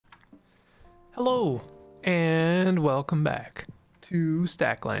Hello and welcome back to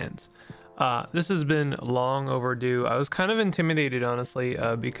StackLands. This has been long overdue. I was kind of intimidated, honestly,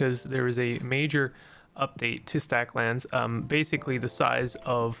 because there was a major update to StackLands. Basically, the size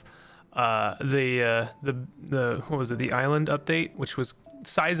of the what was it? The island update, which was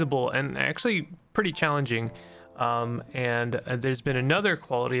sizable and actually pretty challenging. And there's been another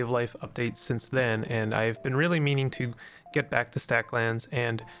quality of life update since then, and I've been really meaning to get back to StackLands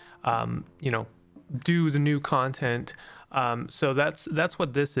and do the new content. So that's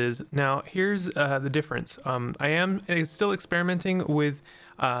what this is. Now here's the difference. I am still experimenting with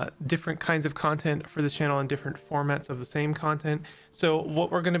different kinds of content for this channel and different formats of the same content. So what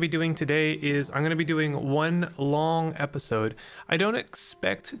we're going to be doing today is I'm going to be doing one long episode. I don't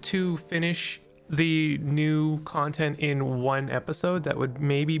expect to finish the new content in one episode. That would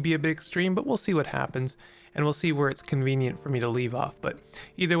maybe be a bit extreme, but we'll see what happens, and we'll see where it's convenient for me to leave off. But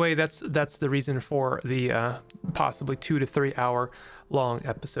either way, that's the reason for the possibly 2 to 3 hour long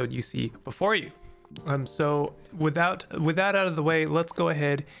episode you see before you. So with that out of the way, let's go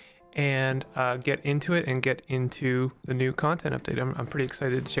ahead and get into it and get into the new content update. I'm pretty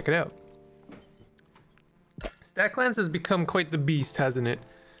excited to check it out. StackLands has become quite the beast, hasn't it?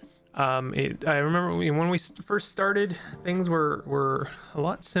 I remember when we first started, things were a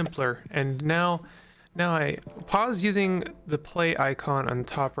lot simpler, and now I pause using the play icon on the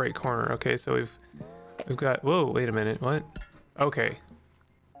top right corner. Okay, so we've got, whoa, wait a minute, what? Okay,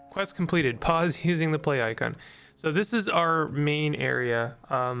 quest completed. Pause using the play icon. So this is our main area.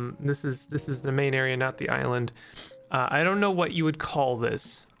 This is the main area, not the island. I don't know what you would call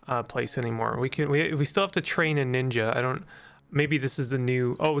this place anymore. We still have to train a ninja. Maybe this is the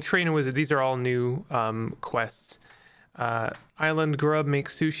new, train a wizard. These are all new quests. Island grub, make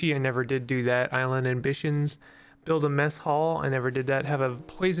sushi. I never did do that. Island ambitions, build a mess hall. I never did that. Have a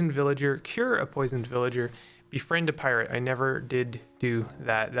poisoned villager, cure a poisoned villager, befriend a pirate. I never did do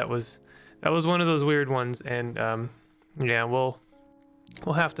that. That was one of those weird ones, and yeah, we'll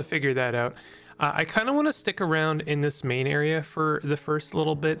have to figure that out. I kind of want to stick around in this main area for the first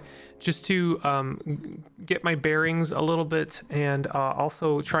little bit, just to get my bearings a little bit, and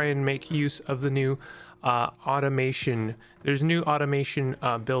also try and make use of the new automation. There's new automation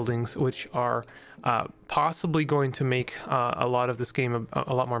buildings, which are possibly going to make a lot of this game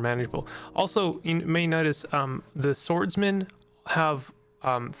a lot more manageable. Also, you may notice the swordsmen have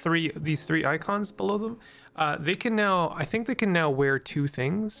these three icons below them. They can now, I think they can now wear 2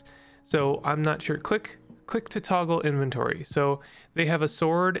 things. So I'm not sure. Click to toggle inventory. So they have a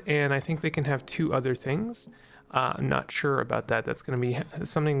sword, and I think they can have 2 other things. I'm not sure about that. That's going to be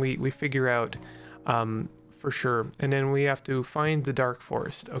something we figure out for sure. And then we have to find the dark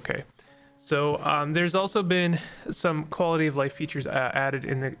forest. Okay. So there's also been some quality of life features added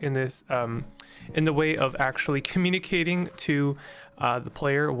in the way of actually communicating to the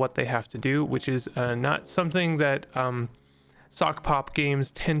player what they have to do, which is not something that sock pop games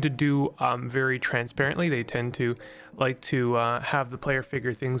tend to do very transparently. They tend to like to have the player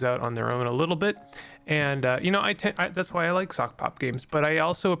figure things out on their own a little bit, and that's why I like sock pop games. But I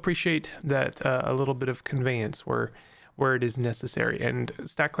also appreciate that a little bit of conveyance where it is necessary. And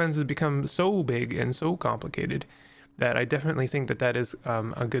StackLands has become so big and so complicated that I definitely think that is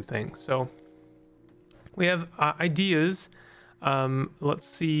a good thing. So we have ideas. Let's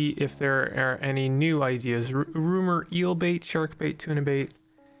see if there are any new ideas. Rumor eel bait, shark bait, tuna bait.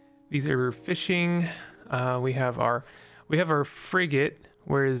 These are fishing. We have our frigate.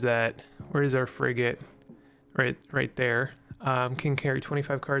 Where is that? Where is our frigate? Right there. Can carry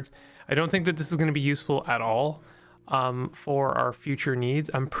 25 cards. I don't think that this is going to be useful at all for our future needs.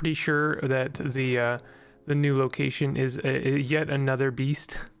 I'm pretty sure that the new location is yet another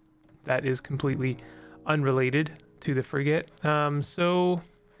beast that is completely unrelated to the frigate. So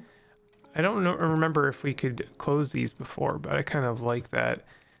I don't remember if we could close these before, but I kind of like that.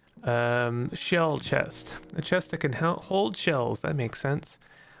 Shell chest, a chest that can hold shells. That makes sense.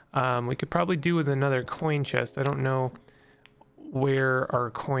 We could probably do with another coin chest. I don't know where our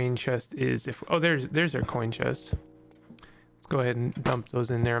coin chest is. There's our coin chest. Let's go ahead and dump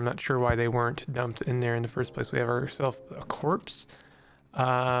those in there. I'm not sure why they weren't dumped in there in the first place. We have ourselves a corpse. We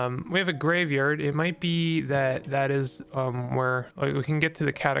have a graveyard. It might be that is where we can get to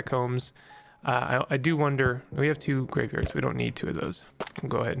the catacombs. I do wonder. We have 2 graveyards. We don't need 2 of those. We'll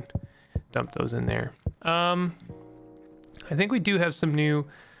go ahead and dump those in there. I think we do have some new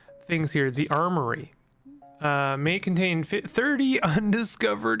things here. The armory may contain 30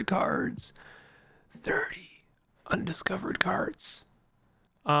 undiscovered cards. 30 undiscovered cards.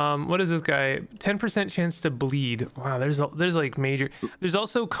 What is this guy? 10% chance to bleed. Wow, there's like major. There's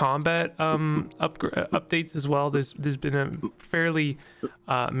also combat updates as well. There's been a fairly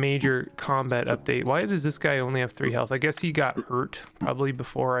major combat update. Why does this guy only have 3 health? I guess he got hurt probably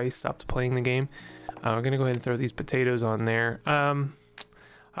before I stopped playing the game. We're gonna go ahead and throw these potatoes on there.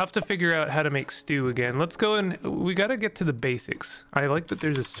 I'll have to figure out how to make stew again. Let's go and we gotta get to the basics. I like that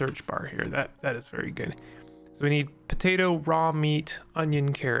there's a search bar here. That is very good. So we need potato, raw meat,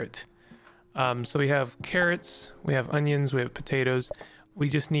 onion, carrot. So we have carrots, we have onions, we have potatoes. We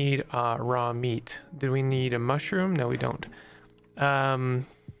just need raw meat. Did we need a mushroom? No, we don't.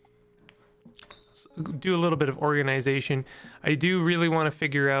 Do a little bit of organization. I do really want to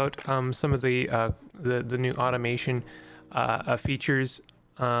figure out some of the new automation features.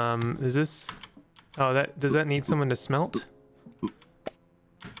 Is this? Oh, does that need someone to smelt?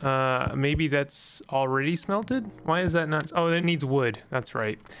 Maybe that's already smelted. Why is that not? Oh, it needs wood. That's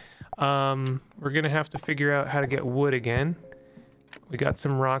right. We're gonna have to figure out how to get wood again. We got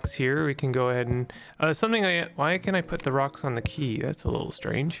some rocks here. We can go ahead and why can I put the rocks on the key? That's a little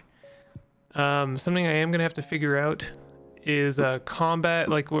strange. Something I am gonna have to figure out is combat.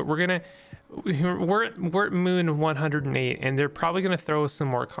 Like we're at moon 108, and they're probably gonna throw some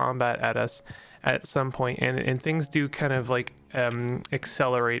more combat at us at some point, and things do kind of like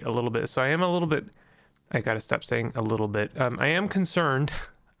accelerate a little bit. So I am a little bit. I gotta stop saying a little bit. I am concerned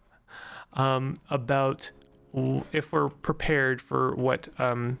about if we're prepared for what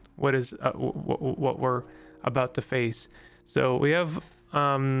we're about to face. So we have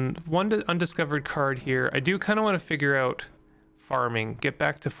one undiscovered card here. I do kind of want to figure out farming, get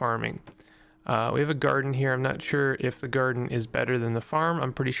back to farming. We have a garden here. I'm not sure if the garden is better than the farm.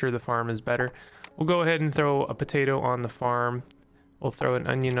 I'm pretty sure the farm is better. We'll go ahead and throw a potato on the farm. We'll throw an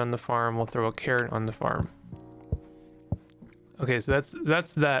onion on the farm. We'll throw a carrot on the farm. Okay, so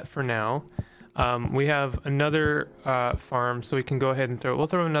that's that for now. We have another farm, so we can go ahead and we'll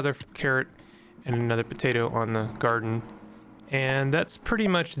throw another carrot and another potato on the garden. And that's pretty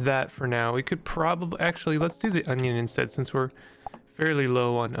much that for now. We could probably, actually, let's do the onion instead since we're fairly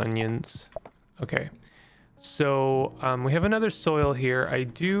low on onions. Okay, so we have another soil here. I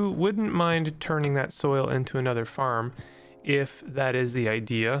wouldn't mind turning that soil into another farm if that is the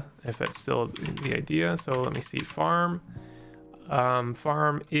idea, if that's still the idea. So let me see, farm.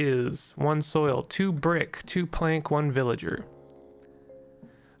 Farm is 1 soil, 2 brick, 2 plank, 1 villager.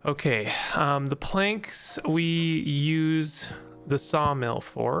 Okay, the planks we use the sawmill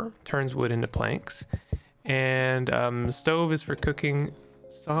for, turns wood into planks, and the stove is for cooking.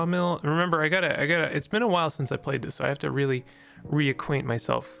 Sawmill, remember I gotta, it's been a while since I played this, so I have to really reacquaint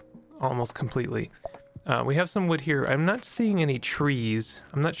myself almost completely. We have some wood here. I'm not seeing any trees.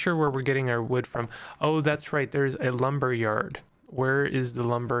 I'm not sure where we're getting our wood from. Oh, that's right, there's a lumber yard. Where is the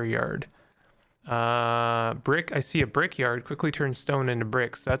lumber yard? Brick, I see a brick yard. Quickly turn stone into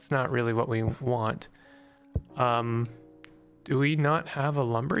bricks. That's not really what we want. Do we not have a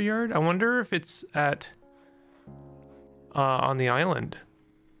lumber yard? I wonder if it's at on the island.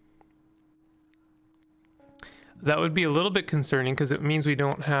 That would be a little bit concerning because it means we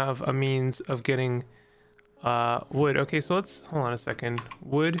don't have a means of getting wood. Okay, so let's hold on a second.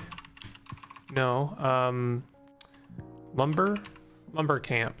 Wood, no. Lumber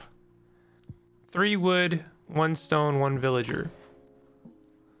camp. 3 wood, 1 stone, 1 villager.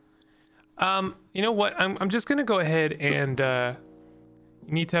 You know what? I'm just gonna go ahead and you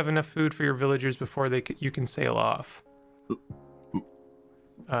need to have enough food for your villagers before you can sail off.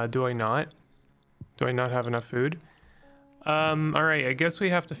 Do I not? Do I not have enough food? All right, I guess we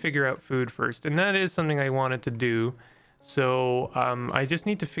have to figure out food first, and that is something I wanted to do. So I just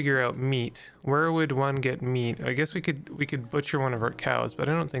need to figure out meat. Where would one get meat? I guess we could butcher one of our cows, but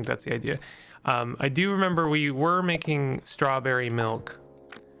I don't think that's the idea. I do remember we were making strawberry milk.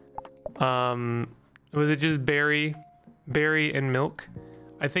 Was it just berry and milk?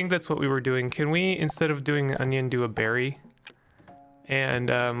 I think that's what we were doing. Can we, instead of doing the onion, do a berry?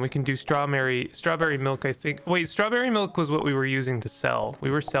 And we can do strawberry milk, I think. Wait, strawberry milk was what we were using to sell. We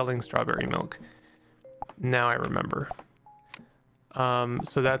were selling strawberry milk. Now I remember.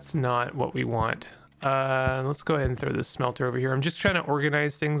 So that's not what we want. Let's go ahead and throw this smelter over here. I'm just trying to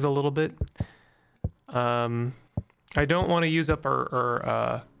organize things a little bit. I don't want to use up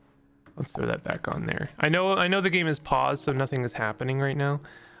our let's throw that back on there. I know the game is paused, so nothing is happening right now.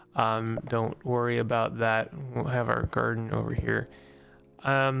 Don't worry about that. We'll have our garden over here.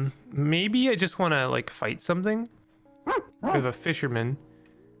 Maybe I just want to like fight something. We have a fisherman.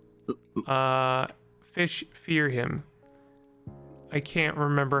 Fish fear him. I can't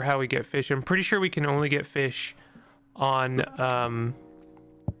remember how we get fish. I'm pretty sure we can only get fish on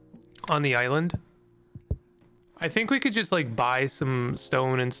on the island. I think we could just like buy some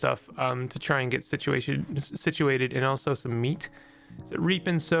stone and stuff to try and get situated, and also some meat. So reap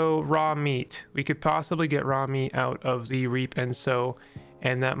and sow raw meat. We could possibly get raw meat out of the reap and sow,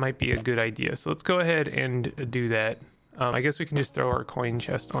 and that might be a good idea. So let's go ahead and do that. I guess we can just throw our coin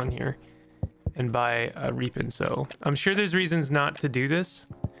chest on here and buy a reap and sow. I'm sure there's reasons not to do this.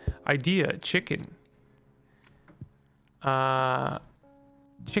 Idea, chicken.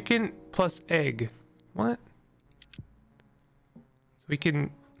 Chicken plus egg. What? So we can...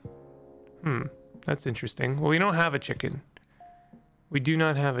 that's interesting. Well, we don't have a chicken. We do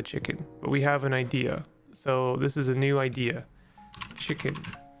not have a chicken, but we have an idea. So this is a new idea. Chicken.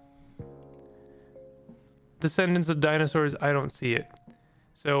 Descendants of dinosaurs, I don't see it.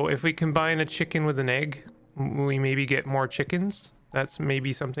 So if we combine a chicken with an egg, we maybe get more chickens. That's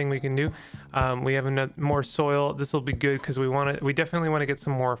maybe something we can do. We have more soil. This will be good because we definitely want to get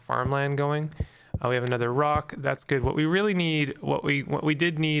some more farmland going. We have another rock. That's good. What we really need, what we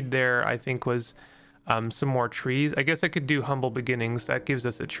did need there, I think, was some more trees. I guess I could do humble beginnings. That gives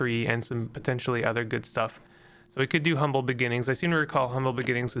us a tree and some potentially other good stuff. So we could do humble beginnings. I seem to recall humble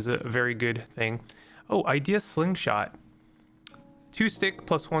beginnings is a very good thing. Oh, idea slingshot. 2 stick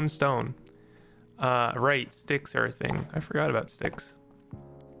plus 1 stone. Right, sticks are a thing. I forgot about sticks.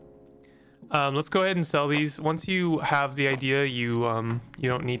 Let's go ahead and sell these. Once you have the idea, you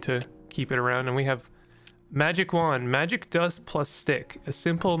don't need to keep it around. And we have magic wand, magic dust plus stick, a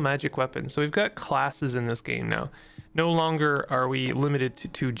simple magic weapon. So we've got classes in this game now. No longer are we limited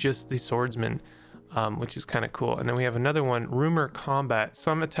to just the swordsman, which is kind of cool. And then we have another one, rumor combat.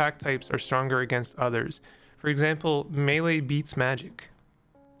 Some attack types are stronger against others. For example, melee beats magic.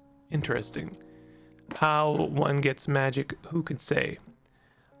 Interesting. How one gets magic, who could say?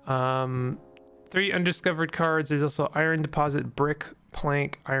 3 undiscovered cards. There's also iron deposit, brick,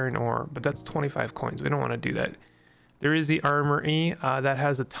 plank, iron ore, but that's 25 coins. We don't want to do that. There is the armory that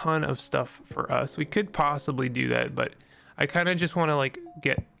has a ton of stuff for us. We could possibly do that, but I kind of just want to like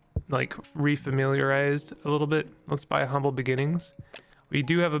get like refamiliarized a little bit. Let's buy humble beginnings. We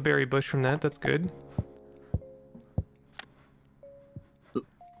do have a berry bush from that. That's good.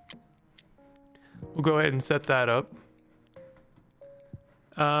 We'll go ahead and set that up.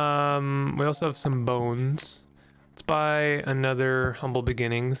 We also have some bones. Let's buy another humble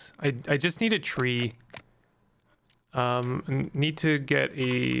beginnings. I just need a tree. Need to get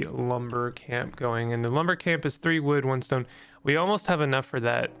a lumber camp going, and the lumber camp is 3 wood, 1 stone. We almost have enough for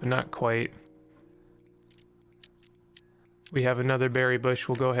that, but not quite. We have another berry bush.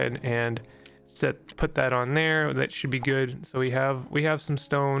 We'll go ahead and put that on there. That should be good. So we have some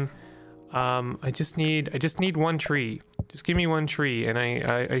stone. I just need 1 tree. Just give me 1 tree and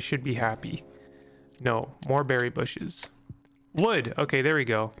I should be happy. No, more berry bushes. Wood. Okay, there we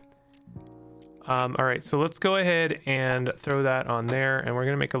go. All right, so let's go ahead and throw that on there, and we're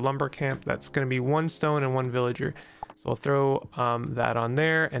gonna make a lumber camp. That's gonna be 1 stone and 1 villager. So I'll throw that on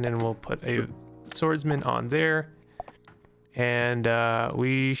there, and then we'll put a swordsman on there, and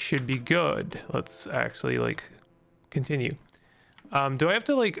we should be good. Let's actually like continue. Do I have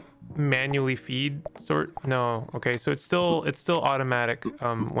to like manually feed no? Okay, so it's still automatic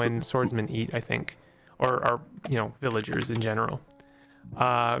when swordsmen eat, I think, or villagers in general.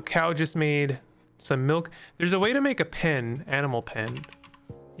 Cow just made some milk. There's a way to make a pen, animal pen.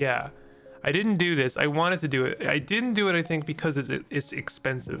 Yeah, I didn't do this. I wanted to do it. I didn't do it, I think, because it's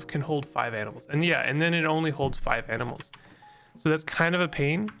expensive. Can hold 5 animals, and yeah, and then it only holds 5 animals. So that's kind of a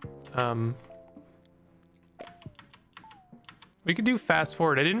pain. We could do fast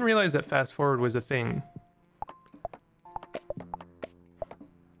forward. I didn't realize that fast forward was a thing.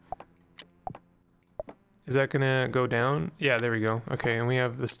 Is that gonna go down? Yeah, there we go. Okay, and we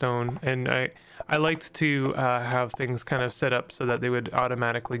have the stone, and I liked to have things kind of set up so that they would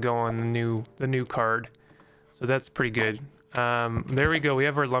automatically go on the new card. So that's pretty good. There we go. We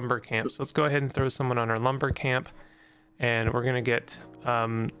have our lumber camp. So let's go ahead and throw someone on our lumber camp, and we're gonna get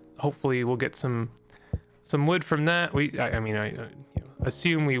hopefully we'll get some wood from that. I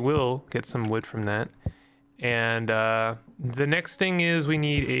assume we will get some wood from that. And the next thing is we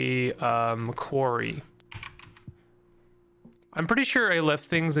need a quarry. I'm pretty sure I left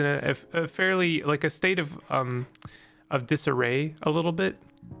things in a fairly like a state of disarray a little bit.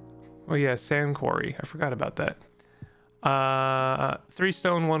 Oh yeah, sand quarry. I forgot about that. 3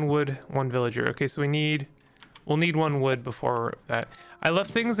 stone, 1 wood, 1 villager. Okay, so we'll need 1 wood before that. I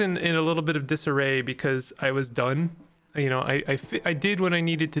left things in a little bit of disarray because I was done. I did what I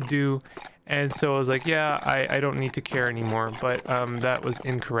needed to do, and so I was like, yeah, I don't need to care anymore. But that was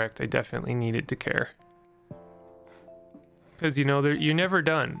incorrect. I definitely needed to care. Because you're never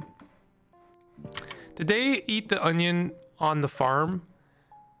done. Did they eat the onion on the farm?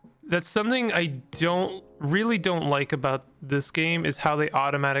 That's something I really don't like about this game, is how they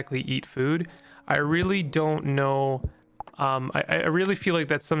automatically eat food. I really don't know. I really feel like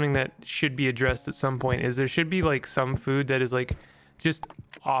that's something that should be addressed at some point, is there should be like some food that is like just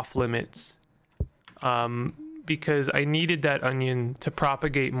off limits. Because I needed that onion to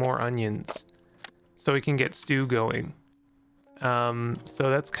propagate more onions so we can get stew going. So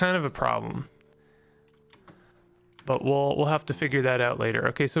that's kind of a problem. But we'll have to figure that out later.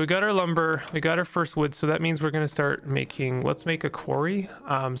 Okay, so we got our lumber, we got our first wood, so that means we're gonna start making, let's make a quarry.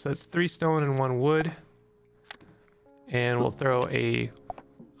 So that's 3 stone and 1 wood. And we'll throw a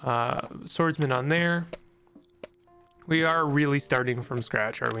swordsman on there. We are really starting from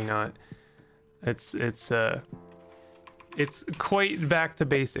scratch, are we not? It's quite back to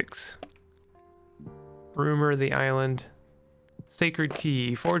basics. Rumor of the island. Sacred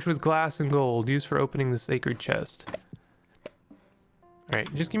key, forged with glass and gold, used for opening the sacred chest.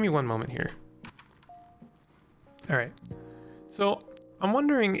 Alright, just give me one moment here. Alright, so I'm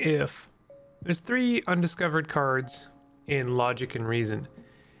wondering if there's 3 undiscovered cards in Logic and Reason.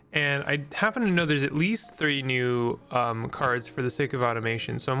 And I happen to know there's at least 3 new cards for the sake of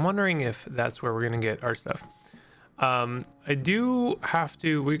automation. So I'm wondering if that's where we're going to get our stuff. I do have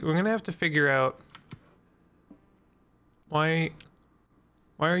to, we're going to have to figure out why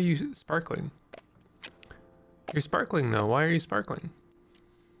are you sparkling? You're sparkling though. Why are you sparkling?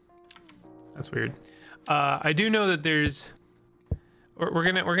 That's weird. I do know that there's, we're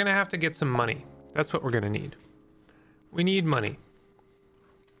gonna have to get some money. That's what we're gonna need. We need money.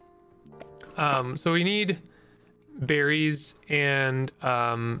 So we need berries and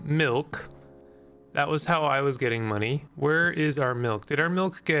milk. That was how I was getting money. Where is our milk? Did our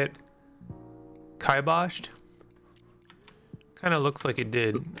milk get kiboshed? Kind of looks like it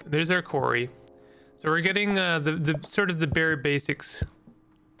did. There's our quarry. So we're getting the sort of the bare basics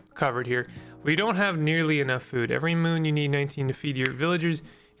covered here. We don't have nearly enough food. Every moon you need 19 to feed your villagers.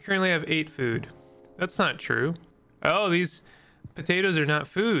 You currently have 8 food. That's not true. Oh, these potatoes are not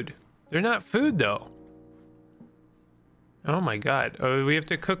food. They're not food though. Oh my god. Oh, we have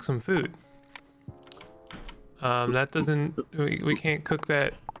to cook some food. That doesn't, we can't cook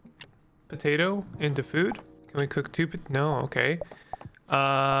that potato into food? Can we cook 2? No, okay.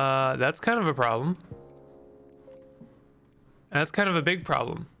 That's kind of a problem. That's kind of a big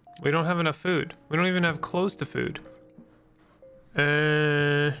problem. We don't have enough food. We don't even have close to food.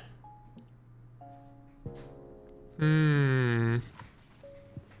 And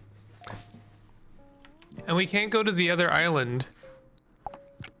we can't go to the other island.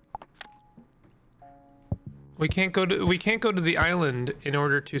 We can't go to the island in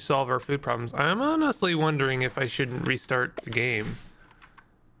order to solve our food problems. I'm honestly wondering if I shouldn't restart the game.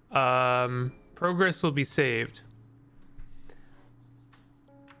 Progress will be saved.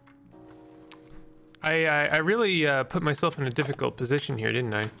 I really put myself in a difficult position here,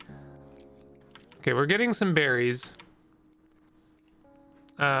 didn't I? Okay, we're getting some berries.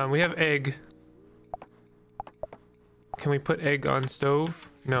 We have egg. Can we put egg on stove?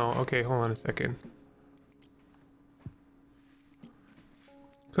 No. Okay, hold on a second.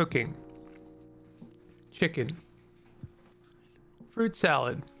 Cooking. Chicken. Fruit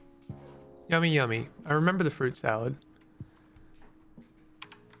salad. Yummy, yummy. I remember the fruit salad.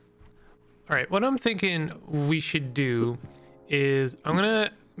 All right, what I'm thinking we should do is I'm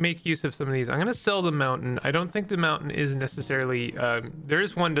gonna make use of some of these. I'm gonna sell the mountain. I don't think the mountain is necessarily, there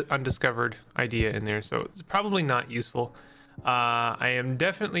is one undiscovered idea in there, so it's probably not useful. I am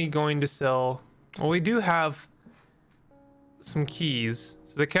definitely going to sell, well, we do have some keys,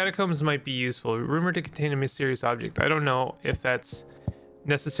 so the catacombs might be useful. Rumored to contain a mysterious object. I don't know if that's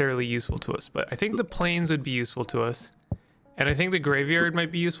necessarily useful to us, but I think the plains would be useful to us, and I think the graveyard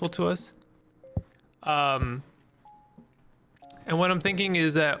might be useful to us. And what I'm thinking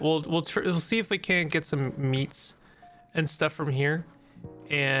is that we'll see if we can't get some meats and stuff from here.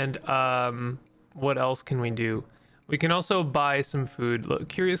 And what else can we do? We can also buy some food. Look,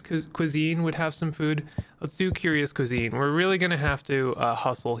 Curious Cuisine would have some food. Let's do Curious Cuisine. We're really gonna have to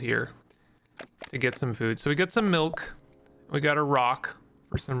hustle here to get some food. So we got some milk. We got a rock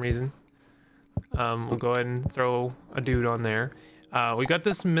for some reason. We'll go ahead and throw a dude on there. We got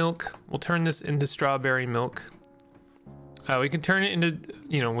this milk. We'll turn this into strawberry milk. We can turn it into,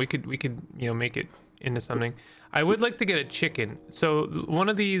 we could make it into something. I would like to get a chicken. So one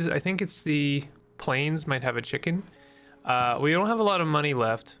of these, I think it's the plains, might have a chicken. We don't have a lot of money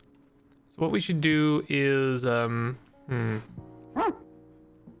left. So what we should do is, I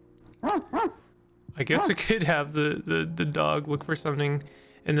guess we could have the dog look for something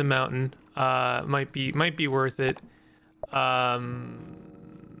in the mountain. might be worth it.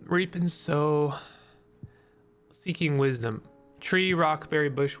 Reap and sow. Seeking wisdom. Tree, rock, berry,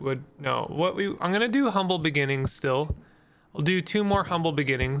 bush, wood. No, I'm gonna do humble beginnings still. I'll do 2 more humble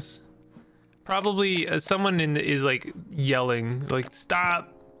beginnings. Probably someone is like yelling, like,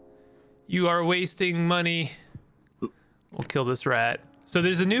 stop! You are wasting money. We'll kill this rat. So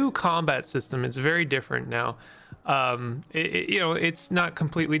there's a new combat system. It's very different now. You know, it's not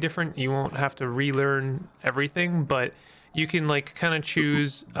completely different. You won't have to relearn everything, but you can like kind of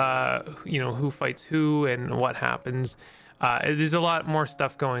choose, you know, who fights who and what happens. There's a lot more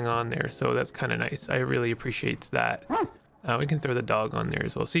stuff going on there, so that's kind of nice. I really appreciate that. We can throw the dog on there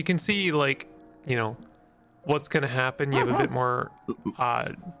as well, so you can see, like, you know, what's gonna happen. You have a bit more,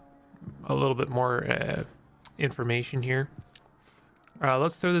 a little bit more information here.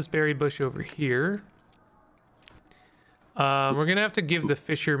 Let's throw this berry bush over here. We're gonna have to give the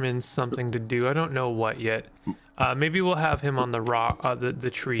fisherman something to do. I don't know what yet. Maybe we'll have him on the rock, the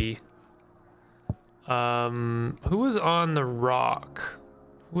tree. Who was on the rock?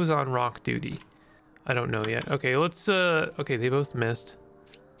 Who was on rock duty? I don't know yet. Okay, let's okay, they both missed.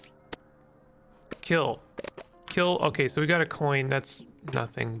 Kill. Okay, so we got a coin. That's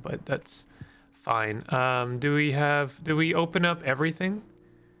nothing, but that's fine. Do we open up everything?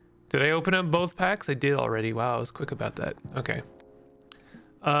 Did I open up both packs? I did already. Wow, I was quick about that. Okay.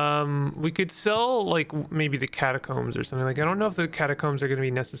 We could sell like maybe the catacombs or something. Like, I don't know if the catacombs are going to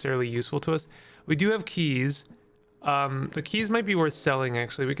be necessarily useful to us. We do have keys. The keys might be worth selling,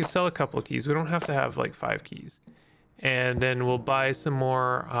 actually. We could sell a couple of keys. We don't have to have like 5 keys. And then we'll buy some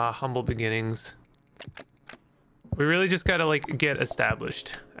more humble beginnings. We really just got to like get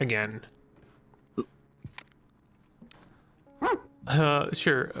established again.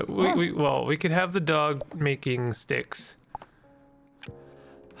 Sure. Well, we could have the dog making sticks.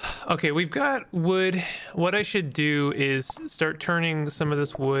 Okay, we've got wood. What I should do is start turning some of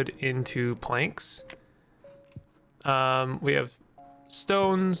this wood into planks. We have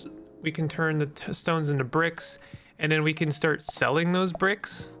stones. We can turn the stones into bricks, and then we can start selling those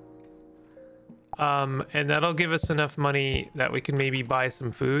bricks. And that'll give us enough money that we can maybe buy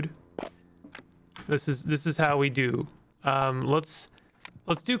some food. This is how we do. Let's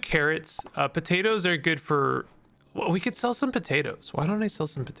do carrots. Potatoes are good for. Well, we could sell some potatoes. Why don't I sell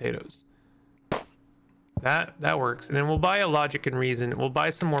some potatoes? That works. And then we'll buy a logic and reason. We'll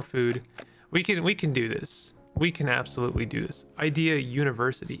buy some more food. We can do this. We can absolutely do this. Idea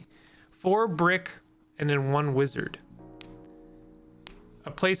University. 4 brick and then 1 wizard.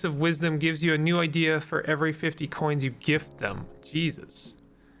 A place of wisdom gives you a new idea for every 50 coins you gift them. Jesus.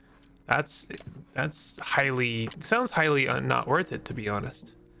 That's highly, sounds highly not worth it, to be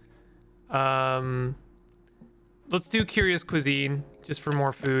honest. Let's do curious cuisine just for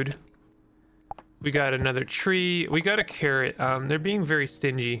more food. We got another tree. We got a carrot. They're being very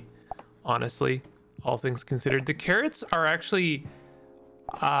stingy, honestly, all things considered. The carrots are actually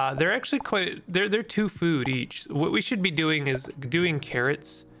they're actually quite, they're 2 food each. What we should be doing is doing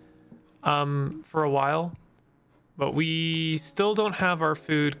carrots for a while, but we still don't have our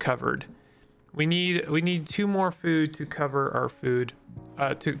food covered. We need 2 more food to cover our food,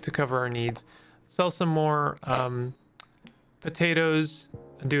 to cover our needs. Sell some more potatoes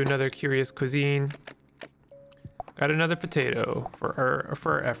and do another curious cuisine. Got another potato for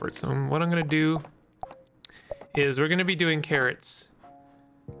our efforts. So what I'm gonna do is we're gonna be doing carrots.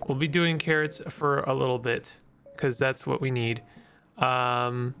 We'll be doing carrots for a little bit because that's what we need.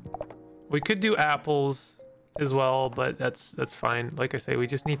 We could do apples as well, but that's fine. Like I say, we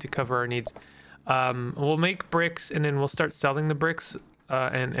just need to cover our needs. We'll make bricks and then we'll start selling the bricks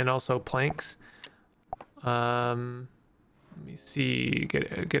and also planks. Let me see,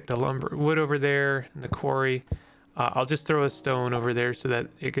 get the lumber wood over there in the quarry. I'll just throw a stone over there so that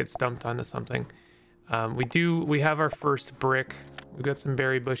it gets dumped onto something. We have our first brick. We've got some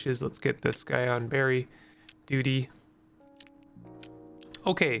berry bushes. Let's get this guy on berry duty.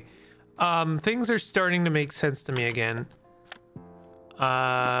 Okay, things are starting to make sense to me again.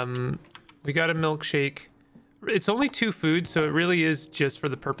 We got a milkshake. It's only 2 food, so it really is just for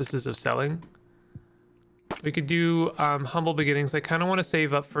the purposes of selling. We could do humble beginnings. I kind of want to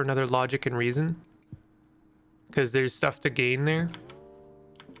save up for another logic and reason because there's stuff to gain there.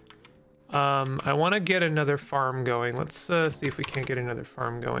 I want to get another farm going. Let's see if we can't get another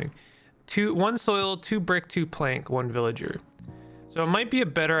farm going. 1 soil, 2 brick, 2 plank, 1 villager. So it might be a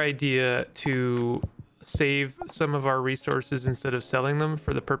better idea to save some of our resources instead of selling them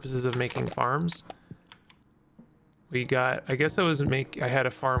for the purposes of making farms. I guess I had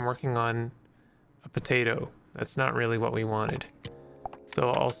a farm working on a potato. That's not really what we wanted.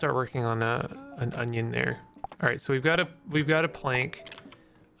 So I'll start working on an onion there. All right, so we've got a plank,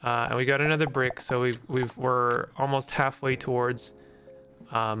 and we got another brick. So we're almost halfway towards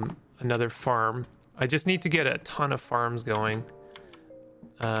another farm. I just need to get a ton of farms going.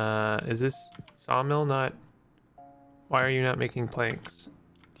 Is this sawmill not? Why are you not making planks?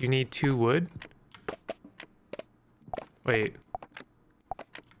 Do you need 2 wood? Wait.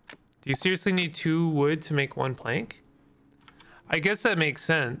 Do you seriously need 2 wood to make 1 plank? I guess that makes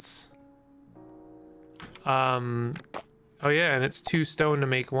sense. Oh yeah, and it's 2 stone to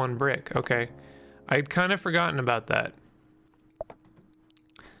make 1 brick. Okay. I'd kind of forgotten about that.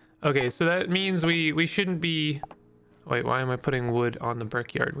 Okay, so that means we shouldn't be... Wait, why am I putting wood on the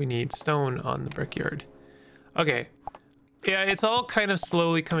brickyard? We need stone on the brickyard. Okay. Yeah, it's all kind of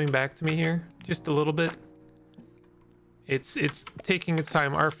slowly coming back to me here. Just a little bit. It's taking its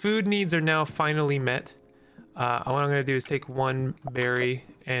time. Our food needs are now finally met. What I'm going to do is take 1 berry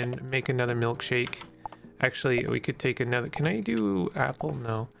and make another milkshake. Actually, we could take another... Can I do apple?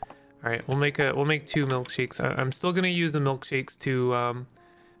 No. All right, we'll make 2 milkshakes. I'm still going to use the milkshakes to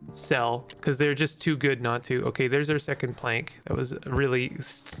sell because they're just too good not to. Okay, there's our second plank. That was really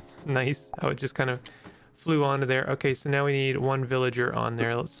nice how it just kind of flew onto there. Okay, so now we need 1 villager on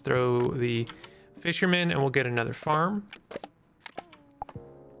there. Let's throw the fisherman and we'll get another farm.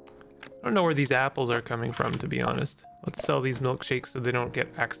 I don't know where these apples are coming from, to be honest. Let's sell these milkshakes so they don't get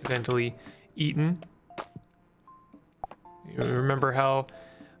accidentally eaten. You remember how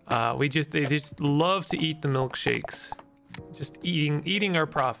they just love to eat the milkshakes. Just eating our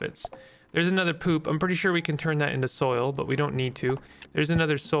profits. There's another poop. I'm pretty sure we can turn that into soil, but we don't need to. There's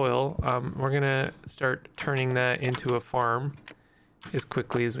another soil. We're gonna start turning that into a farm as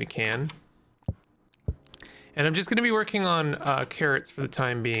quickly as we can. And I'm just gonna be working on carrots for the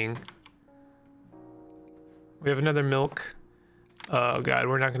time being. We have another milk. Oh god,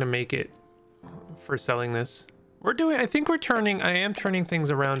 we're not gonna make it for selling this. I think I am turning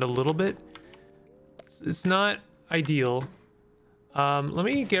things around a little bit. It's not ideal. Let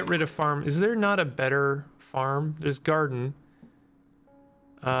me get rid of farm. Is there not a better farm? There's garden.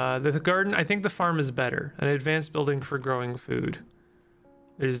 The garden, I think the farm is better. An advanced building for growing food.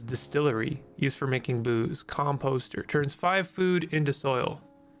 There's distillery, used for making booze. Composter, turns 5 food into soil.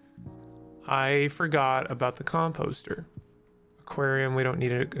 I forgot about the composter. Aquarium, we don't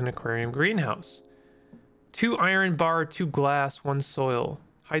need an aquarium. Greenhouse. 2 iron bar, 2 glass, 1 soil.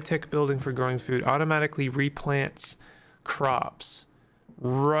 High-tech building for growing food. Automatically replants crops.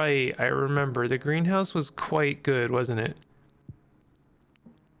 Right, I remember. The greenhouse was quite good, wasn't it?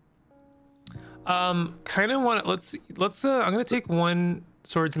 Kind of want... Let's I'm gonna take 1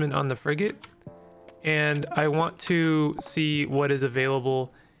 swordsman on the frigate. And I want to see what is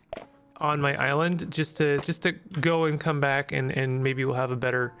available on my island. Just to go and come back and maybe we'll have a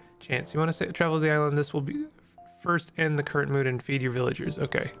better chance. You want to say travel to the island? This will be first end the current mood and feed your villagers.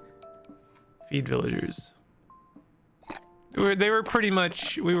 Okay, feed villagers. They were pretty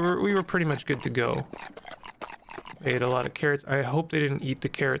much we were pretty much good to go. They ate a lot of carrots. I hope they didn't eat the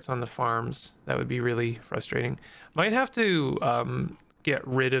carrots on the farms. That would be really frustrating. Might have to get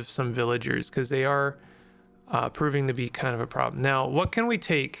rid of some villagers because they are proving to be kind of a problem. Now, what can we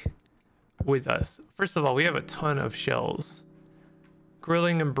take with us? First of all, we have a ton of shells.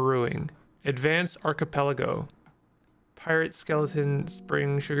 Grilling and brewing. Advanced archipelago. Pirate skeleton,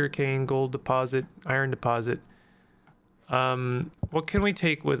 spring, sugarcane, gold deposit, iron deposit. What can we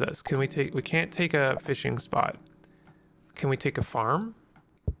take with us? We can't take a fishing spot. Can we take a farm?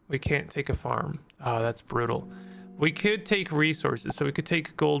 We can't take a farm. Oh, that's brutal. We could take resources. So we could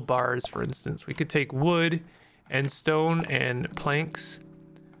take gold bars, for instance. We could take wood and stone and planks.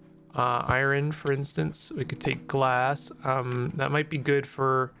 Iron, for instance. We could take glass. That might be good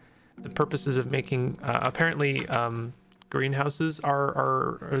for the purposes of making... apparently, greenhouses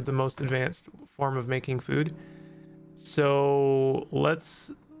are the most advanced form of making food. So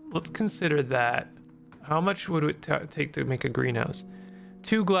let's consider that. How much would it take to make a greenhouse?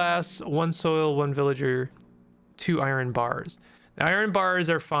 2 glass, 1 soil, 1 villager, 2 iron bars. The iron bars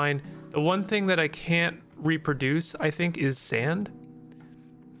are fine. The one thing that I can't reproduce, I think, is sand.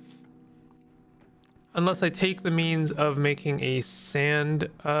 Unless I take the means of making a sand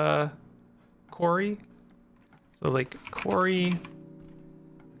quarry. So like quarry,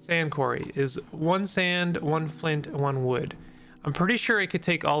 sand quarry is 1 sand, 1 flint, and 1 wood. I'm pretty sure I could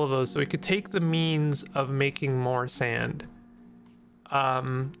take all of those. So I could take the means of making more sand.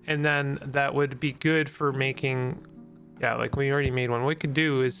 And then that would be good for making, yeah, like we already made one. What we could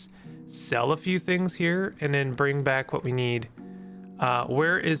do is sell a few things here and then bring back what we need.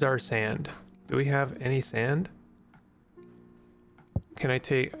 Where is our sand? Do we have any sand? can I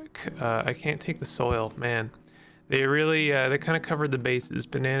take? I can't take the soil, man. They really, they kind of covered the bases.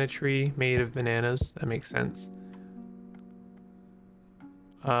 Banana tree made of bananas. That makes sense.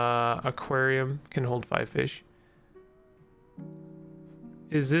 Aquarium can hold 5 fish.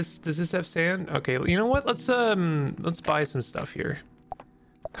 Does this have sand? Okay, you know what? Let's buy some stuff here.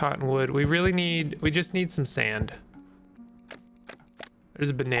 Cottonwood. We just need some sand. There's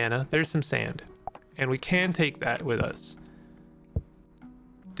a banana. There's some sand. And we can take that with us.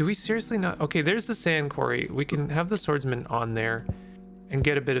 Do we seriously not? Okay, there's the sand quarry. We can have the swordsman on there and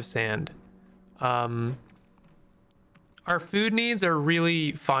get a bit of sand. Our food needs are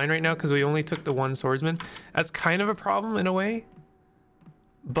really fine right now because we only took the one swordsman. That's kind of a problem in a way,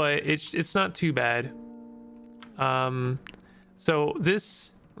 but it's not too bad. So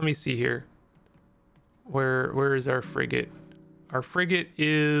this, let me see here. Where is our frigate? Our frigate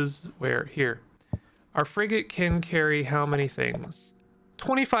is where? Here. Our frigate can carry how many things?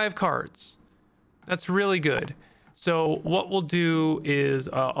 25 cards. That's really good. So what we'll do is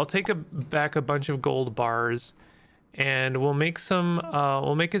I'll take back a bunch of gold bars, and we'll make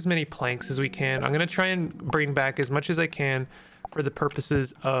as many planks as we can. I'm gonna try and bring back as much as I can for the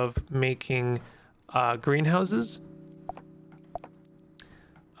purposes of making greenhouses.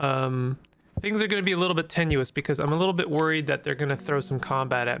 Things are going to be a little bit tenuous because I'm a little bit worried that they're going to throw some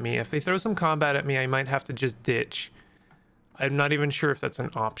combat at me. If they throw some combat at me, I might have to just ditch. I'm not even sure if that's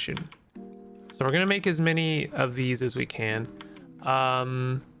an option. So we're going to make as many of these as we can.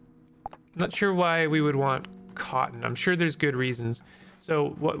 Not sure why we would want cotton. I'm sure there's good reasons. So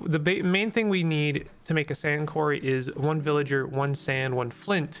what the main thing we need to make a sand quarry is 1 villager, 1 sand, 1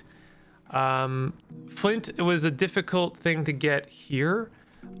 flint. Flint was a difficult thing to get here.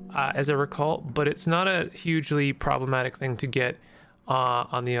 As I recall, but it's not a hugely problematic thing to get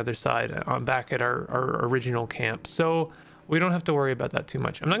on the other side, back at our original camp. So we don't have to worry about that too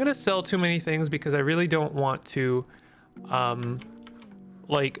much. I'm not going to sell too many things because I really don't want to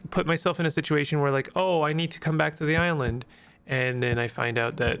like put myself in a situation where like, oh, I need to come back to the island, and then I find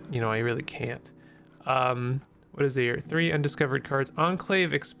out that, you know, I really can't. What is there? 3 undiscovered cards.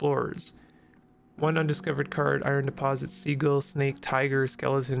 Enclave Explorers. 1 undiscovered card, iron deposit, seagull, snake, tiger,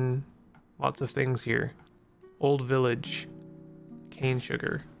 skeleton, lots of things here. Old village, cane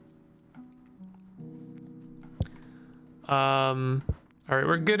sugar. All right,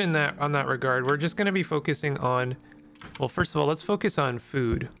 we're good in that on that regard. We're just going to be focusing on, well, first of all, let's focus on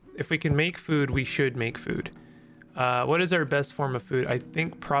food. If we can make food, we should make food. What is our best form of food? I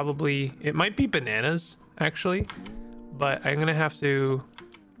think probably it might be bananas, actually, but I'm gonna have to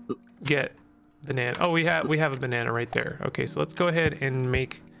get banana. Oh, we have a banana right there. Okay, so let's go ahead and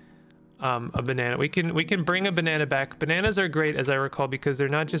make a banana. We can bring a banana back. Bananas are great, as I recall, because they're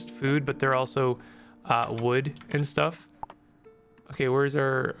not just food, but they're also wood and stuff. Okay, where's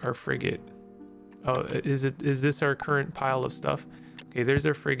our frigate? Oh, is this our current pile of stuff? Okay, there's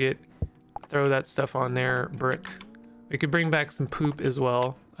our frigate. Throw that stuff on there. Brick. We could bring back some poop as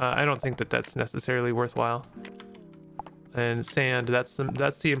well. I don't think that that's necessarily worthwhile. And sand, that's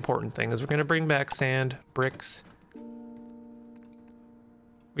the important thing, is we're gonna bring back sand, bricks.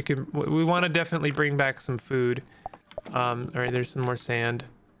 We want to definitely bring back some food. All right, there's some more sand.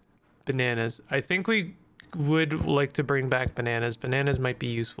 Bananas. I think we would like to bring back bananas. Bananas might be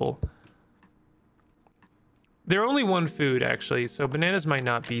useful. They're only 1 food, actually, so bananas might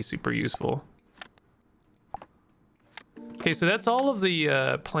not be super useful. Okay, so that's all of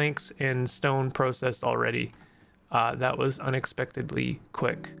the planks and stone processed already. That was unexpectedly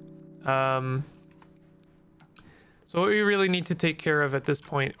quick. So what we really need to take care of at this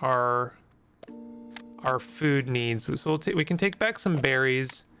point are our food needs. So we can take back some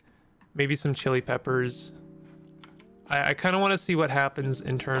berries, maybe some chili peppers. I kind of want to see what happens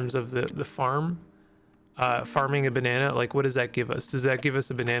in terms of the farm. Farming a banana, like what does that give us? Does that give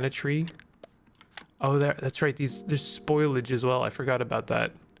us a banana tree? Oh, that's right. There's spoilage as well. I forgot about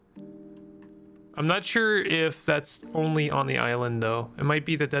that. I'm not sure if that's only on the island though. It might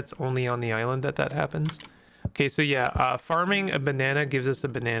be that that's only on the island that happens. Okay, so yeah, farming a banana gives us a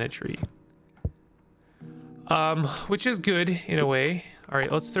banana tree. Which is good in a way. All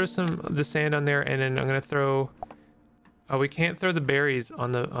right, let's throw the sand on there, and then I'm gonna throw. Oh, we can't throw the berries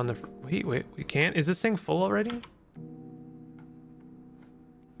on the. Wait, we can't. Is this thing full already?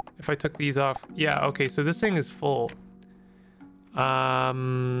 If I took these off, yeah. Okay, so this thing is full.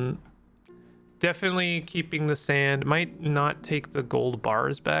 Definitely keeping the sand. Might not take the gold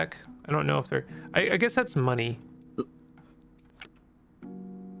bars back. I don't know if they're. I guess that's money.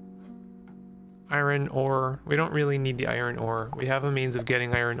 Iron ore. We don't really need the iron ore. We have a means of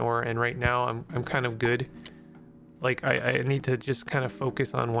getting iron ore, and right now I'm kind of good like I need to just kind of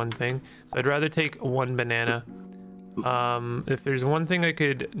focus on one thing. So I'd rather take one banana. If there's one thing I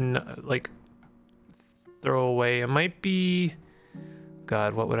could like throw away, it might be,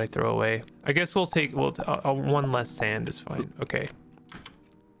 God, what would I throw away? I guess we'll take, one less sand is fine. Okay.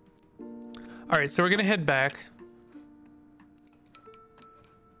 All right, so we're gonna head back.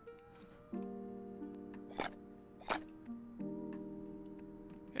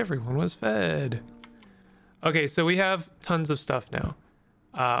 Everyone was fed. Okay, so we have tons of stuff now.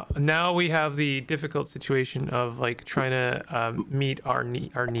 Now we have the difficult situation of like trying to meet our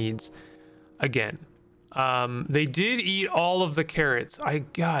needs again. They did eat all of the carrots.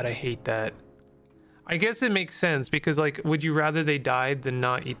 God, I hate that. I guess it makes sense because, like, would you rather they died than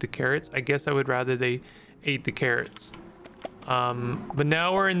not eat the carrots? I guess I would rather they ate the carrots. But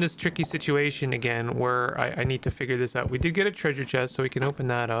now we're in this tricky situation again where I need to figure this out. We did get a treasure chest, so we can open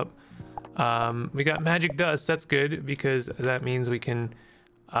that up. We got magic dust. That's good because that means we can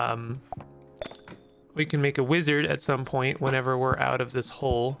make a wizard at some point whenever we're out of this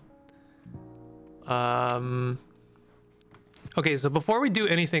hole. Okay, so before we do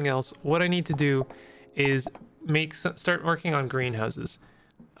anything else, what I need to do is start working on greenhouses.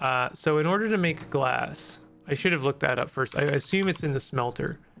 So in order to make glass, I should have looked that up first. I assume it's in the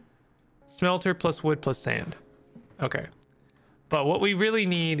smelter. Smelter plus wood plus sand. Okay. But what we really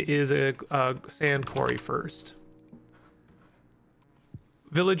need is a sand quarry first.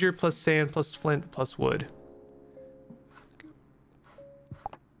 Villager plus sand plus flint plus wood.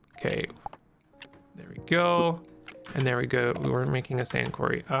 Okay. There we go. And there we go. We're making a sand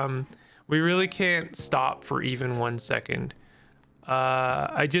quarry. We really can't stop for even 1 second.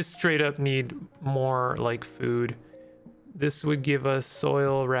 I just straight up need more like food. This would give us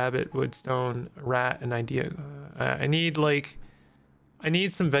soil, rabbit, woodstone, rat, an idea. I need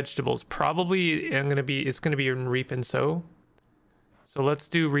some vegetables. Probably it's gonna be in reap and sow. So let's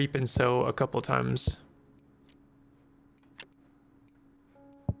do reap and sow a couple times.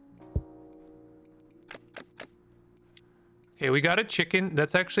 Okay, we got a chicken.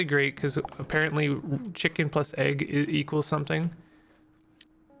 That's actually great because apparently chicken plus egg equals something,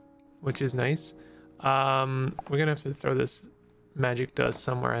 which is nice. We're gonna have to throw this magic dust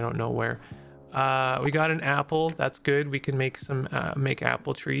somewhere. I don't know where. We got an apple. That's good. We can make some make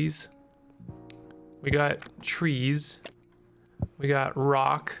apple trees. We got trees. We got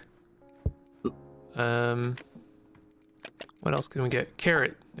rock. What else can we get?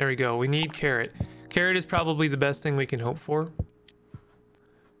 Carrot. There we go. We need carrot. Carrot is probably the best thing we can hope for.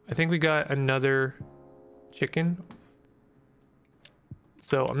 I think we got another chicken.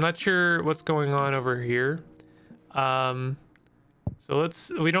 So I'm not sure what's going on over here. So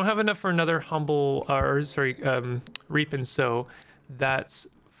we don't have enough for another reap and sow. That's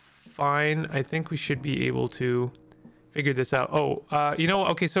fine. I think we should be able to figure this out.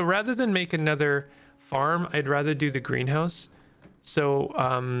 Okay, so rather than make another farm, I'd rather do the greenhouse.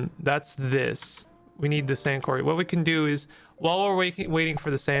 So that's this. We need the sand quarry. What we can do is, while we're waiting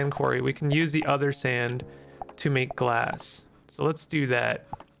for the sand quarry, we can use the other sand to make glass. So let's do that.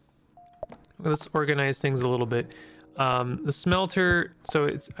 Let's organize things a little bit. The smelter,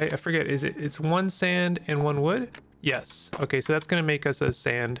 so I forget, it's 1 sand and 1 wood? Yes. Okay, so that's gonna make us a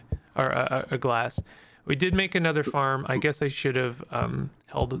sand, or a glass. We did make another farm. I guess I should have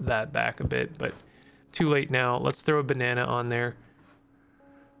held that back a bit, but too late now. Let's throw a banana on there.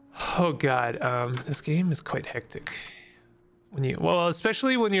 Oh God, this game is quite hectic.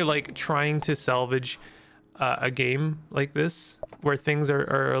 Especially when you're like trying to salvage a game like this, where things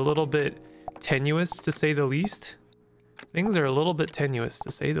are a little bit tenuous to say the least. Things are a little bit tenuous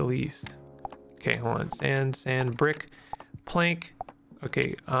to say the least. Okay, hold on. Sand, brick, plank.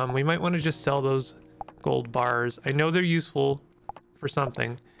 Okay, we might want to just sell those gold bars. I know they're useful for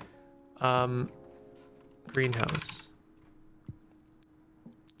something. Greenhouse.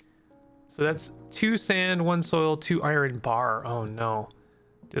 So that's 2 sand, 1 soil, 2 iron bar. Oh no.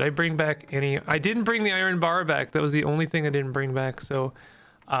 Did I bring back any? I didn't bring the iron bar back. That was the only thing I didn't bring back. So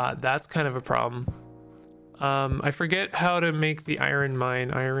that's kind of a problem. I forget how to make the iron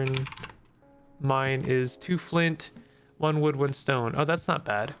mine. Iron mine is 2 flint, 1 wood, 1 stone. Oh, that's not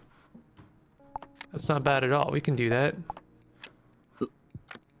bad. That's not bad at all. We can do that.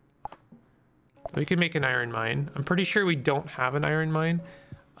 We can make an iron mine. I'm pretty sure we don't have an iron mine.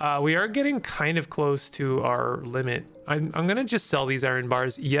 We are getting kind of close to our limit. I'm gonna just sell these iron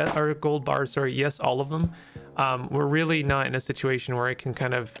bars. Yes, our gold bars, sorry. Yes, all of them. We're really not in a situation where I can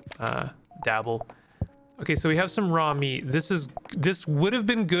kind of dabble. Okay, so we have some raw meat. This would have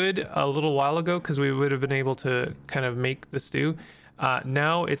been good a little while ago because we would have been able to kind of make the stew.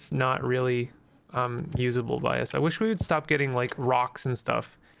 Now it's not really usable by us. I wish we would stop getting like rocks and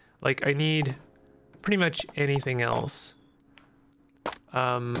stuff. Like I need pretty much anything else.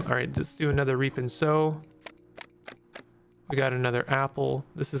 All right, let's do another reap and sow. We got another apple.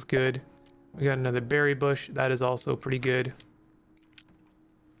 This is good. We got another berry bush. That is also pretty good.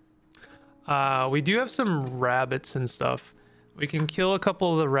 We do have some rabbits and stuff. We can kill a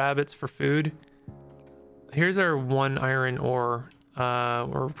couple of the rabbits for food. Here's our 1 iron ore.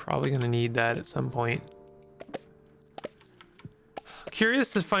 We're probably going to need that at some point.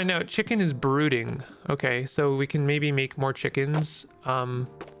 Curious to find out. Chicken is brooding. Okay, so we can maybe make more chickens from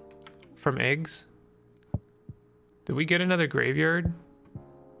eggs. Did we get another graveyard?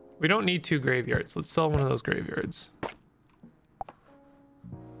 We don't need 2 graveyards. Let's sell one of those graveyards.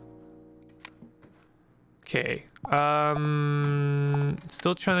 Okay.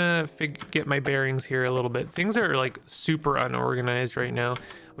 Still trying to get my bearings here a little bit. Things are like super unorganized right now.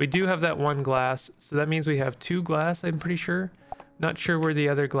 We do have that 1 glass, so that means we have 2 glass, I'm pretty sure. Not sure where the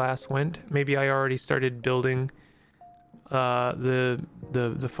other glass went. Maybe I already started building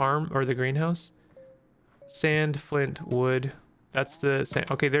the farm or the greenhouse. Sand, flint, wood. That's the sand.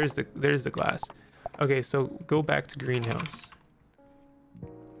 Okay, there's the glass. Okay, so go back to greenhouse.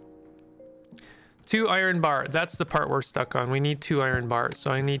 2 iron bar. That's the part we're stuck on. We need 2 iron bars,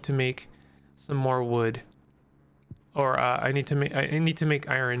 so I need to make some more wood, or I need to make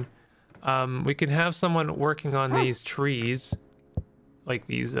iron. We can have someone working on these trees, like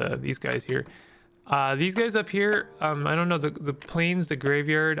these guys here. These guys up here, I don't know, the plains, the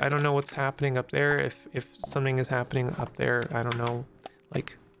graveyard, I don't know what's happening up there. If something is happening up there, I don't know,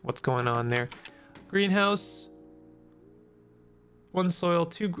 like, what's going on there. Greenhouse. 1 soil,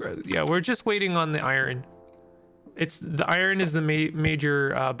 2... yeah, we're just waiting on the iron. The iron is the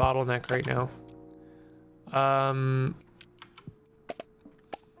major bottleneck right now.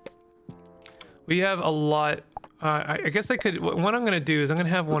 We have a lot... I guess I could... what I'm going to do is I'm going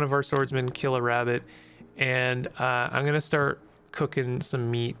to have one of our swordsmen kill a rabbit, and I'm going to start cooking some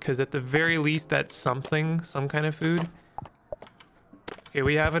meat, because at the very least that's something, some kind of food. Okay,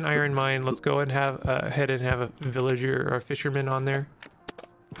 we have an iron mine. Let's go and have ahead and have a villager or a fisherman on there.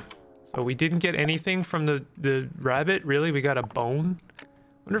 So we didn't get anything from the rabbit. Really, we got a bone.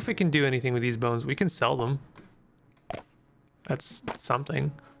 Wonder if we can do anything with these bones. We can sell them. That's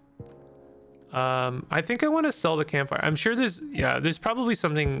something. I think I want to sell the campfire. I'm sure there's probably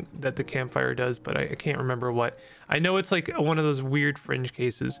something that the campfire does, but I can't remember what. I know it's like one of those weird fringe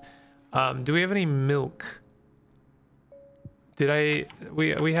cases. Do we have any milk?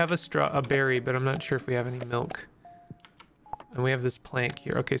 We have a berry, but I'm not sure if we have any milk. And we have this plank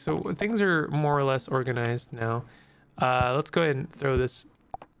here. Okay, so things are more or less organized now. Let's go ahead and throw this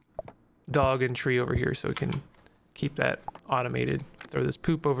dog and tree over here so we can keep that automated. Throw this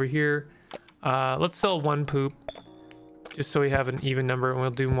poop over here. Let's sell 1 poop just so we have an even number, and we'll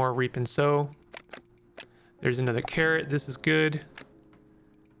do more reap and sow. There's another carrot. This is good.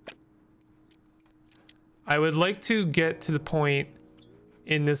 I would like to get to the point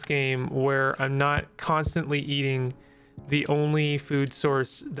in this game where I'm not constantly eating the only food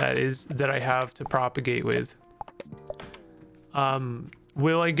source that I have to propagate with.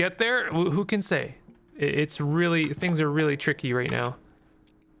 Will I get there? Who can say? It's really, things are really tricky right now.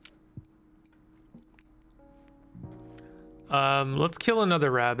 Let's kill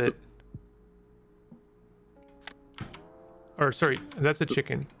another rabbit. Or sorry, that's a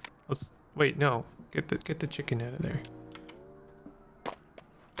chicken. Wait, no. Get the chicken out of there.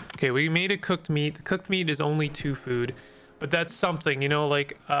 Okay, we made a cooked meat. The cooked meat is only 2 food, but that's something, you know,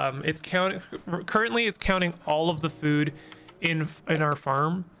 like currently it's counting all of the food in our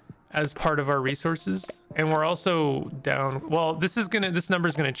farm as part of our resources, and we're also down. Well, this number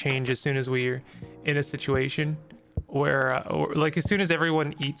is gonna change as soon as we're in a situation where like as soon as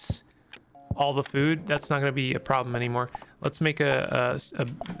everyone eats all the food, that's not gonna be a problem anymore. Let's make a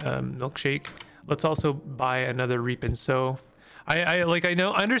milkshake. Let's also buy another reap and sow. I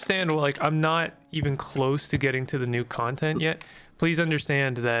understand, like, I'm not even close to getting to the new content yet. Please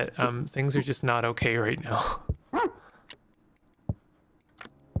understand that things are just not okay right now.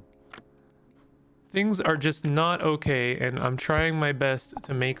 Things are just not okay, and I'm trying my best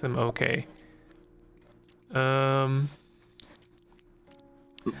to make them okay. I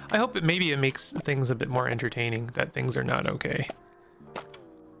hope maybe it makes things a bit more entertaining that things are not okay.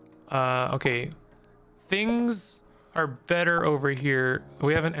 Okay, things are better over here.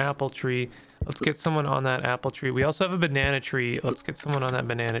 We have an apple tree. Let's get someone on that apple tree. We also have a banana tree. Let's get someone on that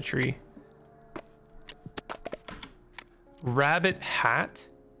banana tree. Rabbit hat.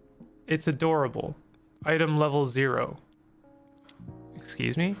 It's adorable. Item level 0.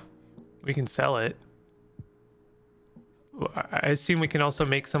 Excuse me? We can sell it. I assume we can also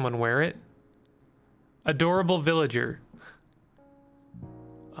make someone wear it. Adorable villager.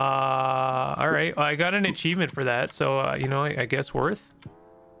 All right. Well, I got an achievement for that, so you know, I guess worth.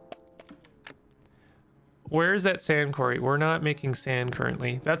 Where is that sand quarry? We're not making sand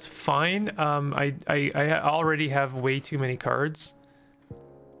currently. That's fine. I already have way too many cards.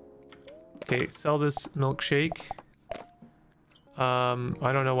 Okay, sell this milkshake.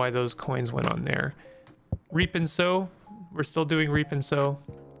 I don't know why those coins went on there. Reap and sow. We're still doing reap and sow.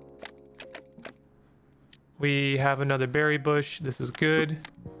 We have another berry bush. This is good.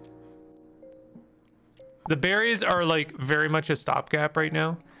 The berries are like very much a stopgap right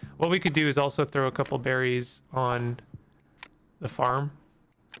now. What we could do is also throw a couple berries on the farm.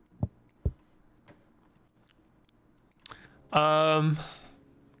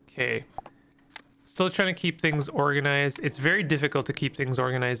 Okay. Still trying to keep things organized. It's very difficult to keep things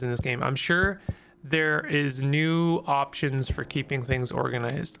organized in this game. I'm sure there is new options for keeping things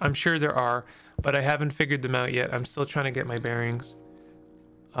organized. I'm sure there are, but I haven't figured them out yet. I'm still trying to get my bearings.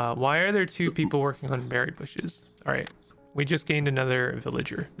 Why are there two people working on berry bushes? All right. We just gained another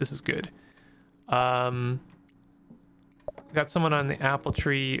villager. This is good. Got someone on the apple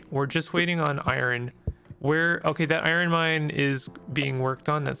tree. We're just waiting on iron. Okay, that iron mine is being worked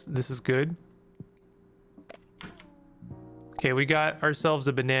on. This is good. Okay, we got ourselves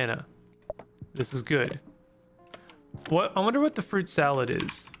a banana. This is good. I wonder what the fruit salad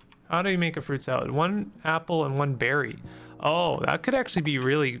is. How do you make a fruit salad? One apple and one berry. Oh, that could actually be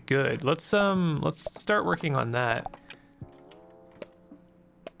really good. Let's start working on that.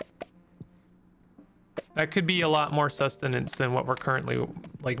 That could be a lot more sustenance than what we're currently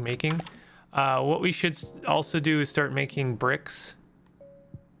like making. What we should also do is start making bricks.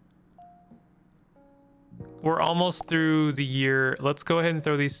 We're almost through the year. Let's go ahead and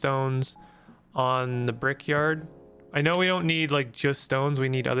throw these stones on the brickyard. I know we don't need like just stones. We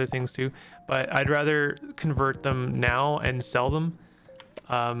need other things too, but I'd rather convert them now and sell them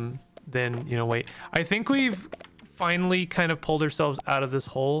than, you know, wait. I think we've finally kind of pulled ourselves out of this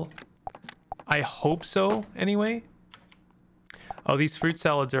hole. I hope so anyway. Oh, these fruit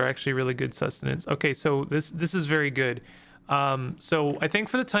salads are actually really good sustenance. Okay, so this is very good. So I think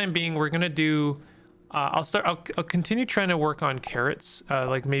for the time being, we're gonna do I'll continue trying to work on carrots,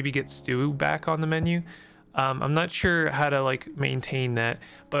 like maybe get stew back on the menu. I'm not sure how to like maintain that,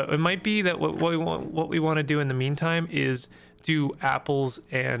 but it might be that what we want to do in the meantime is do apples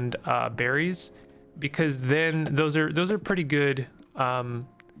and berries, because then those are pretty good.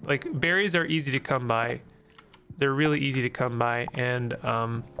 Like berries are easy to come by. They're really easy to come by, and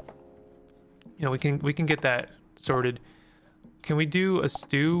you know, we can get that sorted. Can we do a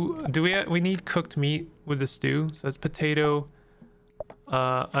stew? Do we need cooked meat with the stew? So that's potato,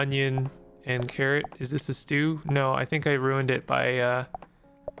 onion, and carrot. Is this a stew? No, I think I ruined it by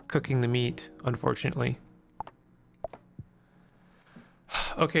cooking the meat, unfortunately.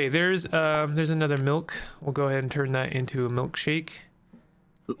 Okay, there's another milk. We'll go ahead and turn that into a milkshake,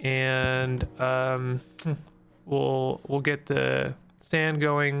 and we'll get the sand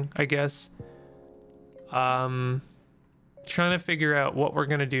going, I guess. Trying to figure out what we're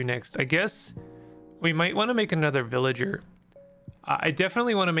gonna do next. I guess we might want to make another villager. I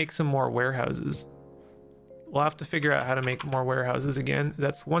definitely want to make some more warehouses. We'll have to figure out how to make more warehouses again.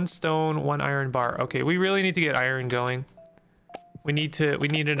 That's one stone, one iron bar. Okay, we really need to get iron going. We need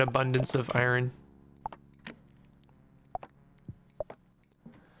an abundance of iron.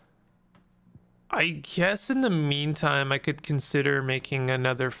 I guess in the meantime, I could consider making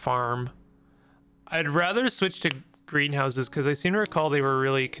another farm. I'd rather switch to greenhouses because I seem to recall they were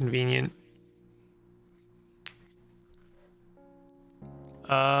really convenient.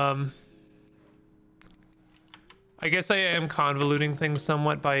 I guess I am convoluting things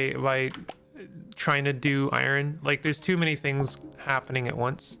somewhat by trying to do iron. Like there's too many things happening at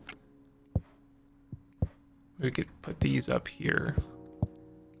once. We could put these up here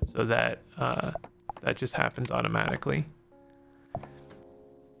so that that just happens automatically.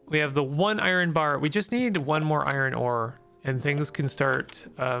 We have the one iron bar. We just need one more iron ore and things can start,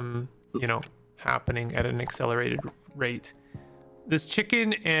 you know, happening at an accelerated rate. This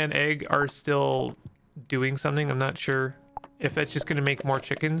chicken and egg are still doing something. I'm not sure if that's just going to make more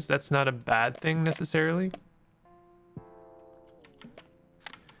chickens. That's not a bad thing necessarily.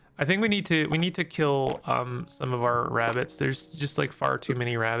 I think we need to kill some of our rabbits. There's just like far too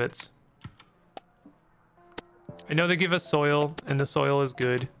many rabbits. I know they give us soil and the soil is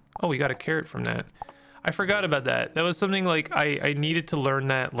good. Oh, we got a carrot from that. I forgot about that. That was something like I needed to learn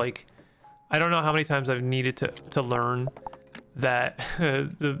that. Like, I don't know how many times I've needed to learn that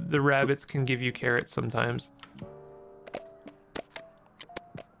the rabbits can give you carrots sometimes.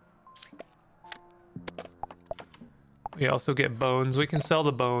 We also get bones. We can sell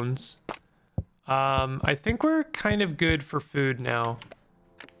the bones. I think we're kind of good for food now.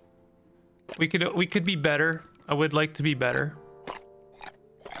 We could be better. I would like to be better.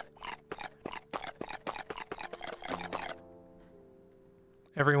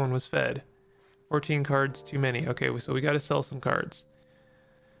 Everyone was fed. 14 cards too many. Okay, so we got to sell some cards.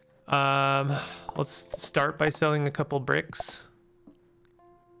 Let's start by selling a couple bricks.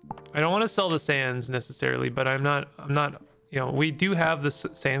 I don't want to sell the sands necessarily, but I'm not, you know, we do have the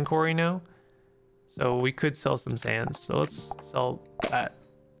sand quarry now, so we could sell some sands. So let's sell that.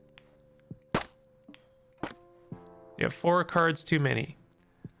 Yeah, 4 cards too many.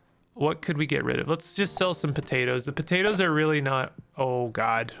 What could we get rid of? Let's just sell some potatoes. The potatoes are really not, oh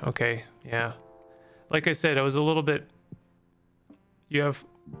God. Okay, yeah. Like I said, I was a little bit, you have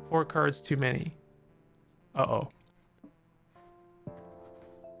 4 cards too many. Uh-oh.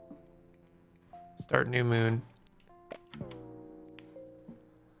 Start new moon.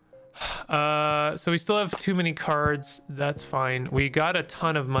 So we still have too many cards. That's fine. We got a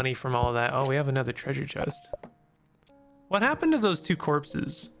ton of money from all of that. Oh, we have another treasure chest. What happened to those 2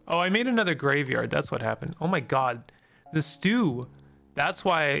 corpses? Oh, I made another graveyard. That's what happened. Oh my God. The stew. That's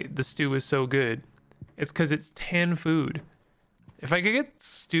why the stew is so good. It's because it's 10 food. If I could get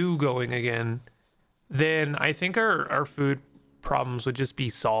stew going again, then I think our food problems would just be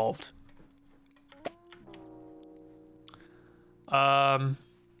solved. I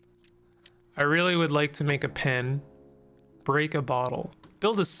really would like to make a pen, break a bottle,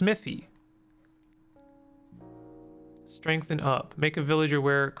 build a smithy, strengthen up, make a villager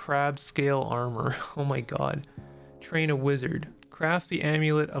wear crab scale armor. Oh my God. Train a wizard, craft the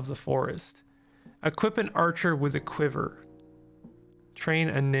amulet of the forest, equip an archer with a quiver, train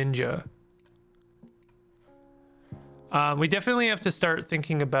a ninja. We definitely have to start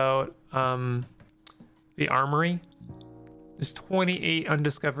thinking about the armory. There's 28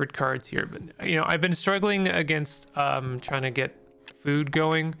 undiscovered cards here, but you know, I've been struggling against trying to get food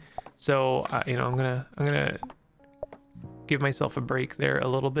going, so you know, I'm gonna give myself a break there a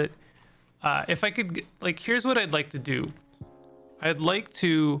little bit. If I could, like, here's what I'd like to do. I'd like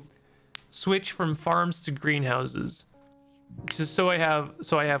to switch from farms to greenhouses, just so I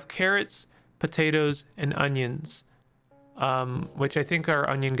have carrots, potatoes, and onions, which I think our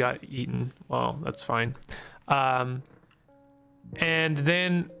onion got eaten. Well, that's fine. And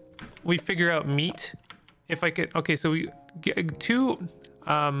then we figure out meat. If I could, okay, so we get 2,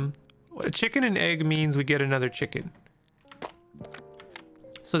 a chicken and egg means we get another chicken.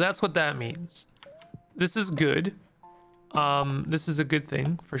 So that's what that means. This is good. This is a good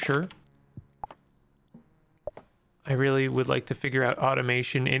thing for sure. I really would like to figure out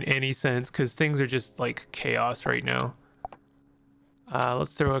automation in any sense, because things are just like chaos right now.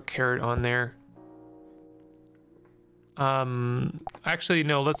 Let's throw a carrot on there. Actually,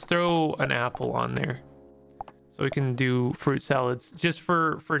 no, let's throw an apple on there so we can do fruit salads just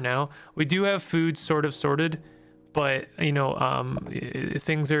for now. We do have food sort of sorted, but you know,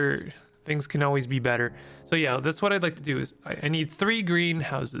 things can always be better. So yeah, that's what I'd like to do. Is I need 3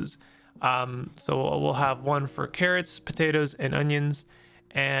 greenhouses. So we'll have 1 for carrots, potatoes, and onions,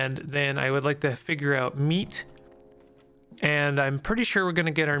 and then I would like to figure out meat, and I'm pretty sure we're gonna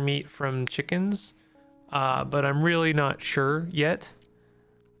get our meat from chickens. But I'm really not sure yet.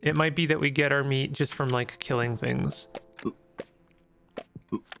 It might be that we get our meat just from like killing things.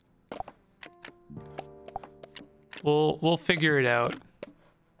 We'll figure it out.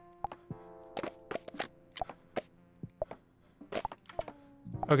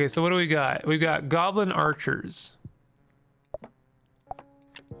 Okay, so what do we got? We've got goblin archers.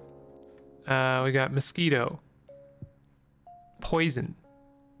 We got mosquito, poison,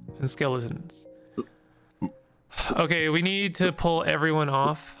 and skeletons. Okay, we need to pull everyone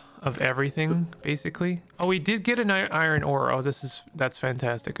off of everything, basically. Oh, we did get an iron ore. Oh, that's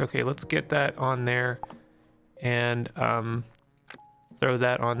fantastic. Okay, let's get that on there and throw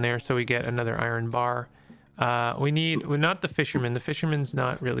that on there so we get another iron bar. We need, well, not the fisherman. The fisherman's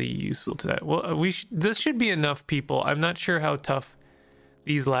not really useful to that. Well, this should be enough people. I'm not sure how tough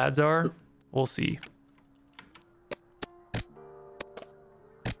these lads are. We'll see.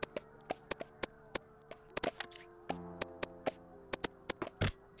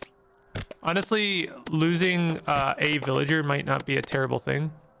 Honestly, losing a villager might not be a terrible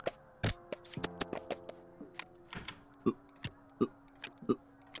thing.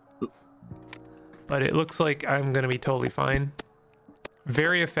 But it looks like I'm gonna be totally fine.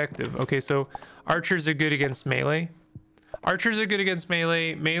 Very effective. Okay, so archers are good against melee. Archers are good against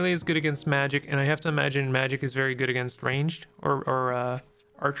melee. Melee is good against magic, and I have to imagine magic is very good against ranged or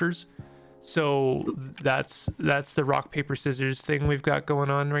archers. So that's the rock paper scissors thing we've got going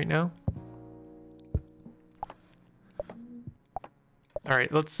on right now. All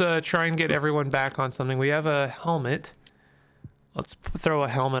right, let's try and get everyone back on something. We have a helmet. Let's throw a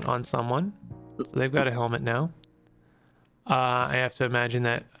helmet on someone. So they've got a helmet now. I have to imagine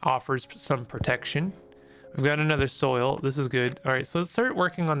that offers some protection. We've got another soil. This is good. All right, so let's start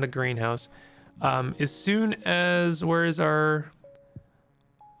working on the greenhouse. As soon as, where is our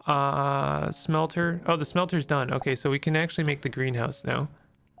smelter? Oh, the smelter's done. Okay, so we can actually make the greenhouse now.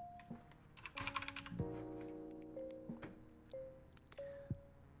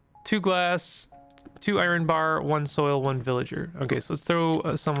 Two glass, 2 iron bar, 1 soil, 1 villager. Okay, so let's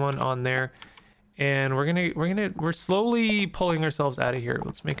throw someone on there, and we're slowly pulling ourselves out of here.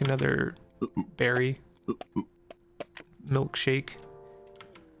 Let's make another berry milkshake.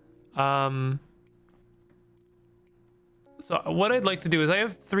 So what I'd like to do is I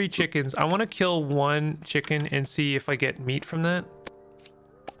have 3 chickens. I want to kill 1 chicken and see if I get meat from that.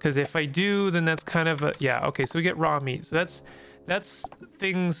 Because if I do, then that's kind of a, yeah, okay, so we get raw meat. So that's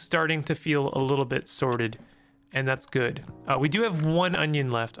things starting to feel a little bit sorted, and that's good. We do have 1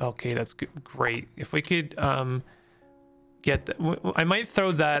 onion left. Okay, that's good. Great. If we could get that, I might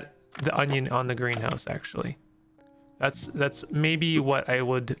throw the onion on the greenhouse, actually. That's maybe what I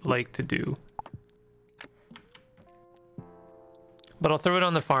would like to do. But I'll throw it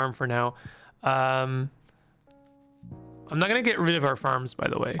on the farm for now. I'm not gonna get rid of our farms, by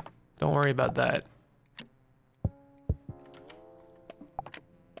the way. Don't worry about that.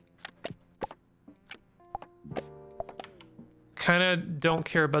 Kind of don't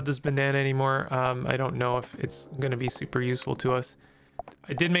care about this banana anymore. I don't know if it's gonna be super useful to us.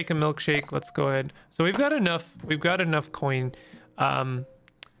 I did make a milkshake. Let's go ahead. So we've got enough coin.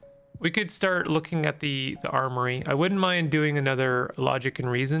 We could start looking at the armory. I wouldn't mind doing another logic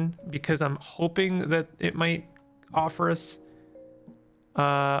and reason, because I'm hoping that it might offer us.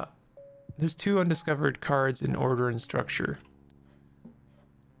 There's 2 undiscovered cards in order and structure.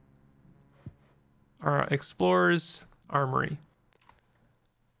 Explorers armory.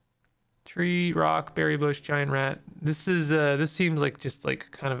 Tree, rock, berry bush, giant rat. This seems like just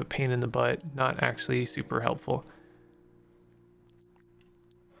like kind of a pain in the butt, not actually super helpful.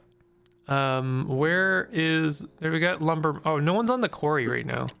 Where is, there we got lumber. Oh, no one's on the quarry right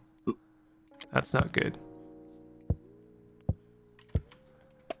now. That's not good.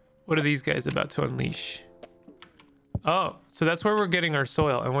 What are these guys about to unleash? Oh, so that's where we're getting our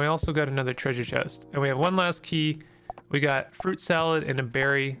soil, and we also got another treasure chest, and we have 1 last key. We got fruit salad and a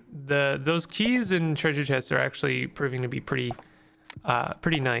berry. Those keys and treasure chests are actually proving to be pretty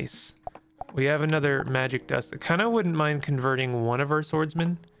nice. We have another magic dust. I kind of wouldn't mind converting 1 of our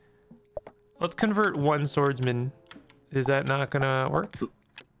swordsmen. Let's convert 1 swordsman. Is that not gonna work?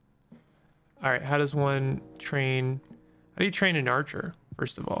 All right, how does one train? How do you train an archer,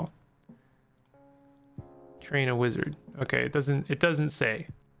 first of all? Train a wizard. Okay, it doesn't say.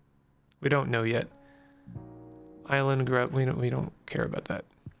 We don't know yet. Island grub, we don't care about that.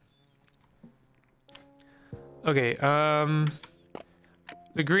 Okay,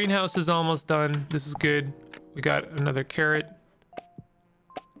 the greenhouse is almost done. This is good. We got another carrot.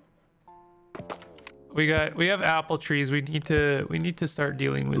 We have apple trees. We need to start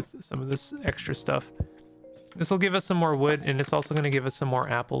dealing with some of this extra stuff. This will give us some more wood, and it's also going to give us some more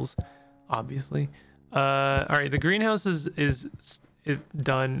apples, obviously. All right, the greenhouse is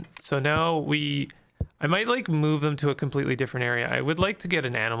done. So now I might like move them to a completely different area. I would like to get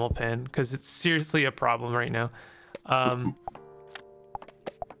an animal pen, because it's seriously a problem right now.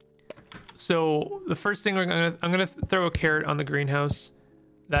 So the first thing I'm gonna throw a carrot on the greenhouse.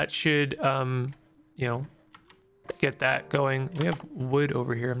 That should you know, get that going. We have wood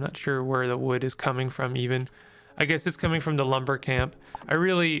over here. I'm not sure where the wood is coming from even. I guess it's coming from the lumber camp. I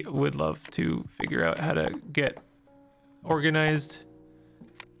really would love to figure out how to get organized.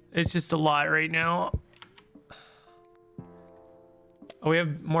 It's just a lot right now. Oh, we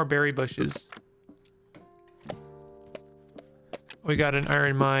have more berry bushes. We got an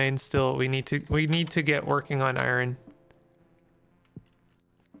iron mine still. We need to get working on iron.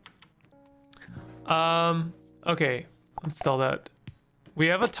 Okay, let's sell that. We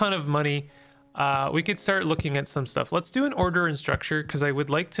have a ton of money. We could start looking at some stuff. Let's do an order and structure, because I would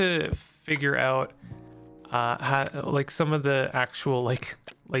like to figure out how, like, some of the actual like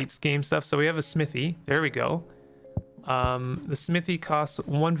late game stuff. So we have a smithy. There we go. The smithy costs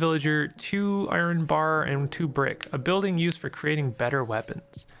 1 villager, 2 iron bar, and 2 brick. A building used for creating better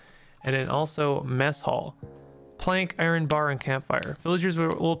weapons. And then also mess hall. plank, iron bar, and campfire. Villagers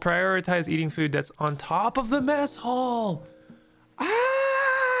will prioritize eating food that's on top of the mess hall.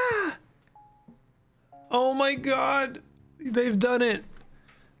 Ah! Oh my god. They've done it.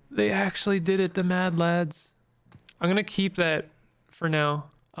 They actually did it, the mad lads. I'm gonna keep that for now.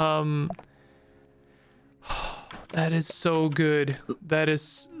 That is so good. That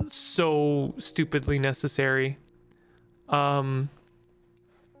is so stupidly necessary. Okay,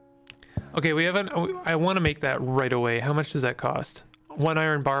 we haven't. I want to make that right away. How much does that cost? 1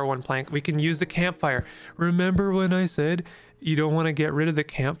 iron bar, 1 plank. We can use the campfire. Remember when I said you don't want to get rid of the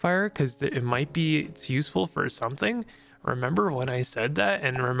campfire because it might be it's useful for something? Remember when I said that,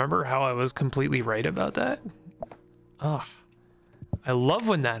 and remember how I was completely right about that? Ah, I love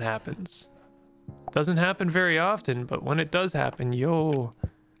when that happens. Doesn't happen very often, but when it does happen, yo.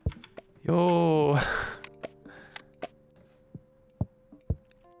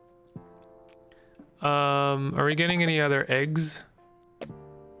 Are we getting any other eggs?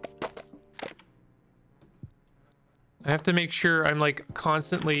 I have to make sure I'm like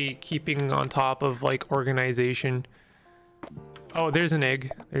constantly keeping on top of like organization. Oh, there's an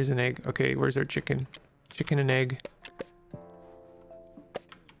egg. There's an egg. Okay, where's our chicken? Chicken and egg.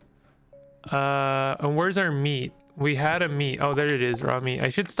 And where's our meat? We had a meat. Oh, there it is, raw meat. I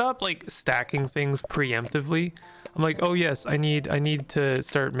should stop like stacking things preemptively. I'm like, oh yes, I need to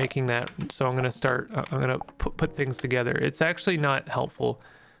start making that. So I'm gonna put things together. It's actually not helpful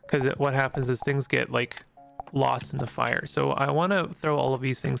because what happens is things get like lost in the fire. So I want to throw all of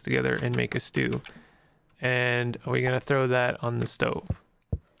these things together and make a stew. And we're gonna throw that on the stove.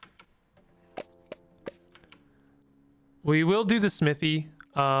 We will do the smithy.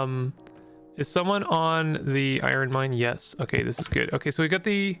 Is someone on the iron mine? Yes. Okay, this is good. Okay, so we got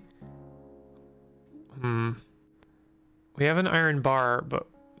the... We have an iron bar, but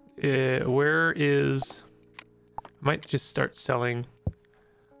where is... I might just start selling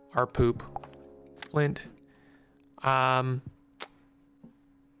our poop. Flint.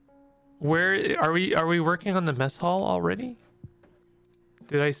 Where are we working on the mess hall already?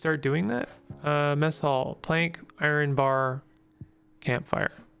 Did I start doing that? Mess hall, plank, iron bar,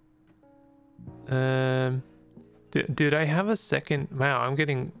 campfire. Did I have a second? Wow, I'm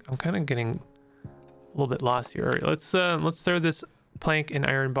kind of getting a little bit lost here. All right, let's throw this plank and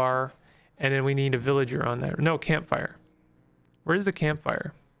iron bar, and then we need a villager on there. No, campfire. Where's the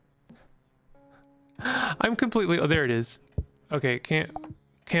campfire? I'm completely... Oh, there it is. Okay,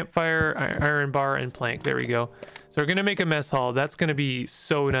 campfire, iron bar, and plank. There we go. So we're gonna make a mess hall. That's gonna be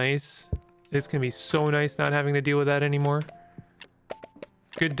so nice. It's gonna be so nice not having to deal with that anymore.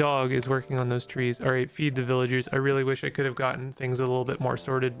 Good dog is working on those trees. All right, feed the villagers. I really wish I could have gotten things a little bit more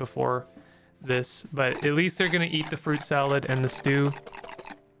sorted before this, but at least they're gonna eat the fruit salad and the stew.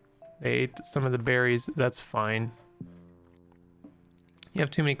 They ate some of the berries. That's fine. You have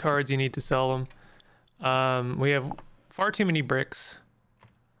too many cards. You need to sell them. We have far too many bricks.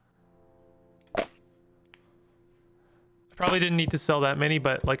 I probably didn't need to sell that many,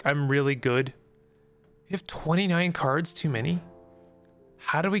 but like I'm really good. You have 29 cards too many?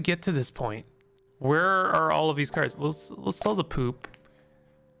 How do we get to this point? Where are all of these cards? Let's sell the poop.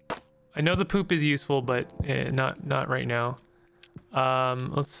 I know the poop is useful, but not right now.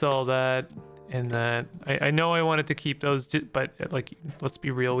 Let's sell that and that. I know I wanted to keep those, but like, let's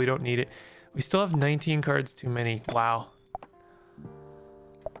be real, we don't need it. We still have 19 cards too many. Wow.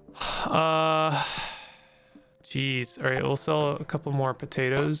 Jeez. All right, we'll sell a couple more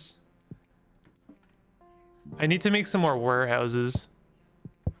potatoes. I need to make some more warehouses.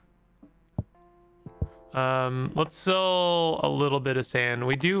 Let's sell a little bit of sand.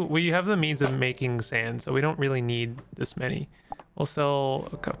 We have the means of making sand, so we don't really need this many. We'll sell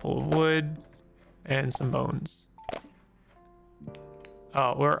a couple of wood and some bones.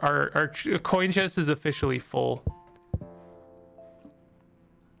 Oh, our coin chest is officially full.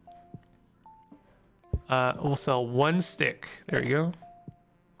 We'll sell 1 stick. There you go.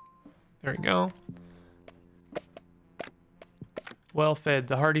 There we go. Well fed.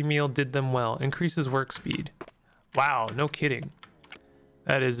 The hearty meal did them well. Increases work speed. Wow, no kidding.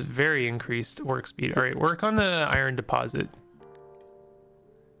 That is very increased work speed. All right, work on the iron deposit.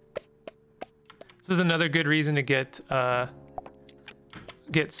 This is another good reason to get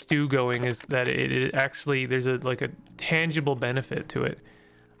stew going, is that it actually, there's like a tangible benefit to it.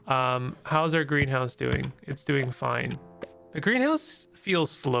 How's our greenhouse doing? It's doing fine. The greenhouse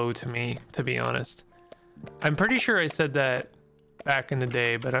feels slow to me, to be honest. I'm pretty sure I said that back in the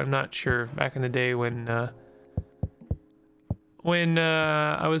day, but I'm not sure. Back in the day when I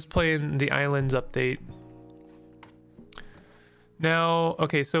was playing the Islands update. Now,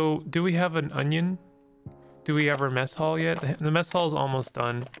 okay, so do we have an onion? do we have our mess hall yet? The mess hall is almost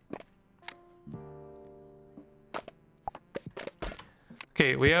done.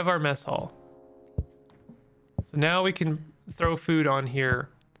 Okay, we have our mess hall. So now we can throw food on here,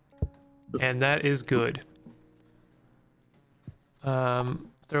 and that is good.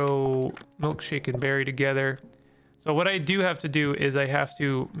 Throw milkshake and berry together. So what I do have to do is I have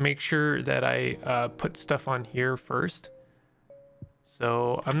to make sure that I put stuff on here first.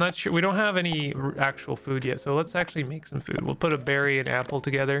 So I'm not sure, we don't have any actual food yet, so let's actually make some food. We'll put a berry and apple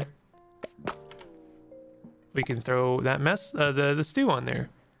together. We can throw that the stew on there.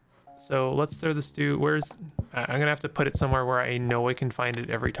 So let's throw the stew. I'm gonna have to put it somewhere where I know I can find it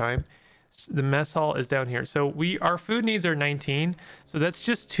every time. The mess hall is down here. So our food needs are 19, so that's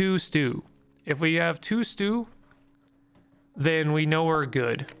just 2 stew. If we have 2 stew, then we know we're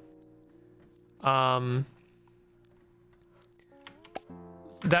good.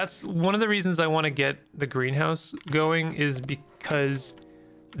 That's one of the reasons I want to get the greenhouse going, is because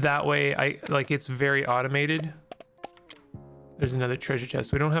that way it's very automated. There's another treasure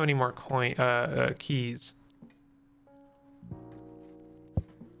chest. We don't have any more keys.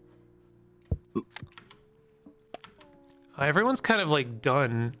 Everyone's kind of like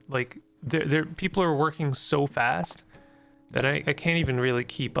done. Like people are working so fast that I can't even really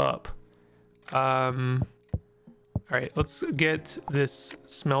keep up. All right, let's get this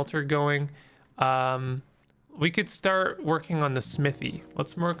smelter going. We could start working on the smithy.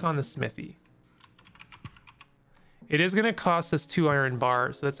 Let's work on the smithy. It is going to cost us 2 iron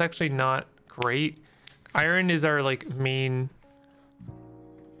bars, so that's actually not great. Iron is our like main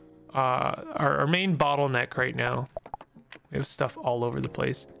our main bottleneck right now. We have stuff all over the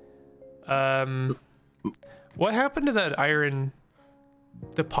place. What happened to that iron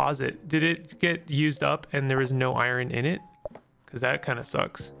deposit? Did it get used up and there was no iron in it? Because that kind of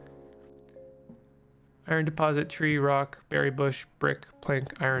sucks. Iron deposit, tree, rock, berry bush, brick,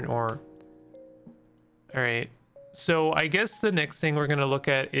 plank, iron ore. All right. So I guess the next thing we're going to look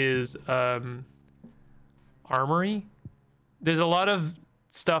at is armory. There's a lot of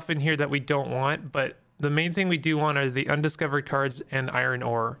stuff in here that we don't want, but the main thing we do want are the undiscovered cards and iron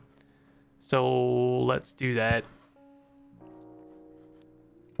ore. So let's do that.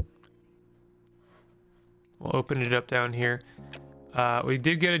 We'll open it up down here. We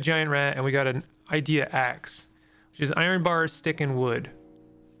did get a giant rat, and we got an idea axe, which is iron bars, stick, and wood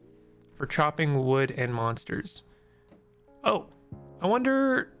for chopping wood and monsters. Oh, I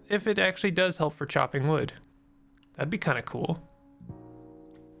wonder if it actually does help for chopping wood. That'd be kind of cool.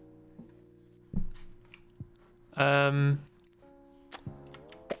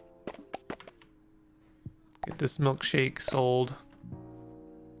 Get this milkshake sold.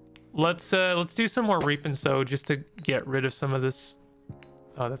 Let's do some more reap and sow just to get rid of some of this.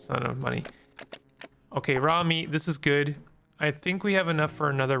 Oh, that's not enough money. Okay, raw meat. This is good. I think we have enough for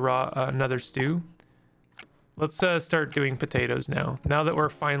another stew. Let's start doing potatoes now. Now that we're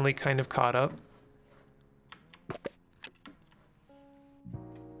finally kind of caught up.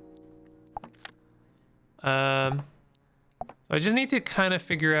 So I just need to kind of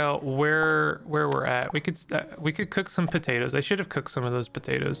figure out where we're at. We could cook some potatoes. I should have cooked some of those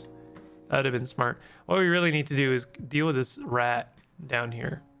potatoes. That'd have been smart. What we really need to do is deal with this rat down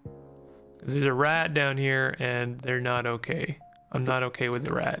here. Because there's a rat down here and they're not okay. I'm not okay with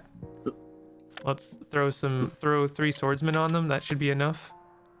the rat. Let's throw 3 swordsmen on them. That should be enough.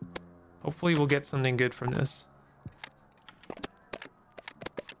 Hopefully we'll get something good from this.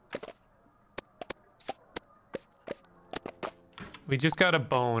 We just got a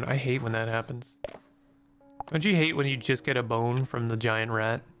bone. I hate when that happens. Don't you hate when you just get a bone from the giant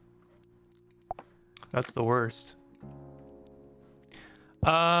rat? That's the worst.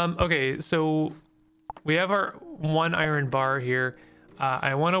 Okay, so we have our 1 iron bar here.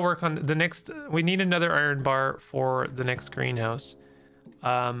 I want to work on the next. We need another iron bar for the next greenhouse.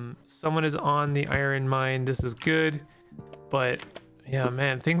 Someone is on the iron mine. This is good, but yeah,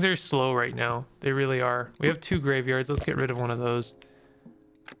 man, things are slow right now. They really are. We have 2 graveyards. Let's get rid of one of those.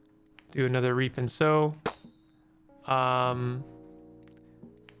 Do another reap and sow. God,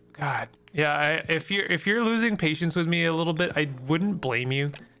 yeah. If you're losing patience with me a little bit, I wouldn't blame you.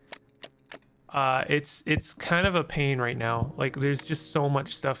 It's kind of a pain right now. Like, there's just so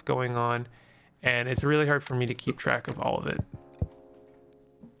much stuff going on, and it's really hard for me to keep track of all of it.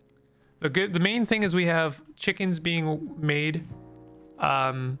 The main thing is we have chickens being made.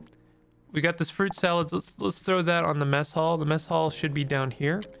 We got this fruit salad. Let's throw that on the mess hall. The mess hall should be down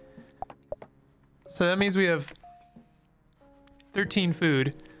here. So that means we have 13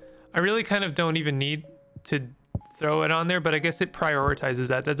 food. I really kind of don't even need to throw it on there, but I guess it prioritizes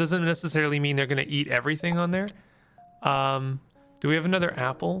that. That doesn't necessarily mean they're going to eat everything on there. Do we have another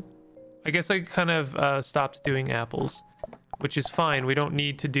apple? I guess I kind of stopped doing apples, which is fine. We don't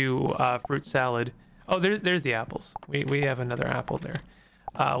need to do fruit salad. Oh, there's the apples. We have another apple there.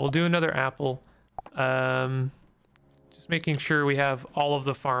 We'll do another apple. Just making sure we have all of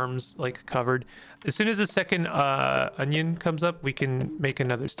the farms like covered. As soon as the second onion comes up, we can make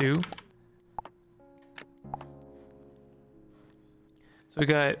another stew. So we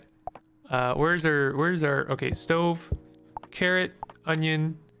got where's our okay, stove, carrot,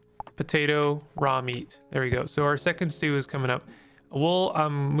 onion, potato, raw meat. There we go. So our second stew is coming up. We'll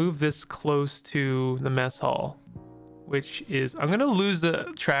move this close to the mess hall, which is, I'm gonna lose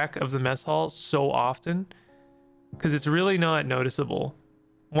the track of the mess hall so often because it's really not noticeable.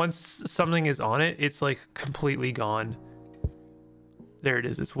 Once something is on it, it's like completely gone. There it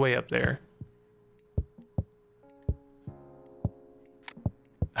is. It's way up there.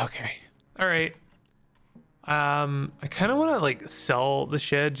 Okay. All right. I kind of want to like sell the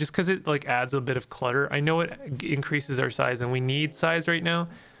shed just because it like adds a bit of clutter. I know it increases our size and we need size right now.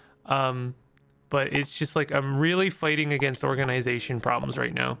 But it's just like I'm really fighting against organization problems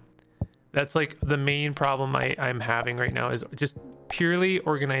right now. That's like the main problem I'm having right now is just purely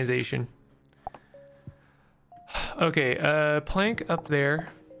organization. Okay, plank up there.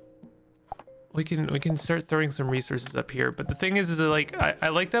 We can start throwing some resources up here, but the thing is that like I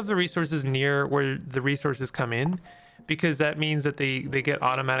like to have the resources near where the resources come in, because that means that they get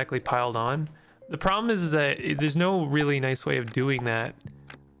automatically piled on. The problem is that there's no really nice way of doing that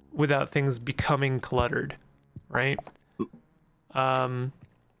without things becoming cluttered, right?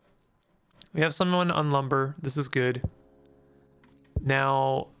 We have someone on lumber. This is good.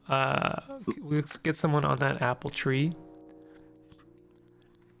 Now let's get someone on that apple tree.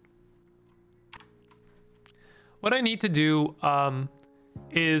 What I need to do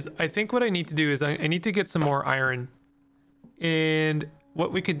is, I think what I need to do is I need to get some more iron. And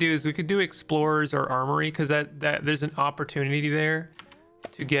what we could do is we could do explorers or armory, because that there's an opportunity there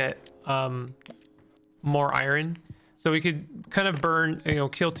to get more iron. So we could kind of burn,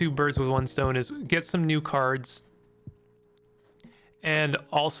 kill two birds with one stone, is get some new cards. And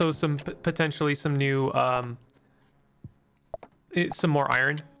also potentially some new, some more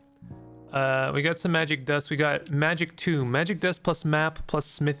iron. We got some magic dust. We got magic tomb, magic dust plus map plus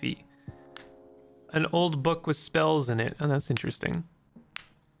smithy. An old book with spells in it. Oh, that's interesting.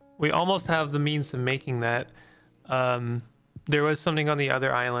 We almost have the means of making that. There was something on the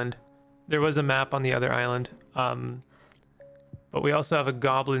other island. There was a map on the other island. But we also have a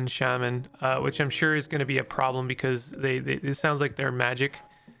goblin shaman, which I'm sure is going to be a problem because it sounds like they're magic.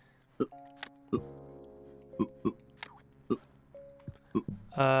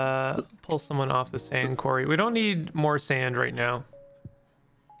 Pull someone off the sand quarry. We don't need more sand right now.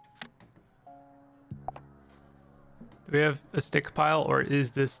 Do we have a stick pile, or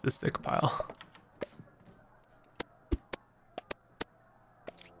is this the stick pile?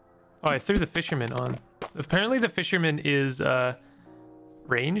 Oh, I threw the fisherman on. Apparently the fisherman is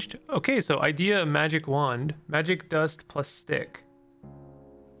ranged. Okay, so idea magic wand, magic dust plus stick.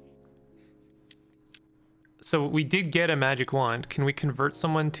 So we did get a magic wand. Can we convert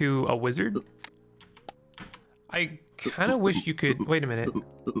someone to a wizard? I kind of wish you could. Wait a minute.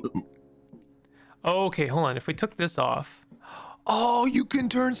 Oh, okay, hold on. If we took this off. Oh, you can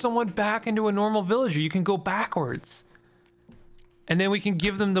turn someone back into a normal villager. You can go backwards. And then we can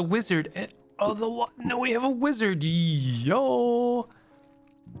give them the wizard. And, oh, no, we have a wizard. Yo.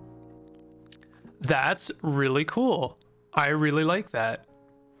 That's really cool. I really like that.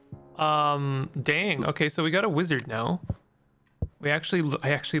 Dang. Okay, so we got a wizard now. I actually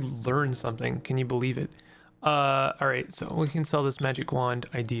learned something. Can you believe it? All right, so we can sell this magic wand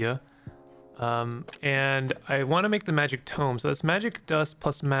idea. And I want to make the magic tome. So that's magic dust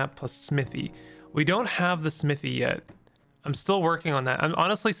plus map plus smithy. We don't have the smithy yet. I'm still working on that. I'm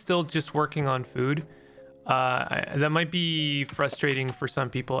honestly still just working on food. That might be frustrating for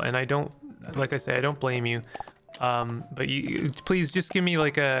some people, and I don't, like I say, I don't blame you. But you please just give me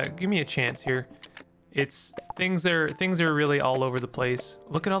a chance here. It's things are really all over the place.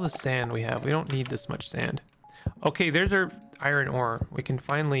 Look at all the sand we have. We don't need this much sand. Okay, there's our iron ore. We can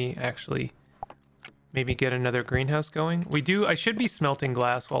finally actually maybe get another greenhouse going. I should be smelting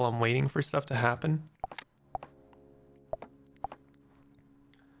glass while I'm waiting for stuff to happen.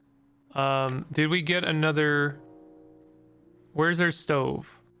 Did we get another? Where's our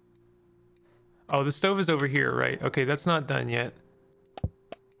stove? Oh, the stove is over here, right? Okay, that's not done yet.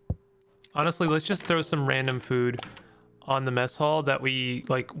 Honestly, let's just throw some random food on the mess hall that we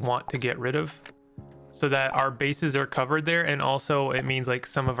want to get rid of. so that our bases are covered there, and also it means like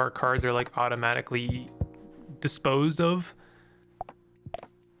some of our cards are like automatically disposed of.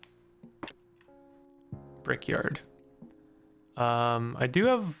 Brickyard. I do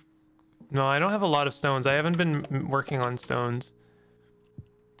have, no, I don't have a lot of stones. I haven't been working on stones.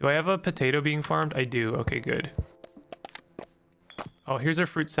 Do I have a potato being farmed? I do. Okay, good. Oh, here's our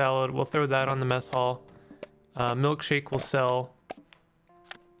fruit salad. We'll throw that on the mess hall. Milkshake will sell.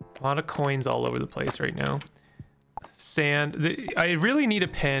 A lot of coins all over the place right now. Sand. I really need a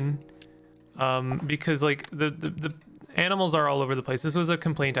pen, because like the animals are all over the place. This was a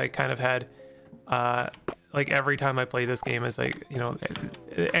complaint I kind of had, like every time I play this game, is like, you know,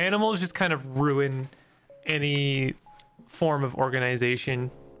 animals just kind of ruin any form of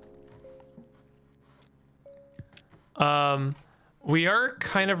organization. We are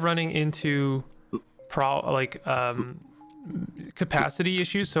kind of running into capacity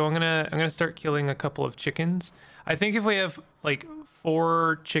issues, so I'm gonna start killing a couple of chickens. I think if we have like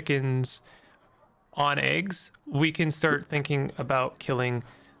 4 chickens on eggs, we can start thinking about killing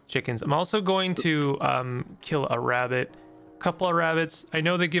chickens. I'm also going to kill a rabbit, a couple of rabbits. I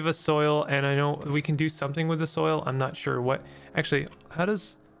know they give us soil, and I know we can do something with the soil. I'm not sure what. Actually, how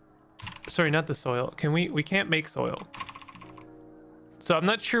does, sorry, not the soil. Can we can't make soil. So I'm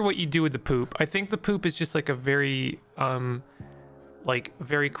not sure what you do with the poop. I think the poop is just like a very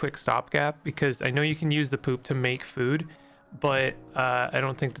very quick stopgap, because I know you can use the poop to make food, but I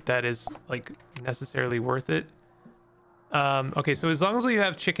don't think that is like necessarily worth it. Okay, so as long as we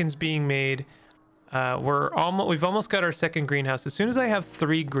have chickens being made, we've almost got our second greenhouse. As soon as I have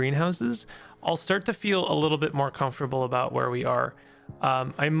 3 greenhouses, I'll start to feel a little bit more comfortable about where we are.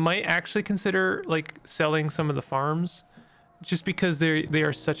 I might actually consider like selling some of the farms, just because they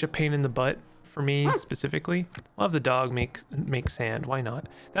are such a pain in the butt for me specifically. I'll have the dog make sand. Why not?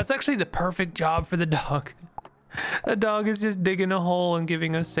 That's actually the perfect job for the dog. The dog is just digging a hole and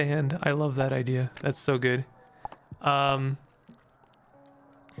giving us sand. I love that idea. That's so good.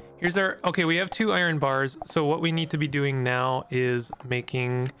 Here's our, okay, we have 2 iron bars. So what we need to be doing now is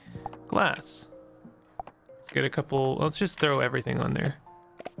making glass. Let's get a couple, let's just throw everything on there.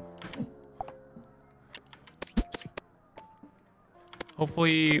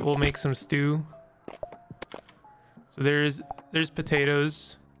 Hopefully we'll make some stew. So there's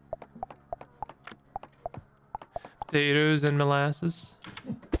potatoes. Potatoes and molasses.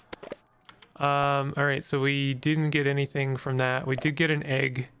 All right, so we didn't get anything from that. We did get an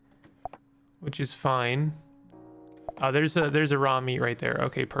egg, which is fine. There's a raw meat right there.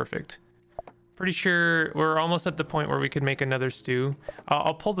 Okay, perfect. Pretty sure we're almost at the point where we could make another stew.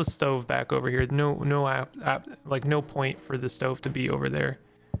 I'll pull the stove back over here. No point for the stove to be over there.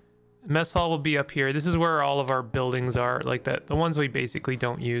 Mess hall will be up here. This is where all of our buildings are, like that, the ones we basically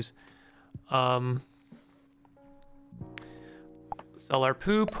don't use. Sell our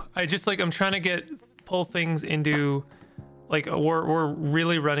poop. I'm trying to pull things into, like, we're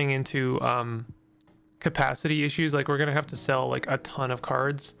really running into capacity issues. Like, we're gonna have to sell like a ton of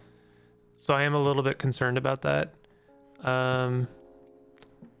cards, so I am a little bit concerned about that.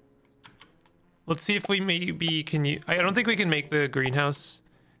 Let's see if we maybe I don't think we can make the greenhouse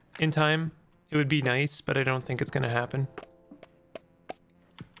in time. It would be nice, but I don't think it's gonna happen.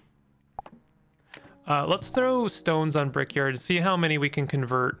 Let's throw stones on Brickyard to see how many we can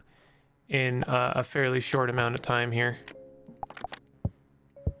convert in a fairly short amount of time here.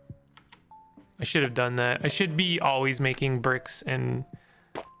 I should have done that. I should be always making bricks and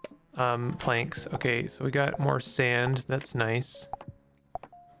planks. Okay, so we got more sand. That's nice.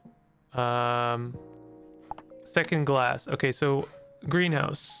 Second glass. Okay, so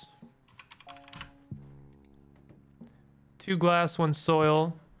greenhouse. 2 glass, 1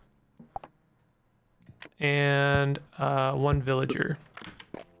 soil. And 1 villager.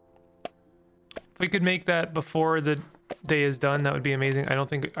 If we could make that before the day is done, that would be amazing. I don't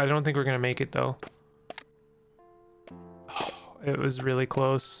think we're gonna make it though. Oh, it was really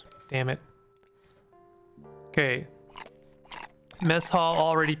close. Damn it. Okay. Mess hall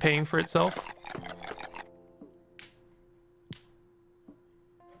already paying for itself.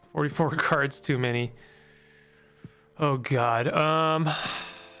 44 cards too many. Oh god.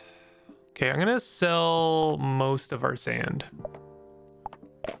 Okay, I'm gonna sell most of our sand.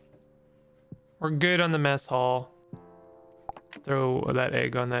 We're good on the mess hall. Throw that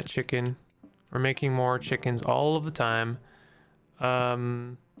egg on that chicken. We're making more chickens all of the time.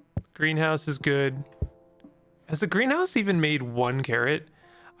 Greenhouse is good. Has the greenhouse even made 1 carrot?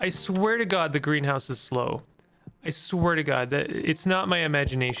 I swear to god the greenhouse is slow. I swear to god that it's not my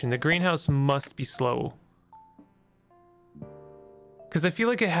imagination. The greenhouse must be slow. Because I feel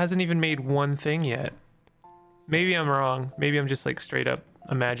like it hasn't even made 1 thing yet. Maybe I'm wrong. Maybe I'm just like straight up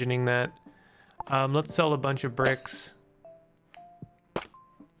imagining that. Let's sell a bunch of bricks.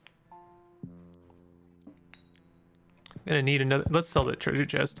 Gonna need another. Let's sell the treasure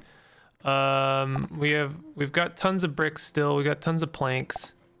chest. We've got tons of bricks still. We got tons of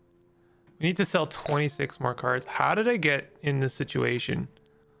planks. We need to sell 26 more cards. How did I get in this situation?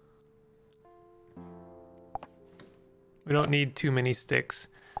 We don't need too many sticks.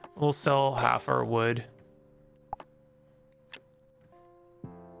 We'll sell half our wood.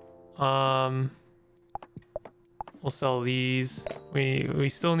 We'll sell these. We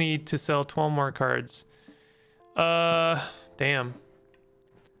still need to sell 12 more cards. Damn.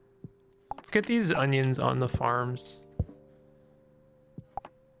 Let's get these onions on the farms.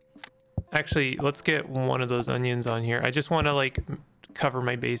 Actually, let's get one of those onions on here. I just want to like cover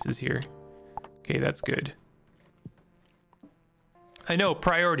my bases here. Okay, that's good. I know,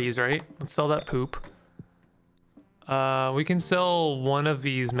 priorities, right? Let's sell that poop. We can sell one of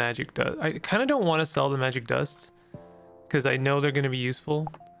these magic dust. I kind of don't want to sell the magic dusts because I know they're going to be useful.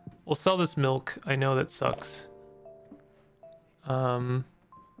 We'll sell this milk. I know that sucks.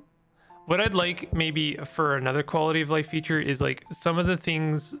 What I'd like maybe for another quality of life feature is like some of the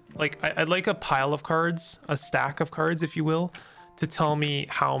things, like I'd like a pile of cards, a stack of cards, if you will, to tell me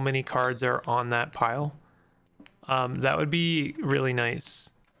how many cards are on that pile. That would be really nice.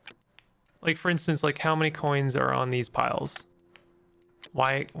 Like for instance, like how many coins are on these piles?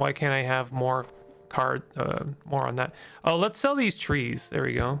 Why can't I have more more on that? Oh, let's sell these trees. There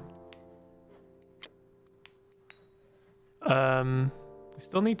we go. We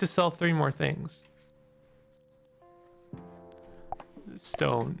still need to sell 3 more things.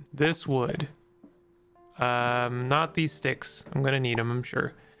 Stone, this wood. Not these sticks. I'm gonna need them, I'm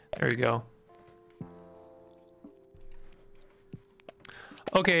sure. There we go.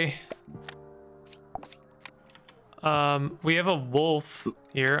 Okay. We have a wolf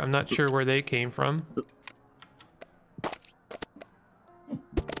here. I'm not sure where they came from.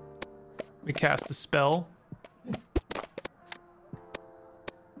 We cast a spell.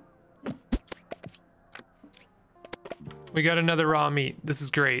 We got another raw meat. This is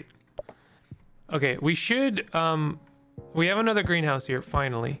great. Okay, we should we have another greenhouse here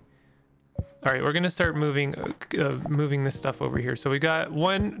finally. All right, we're gonna start moving this stuff over here. So we got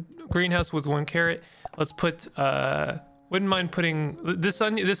one greenhouse with 1 carrot. Let's put wouldn't mind putting this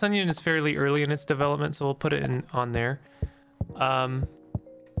onion. This onion is fairly early in its development, so we'll put it in on there.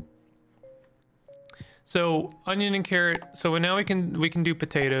 So onion and carrot. So now we can do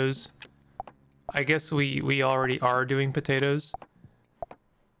potatoes. I guess we already are doing potatoes.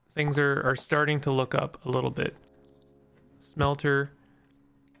 Things are starting to look up a little bit. Smelter.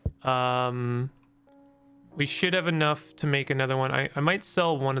 We should have enough to make another one. I might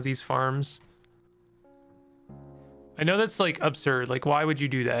sell one of these farms. I know that's like absurd. Like, why would you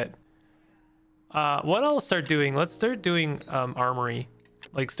do that? What I'll start doing, let's start doing armory.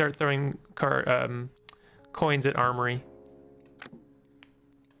 Like start throwing coins at armory.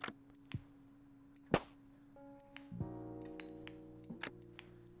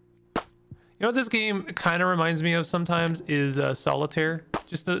 You know what this game kind of reminds me of sometimes is Solitaire.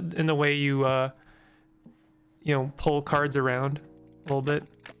 Just in the way you, you know, pull cards around a little bit.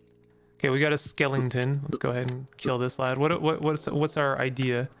 Okay, we got a skeleton. Let's go ahead and kill this lad. What's our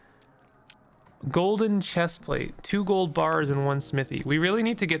idea? Golden chest plate, 2 gold bars and 1 smithy. We really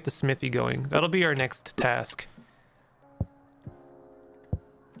need to get the smithy going. That'll be our next task.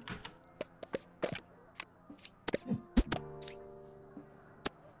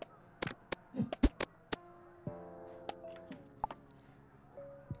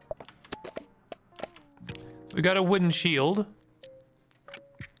 We got a wooden shield.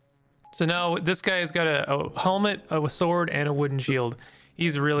 So now this guy's got a helmet, a sword, and a wooden shield.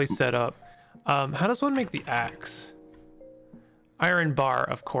 He's really set up. How does one make the axe? Iron bar,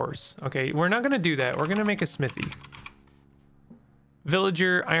 of course. Okay, we're not gonna do that. We're gonna make a smithy.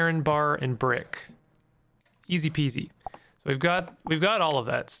 Villager, iron bar, and brick. Easy peasy. So we've got all of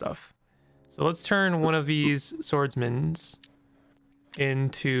that stuff. So let's turn one of these swordsmen's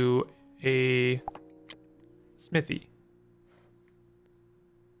into a smithy.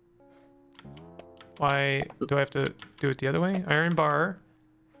 Why do I have to do it the other way? Iron bar.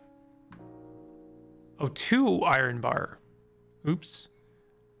 Oh, 2 iron bar. Oops.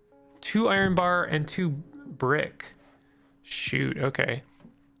 2 iron bar and 2 brick. Shoot, okay.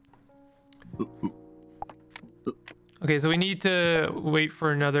 Okay, so we need to wait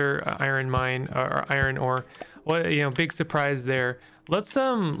for another iron mine or iron ore. What, you know, big surprise there. Let's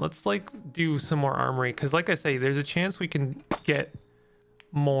like do some more armory, because like I say, there's a chance we can get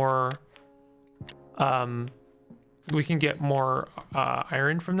more we can get more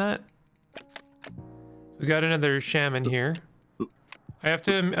iron from that. We got another shaman here. I have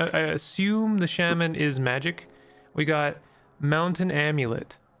to I assume the shaman is magic. We got mountain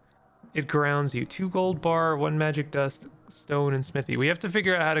amulet. It grounds you. 2 gold bar, 1 magic dust, stone, and smithy. We have to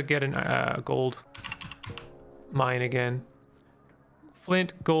figure out how to get a gold mine again.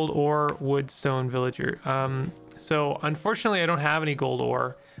 Flint, gold ore, wood, stone, villager. So unfortunately I don't have any gold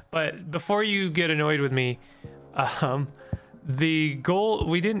ore, but before you get annoyed with me, the gold,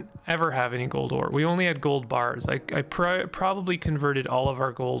 we didn't ever have any gold ore. We only had gold bars. I probably converted all of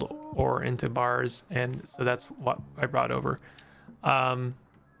our gold ore into bars, and so that's what I brought over.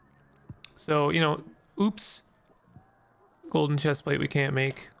 So, you know, oops. Golden chestplate we can't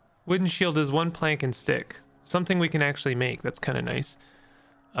make. Wooden shield is 1 plank and stick. Something we can actually make. That's kind of nice.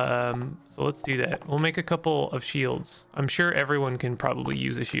 So let's do that. We'll make a couple of shields. I'm sure everyone can probably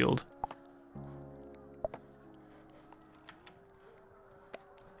use a shield.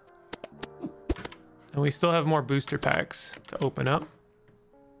 And we still have more booster packs to open up.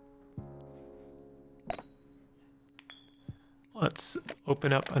 Let's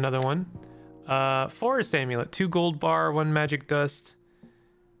open up another one. Forest amulet, 2 gold bar, 1 magic dust,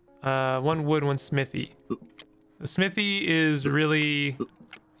 1 wood, 1 smithy. The smithy is really,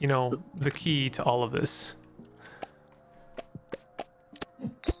 you know, the key to all of this.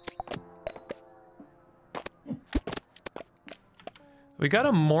 We got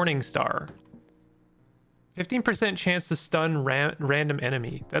a morning star. 15% chance to stun random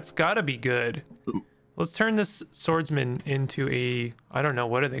enemy. That's gotta be good. Let's turn this swordsman into a, I don't know,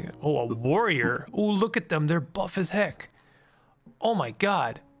 what are they? Oh, a warrior. Oh, look at them. They're buff as heck. Oh my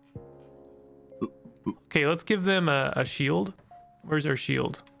god. Okay, let's give them a shield. Where's our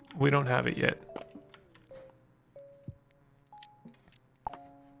shield? We don't have it yet.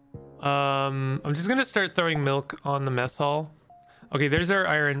 I'm just gonna start throwing milk on the mess hall. Okay, there's our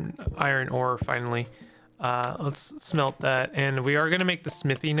iron ore finally. Let's smelt that, and we are gonna make the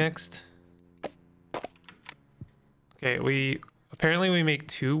smithy next. Okay, we make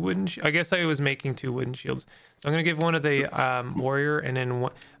 2 wooden. I guess I was making 2 wooden shields, so I'm gonna give one of the warrior, and then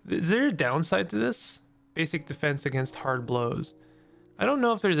one. Is there a downside to this? Basic defense against hard blows. I don't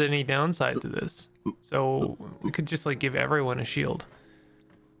know if there's any downside to this, so we could just like give everyone a shield.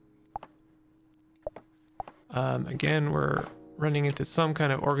 Again, we're running into some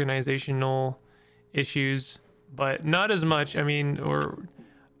kind of organizational issues, but not as much. I mean,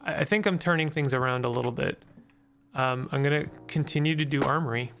 I think I'm turning things around a little bit. I'm gonna continue to do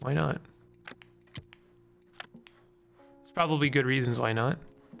armory. Why not? There's probably good reasons why not.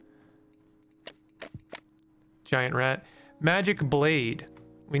 Giant rat. Magic blade.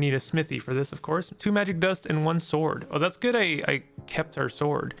 We need a smithy for this, of course. 2 magic dust and 1 sword. Oh, that's good. I kept our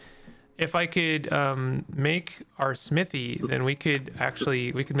sword. If I could make our smithy, then we could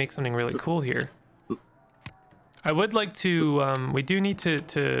make something really cool here. I would like to, we do need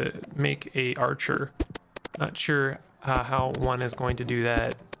to make a archer. Not sure how one is going to do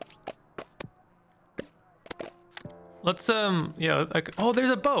that. Let's, yeah, like, oh,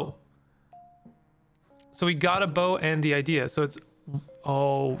 there's a bow. So we got a bow and the idea. So it's,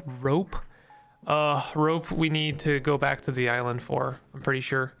 oh, rope. Rope we need to go back to the island for, I'm pretty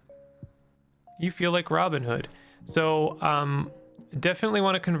sure. You feel like Robin Hood. So, definitely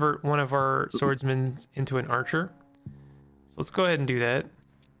want to convert one of our swordsmen into an archer. So let's go ahead and do that.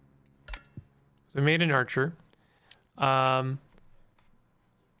 So we made an archer. So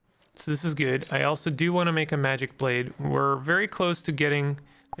this is good. I also do want to make a magic blade. We're very close to getting...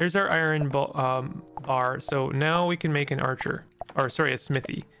 There's our iron bar. So now we can make an archer. Or sorry, a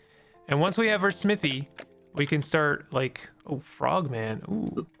smithy. And once we have our smithy, we can start like... Oh, frogman.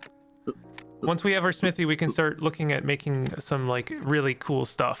 Ooh. Once we have our smithy, we can start looking at making some like really cool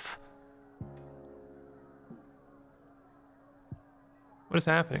stuff. What is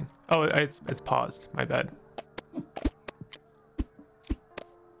happening? Oh, it's paused. My bad.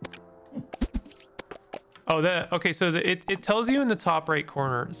 Oh, that okay. So it tells you in the top right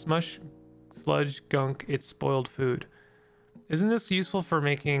corner, smush, sludge, gunk. It's spoiled food. Isn't this useful for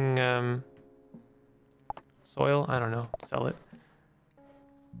making soil? I don't know. Sell it.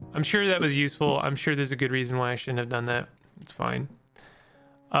 I'm sure that was useful. I'm sure there's a good reason why I shouldn't have done that. It's fine.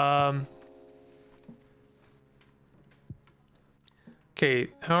 Okay,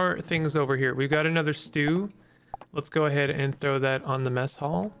 how are things over here? We've got another stew. Let's go ahead and throw that on the mess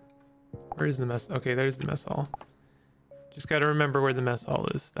hall. Where is the mess? Okay, there's the mess hall. Just got to remember where the mess hall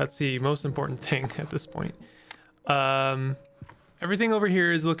is. That's the most important thing at this point. Everything over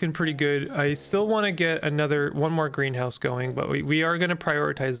here is looking pretty good. I still want to get one more greenhouse going, but we are going to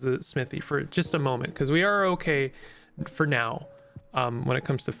prioritize the smithy for just a moment because we are okay for now. When it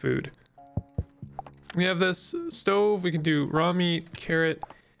comes to food, we have this stove. We can do raw meat, carrot,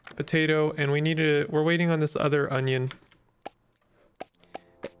 potato, and we're waiting on this other onion.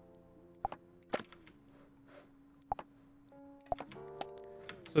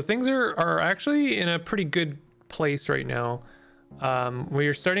 So things are actually in a pretty good place right now. We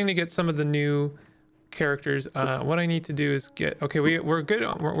are starting to get some of the new characters. What I need to do is get, okay, we're good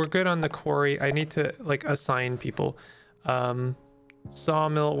on the quarry. I need to like assign people.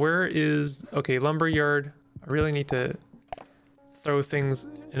 Sawmill, where is, okay, lumberyard. I really need to throw things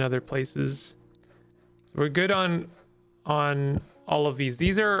in other places. So we're good on all of these.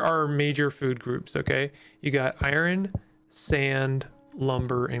 These are our major food groups. Okay, you got iron, sand,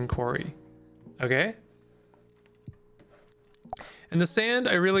 lumber, and quarry. Okay, and the sand,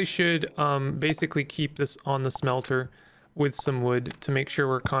 I really should basically keep this on the smelter with some wood to make sure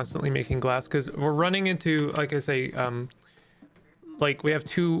we're constantly making glass, because we're running into, like I say, like we have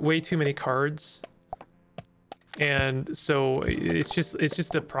way too many cards, and so it's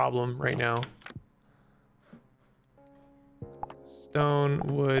just a problem right now. Stone,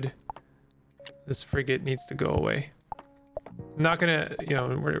 wood. This frigate needs to go away. I'm not gonna, you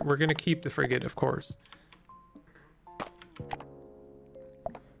know, we're gonna keep the frigate, of course.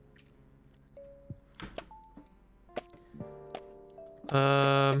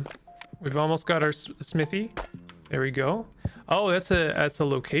 We've almost got our smithy. There we go. Oh, that's a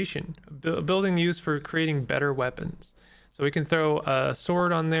location. Building used for creating better weapons. So we can throw a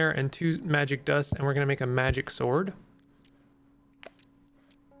sword on there and 2 magic dust, and we're gonna make a magic sword.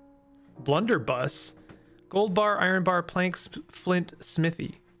 Blunderbuss, gold bar, iron bar, planks, flint,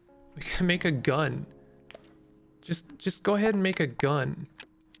 smithy. We can make a gun. Just go ahead and make a gun.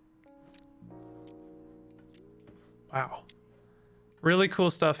 Wow. Really cool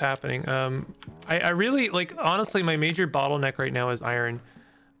stuff happening. I really like, honestly, my major bottleneck right now is iron.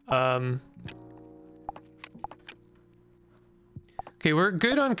 Okay, we're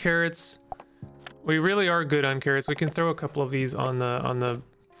good on carrots. We really are good on carrots. We can throw a couple of these on the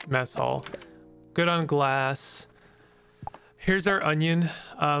mess hall. Good on glass. Here's our onion.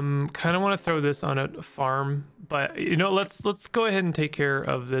 Kind of want to throw this on a farm, but you know, let's go ahead and take care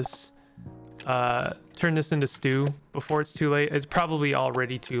of this. Turn this into stew before it's too late. It's probably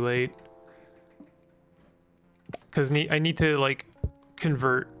already too late, because I need to like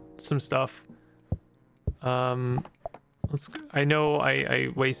convert some stuff. I know I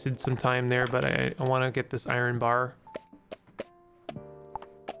wasted some time there, but I want to get this iron bar.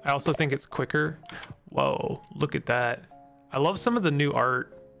 I also think it's quicker. Whoa, look at that. I love some of the new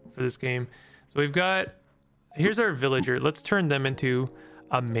art for this game. So we've got, here's our villager. Let's turn them into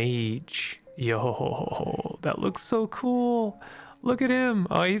a mage. Yo, that looks so cool. Look at him.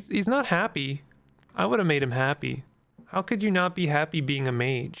 Oh, he's not happy. I would have made him happy. How could you not be happy being a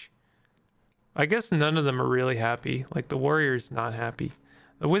mage? I guess none of them are really happy. Like the warrior's not happy.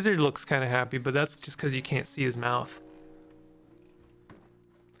 The wizard looks kind of happy, but that's just because you can't see his mouth.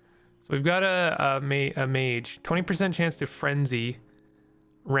 So we've got a mage. 20% chance to frenzy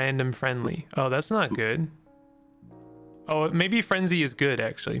random friendly. Oh, that's not good. Oh, maybe frenzy is good,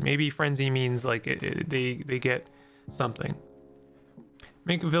 actually. Maybe frenzy means like they get something.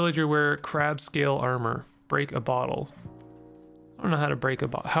 Make a villager wear crab scale armor. Break a bottle. I don't know how to break a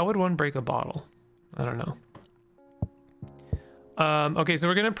bottle. How would one break a bottle? I don't know. Okay, so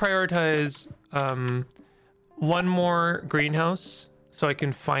we're gonna prioritize one more greenhouse so I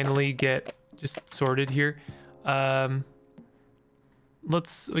can finally get just sorted here.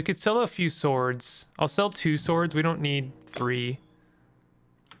 We could sell a few swords. I'll sell 2 swords. We don't need 3.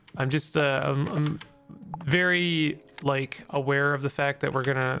 I'm just I'm very like aware of the fact that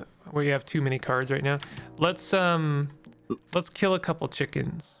we have too many cards right now. Let's kill a couple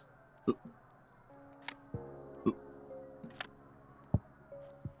chickens.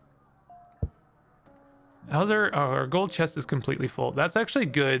 How's our gold chest is completely full. That's actually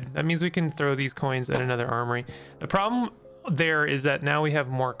good. That means we can throw these coins at another armory. The problem there is that now we have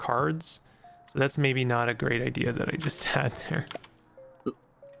more cards, so that's maybe not a great idea that I just had there.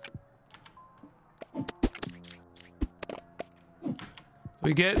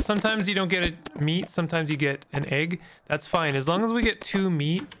 We get, sometimes you don't get a meat, sometimes you get an egg. That's fine as long as we get 2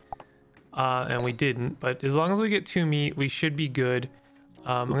 meat, and we didn't, but as long as we get 2 meat, we should be good.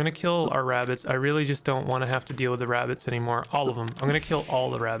 I'm gonna kill our rabbits. I really just don't want to have to deal with the rabbits anymore. All of them. I'm gonna kill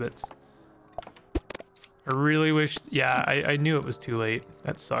all the rabbits. I really wish... Yeah, I knew it was too late.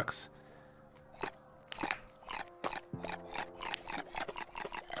 That sucks.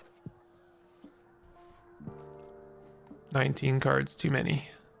 $19 cards, too many.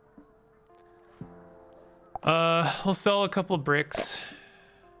 We'll sell a couple of bricks.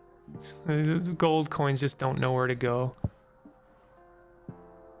 The gold coins just don't know where to go.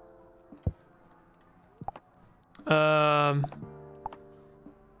 Throw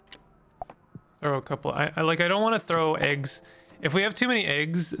a couple. I don't want to throw eggs. If we have too many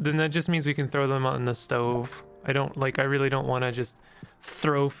eggs, then that just means we can throw them on the stove. I really don't want to just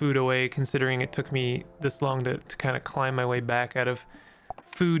throw food away, considering it took me this long to kind of climb my way back out of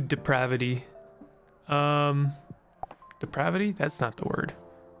food depravity. Depravity? That's not the word.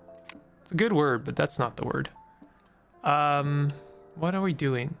 It's a good word, but that's not the word. What are we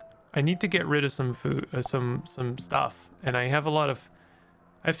doing? I need to get rid of some food, some stuff, and I have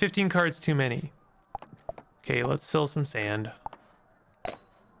I have 15 cards too many. Okay, let's sell some sand.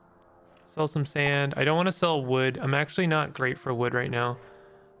 Sell some sand. I don't want to sell wood. I'm actually not great for wood right now.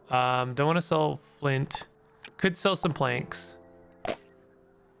 Don't want to sell flint. Could sell some planks.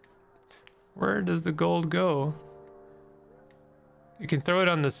 Where does the gold go? You can throw it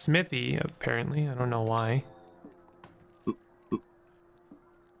on the smithy, apparently. I don't know why.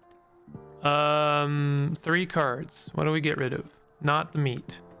 3 cards. What do we get rid of? Not the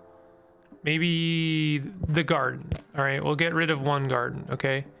meat. Maybe the garden. All right, we'll get rid of 1 garden,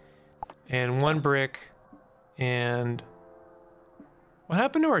 okay? And 1 brick. And what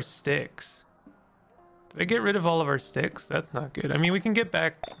happened to our sticks? Did I get rid of all of our sticks? That's not good. I mean, we can get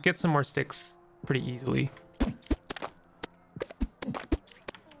some more sticks pretty easily.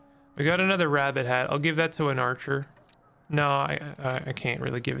 We got another rabbit hat. I'll give that to an archer. No, I can't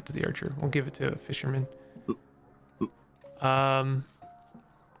really give it to the archer. We'll give it to a fisherman. All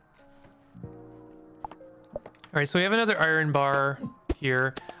right, so we have another iron bar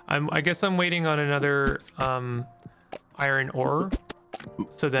here. I guess I'm waiting on another iron ore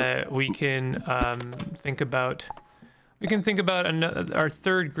so that we can think about our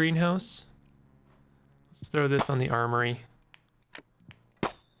 3rd greenhouse. Let's throw this on the armory.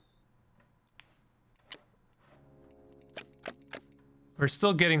 We're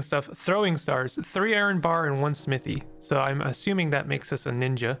still getting stuff. Throwing stars. 3 iron bar and 1 smithy. So I'm assuming that makes us a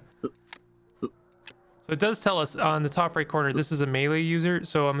ninja. So it does tell us on the top right corner, this is a melee user.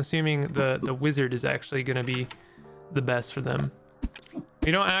 So I'm assuming the wizard is actually going to be the best for them.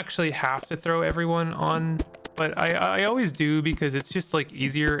 You don't actually have to throw everyone on, but I always do because it's just like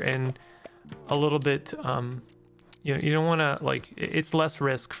easier and a little bit, you know, you don't want to like, it's less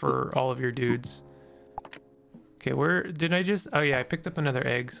risk for all of your dudes. Okay, where did I just... Oh yeah, I picked up another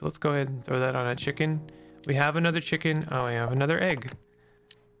egg. So let's go ahead and throw that on a chicken. We have another chicken. Oh, I have another egg.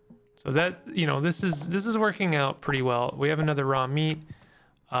 So that, you know, this is working out pretty well. We have another raw meat.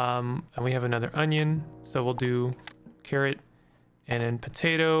 And we have another onion. So we'll do carrot and then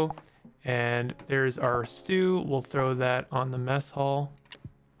potato. And there's our stew. We'll throw that on the mess hall.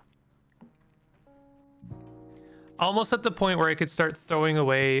 Almost at the point where I could start throwing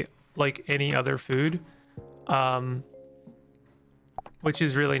away like any other food. Which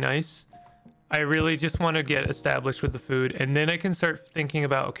is really nice. I really just want to get established with the food, and then I can start thinking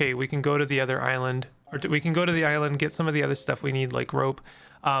about, okay, we can go to the other island, or we can go to the island, get some of the other stuff we need, like rope,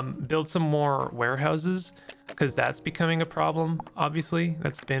 build some more warehouses, because that's becoming a problem. Obviously,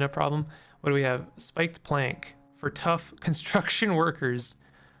 that's been a problem. What do we have? Spiked plank for tough construction workers.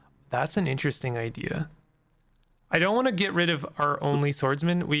 That's an interesting idea. I don't want to get rid of our only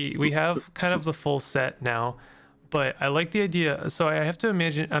swordsman. We have kind of the full set now, but I like the idea. So I have to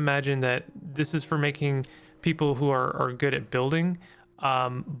imagine that this is for making people who are good at building,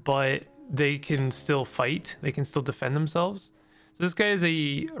 but they can still fight. They can still defend themselves. So this guy is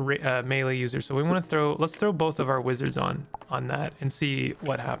a melee user. So we want to let's throw both of our wizards on that and see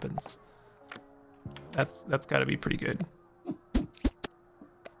what happens. That's got to be pretty good.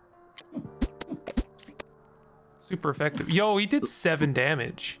 Super effective. Yo, he did 7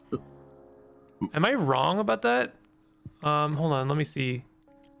 damage. Am I wrong about that? Hold on, let me see.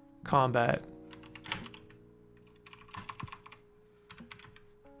 Combat.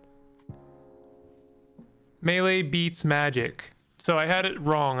 Melee beats magic. So I had it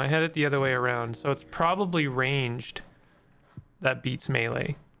wrong. I had it the other way around. So it's probably ranged that beats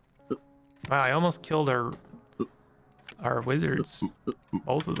melee. Wow, I almost killed our wizards.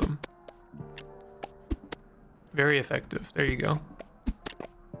 Both of them. Very effective. There you go.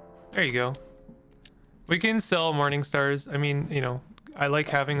 There you go. We can sell morning stars. I mean, you know, I like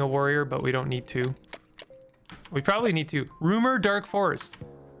having a warrior, but we don't need to. We probably need to. Rumor Dark Forest.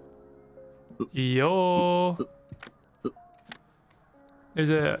 Yo. There's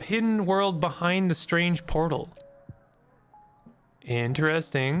a hidden world behind the strange portal.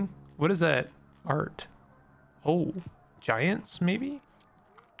 Interesting. What is that? Art. Oh, giants maybe?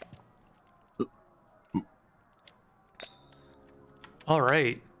 All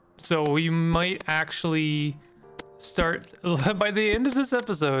right, so we might actually start by the end of this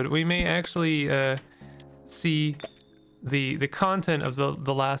episode. We may actually see the content of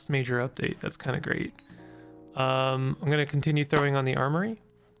the last major update. That's kind of great. I'm gonna continue throwing on the armory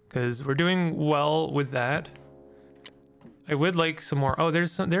because we're doing well with that. I would like some more. Oh, there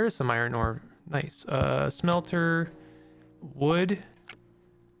is some iron ore. Nice. Smelter, wood,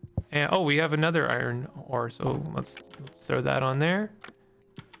 and oh, we have another iron ore. So let's throw that on there.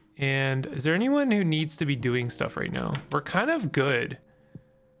 And is there anyone who needs to be doing stuff right now? We're kind of good.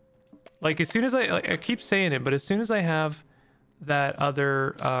 Like as soon as I keep saying it, but as soon as I have that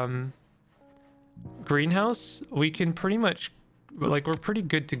other greenhouse, we can pretty much, like, we're pretty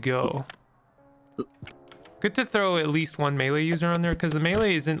good to go. Good to throw at least one melee user on there, because the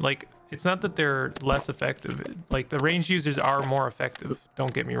melee isn't like, it's not that they're less effective. Like the ranged users are more effective,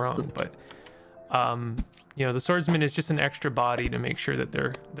 don't get me wrong, but you know, the swordsman is just an extra body to make sure that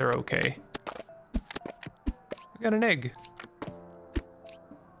they're okay. We got an egg.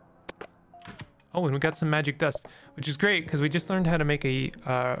 Oh, and we got some magic dust, which is great because we just learned how to make a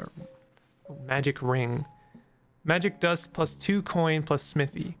magic ring. Magic dust plus 2 coin plus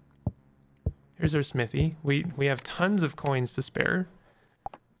smithy. Here's our smithy. We have tons of coins to spare.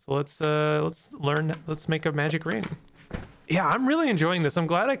 So let's make a magic ring. Yeah, I'm really enjoying this. I'm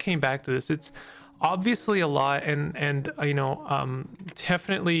glad I came back to this. It's obviously a lot, and you know,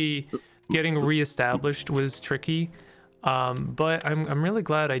 definitely getting reestablished was tricky. But I'm really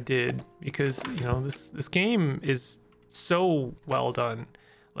glad I did, because you know, this game is so well done.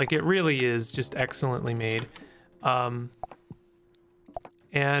 Like it really is just excellently made. Yeah,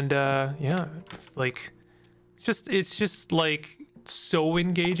 it's just like so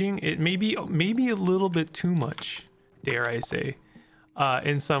engaging. It maybe a little bit too much, dare I say,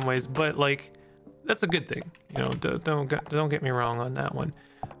 in some ways, but like that's a good thing, you know. Don't get me wrong on that one.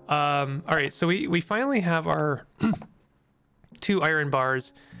 All right, so we finally have our 2 iron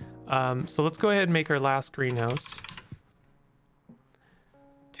bars. So let's go ahead and make our last greenhouse.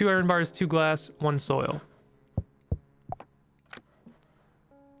 2 iron bars, 2 glass, 1 soil.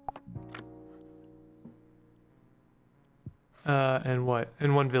 And what?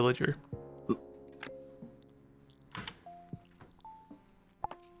 And 1 villager. So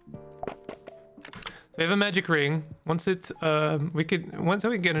we have a magic ring. Once we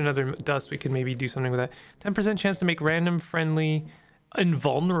get another dust, we can maybe do something with that. 10% chance to make random friendly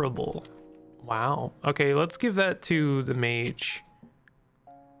invulnerable. Wow. Okay, let's give that to the mage.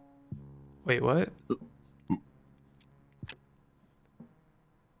 Wait, what?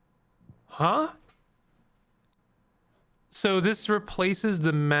 Huh? So this replaces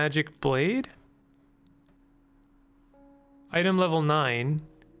the magic blade? Item level 9.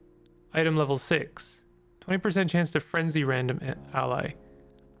 Item level 6. 20% chance to frenzy random ally.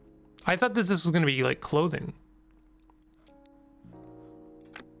 I thought this was going to be like clothing.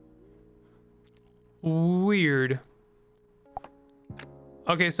 Weird.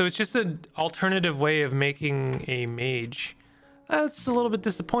 Okay, so it's just an alternative way of making a mage. That's a little bit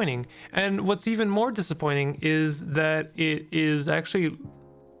disappointing. And what's even more disappointing is that it is actually,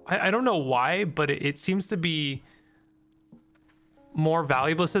 I don't know why, but it seems to be more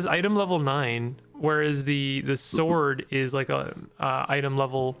valuable. It says item level 9, whereas the sword is like a item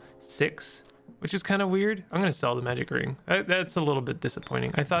level 6, which is kind of weird. I'm gonna sell the magic ring. That's a little bit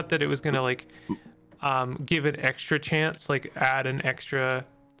disappointing. I thought that it was gonna like give an extra chance, like add an extra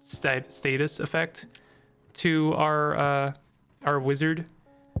status effect to our wizard.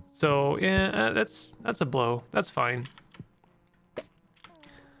 So yeah, that's a blow. That's fine.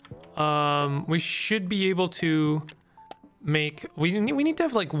 We should be able to make, we need to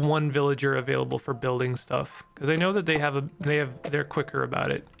have like 1 villager available for building stuff, because I know that they're quicker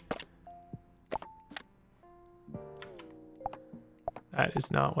about it. That is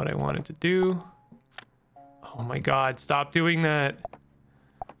not what I wanted to do. Oh my god, stop doing that.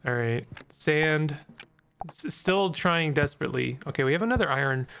 All right, sand. Still trying desperately. Okay, we have another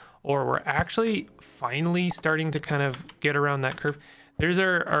iron ore. We're actually finally starting to kind of get around that curve. There's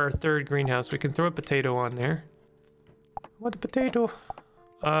our 3rd greenhouse. We can throw a potato on there. What a potato.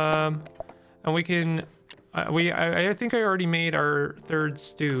 And we can I think I already made our 3rd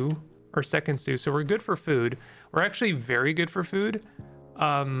stew, or 2nd stew, so we're good for food. We're actually very good for food. What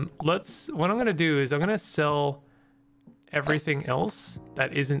I'm gonna do is I'm gonna sell everything else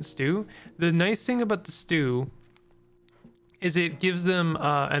that isn't stew. The nice thing about the stew is it gives them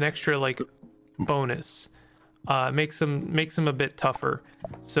an extra like bonus. Makes them a bit tougher.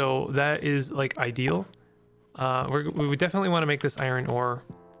 So that is like ideal. We would definitely want to make this iron ore.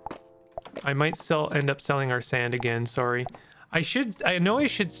 I might end up selling our sand again, sorry. I know I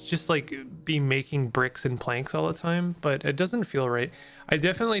should just like be making bricks and planks all the time, but it doesn't feel right. I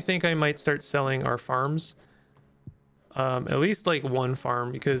definitely think I might start selling our farms. At least like one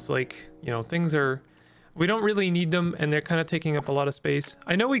farm, because like, you know, we don't really need them and they're kind of taking up a lot of space.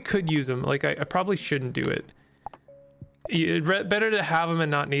 I know we could use them. Like I probably shouldn't do it. Better to have them and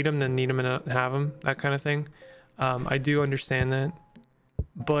not need them than need them and not have them, that kind of thing. I do understand that,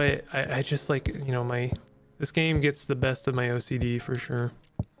 but I just like, you know, this game gets the best of my OCD for sure.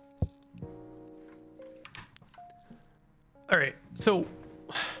 All right, so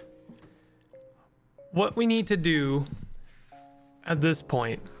what we need to do at this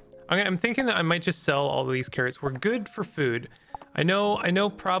point, I'm thinking that I might just sell all of these carrots. We're good for food. I know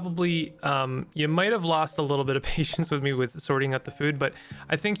probably you might have lost a little bit of patience with me with sorting out the food, but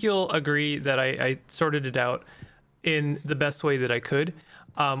I think you'll agree that I sorted it out in the best way that I could.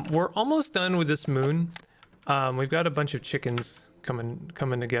 We're almost done with this moon. We've got a bunch of chickens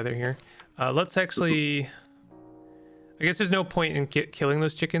coming together here. Let's actually, I guess there's no point in killing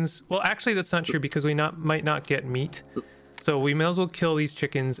those chickens. Well, actually that's not true, because we might not get meat. So we may as well kill these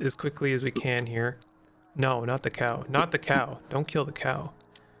chickens as quickly as we can here. No, not the cow. Not the cow. Don't kill the cow.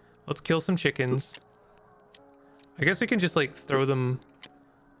 Let's kill some chickens. I guess we can just like throw them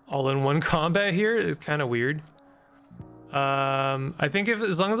all in one combat here. It's kind of weird. I think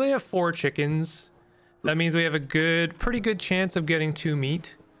as long as I have 4 chickens, that means we have a pretty good chance of getting 2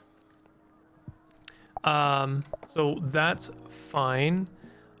 meat. So that's fine.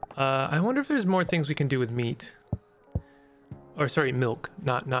 I wonder if there's more things we can do with meat. Or sorry, milk,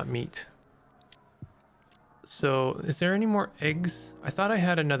 not meat. So is there any more eggs? I thought I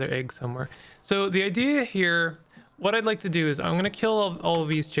had another egg somewhere. So the idea here, what I'd like to do is I'm going to kill all of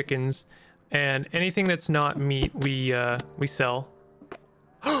these chickens, and anything that's not meat, we sell.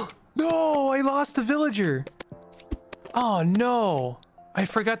 No, I lost a villager. Oh no. I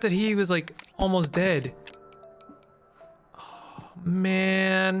forgot that he was like almost dead. Oh,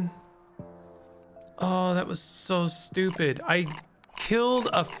 man. Oh, that was so stupid. I killed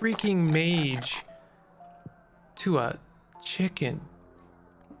a freaking mage to a chicken.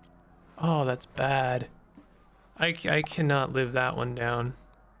 Oh, that's bad. I cannot live that one down.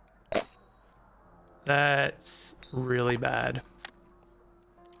 That's really bad.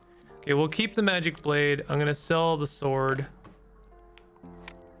 Okay, we'll keep the magic blade. I'm gonna sell the sword.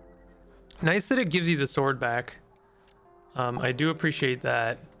 Nice that it gives you the sword back. I do appreciate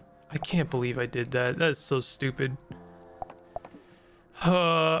that. I can't believe I did that. That's so stupid.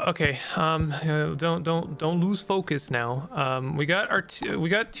 Okay. Don't lose focus now. We got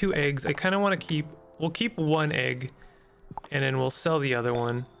 2 eggs. I kind of want to we'll keep 1 egg, and then we'll sell the other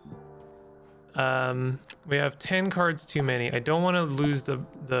one. We have 10 cards too many. I don't want to lose the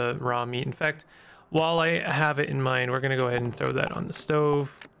raw meat. In fact, while I have it in mind, we're gonna go ahead and throw that on the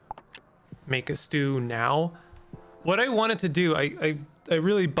stove. Make a stew now. What I wanted to do, I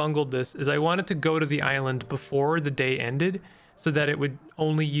really bungled this, is I wanted to go to the island before the day ended, so that it would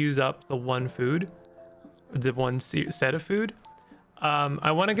only use up the one set of food.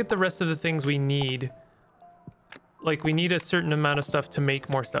 I want to get the rest of the things we need. Like, we need a certain amount of stuff to make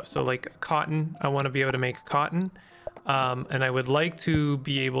more stuff. So like cotton, I want to be able to make cotton. And I would like to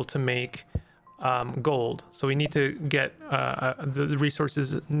be able to make gold. So we need to get the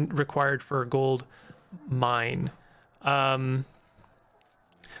resources required for a gold mine. I'm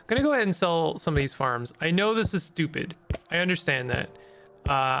gonna go ahead and sell some of these farms. I know this is stupid. I understand that.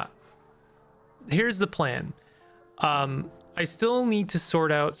 Here's the plan. I still need to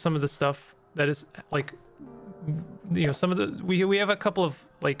sort out some of the stuff that is like, you know, some of the we have a couple of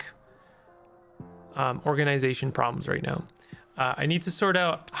like organization problems right now. I need to sort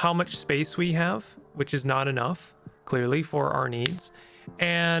out how much space we have, which is not enough, clearly, for our needs.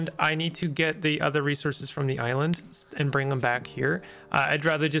 And I need to get the other resources from the island and bring them back here. I'd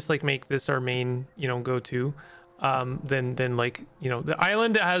rather just like make this our main, you know, go-to, than like, you know, the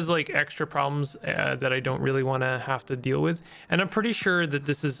island has like extra problems that I don't really want to have to deal with. And I'm pretty sure that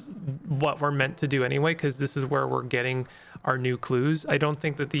this is what we're meant to do anyway, because this is where we're getting our new clues. I don't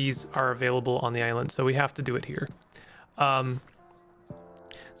think that these are available on the island, so we have to do it here. I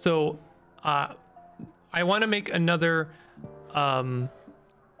want to make another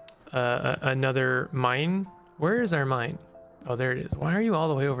another mine. Where is our mine? Oh, there it is. Why are you all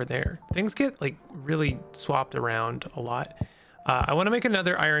the way over there? Things get like really swapped around a lot. I want to make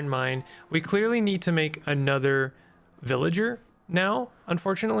another iron mine. We clearly need to make another villager now,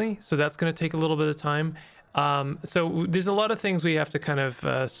 unfortunately, so that's going to take a little bit of time. So there's a lot of things we have to kind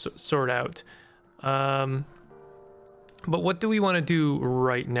of sort out. But what do we want to do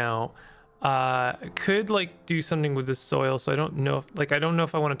right now? Could like do something with this soil. So I don't know if like I don't know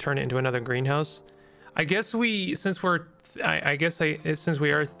if I want to turn it into another greenhouse. I guess we since we're since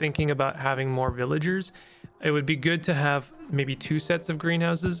we are thinking about having more villagers, it would be good to have maybe 2 sets of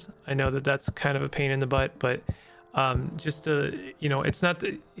greenhouses. I know that that's kind of a pain in the butt, but just to, you know, it's not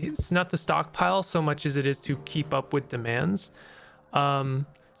the stockpile so much as it is to keep up with demands. So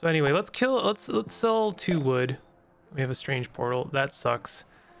anyway, let's sell 2 wood. We have a strange portal that sucks.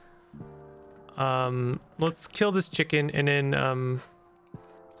 Let's kill this chicken and then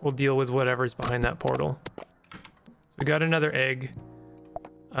we'll deal with whatever's behind that portal. So we got another egg.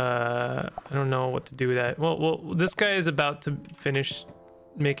 I don't know what to do with that. Well, this guy is about to finish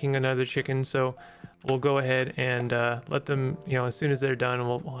making another chicken, so we'll go ahead and let them, you know, as soon as they're done,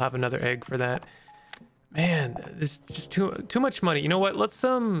 we'll have another egg for that. Man, there's just too much money. You know what? Let's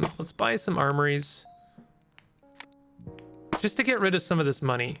buy some armories just to get rid of some of this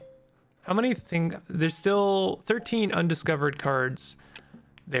money. How many things? There's still 13 undiscovered cards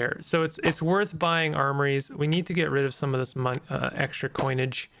there, so it's worth buying armories. We need to get rid of some of this extra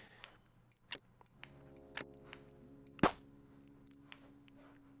coinage.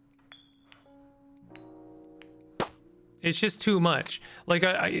 It's just too much. Like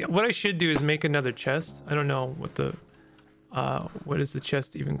what I should do is make another chest. I don't know what the what is the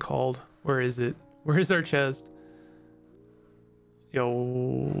chest even called? Where is it? Where is our chest?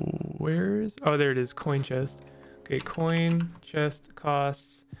 Yo, where is? Oh, there it is. Coin chest. Okay, coin chest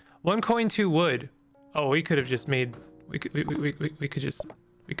costs 1 coin, 2 wood. Oh, we could have just made. We could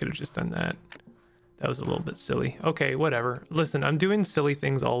have just done that. That was a little bit silly. Okay, whatever. Listen, I'm doing silly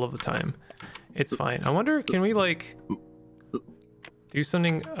things all of the time. It's fine. I wonder, can we like do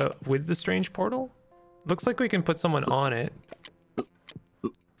something with the strange portal? Looks like we can put someone on it.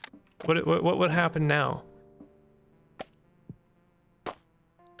 What would happen now?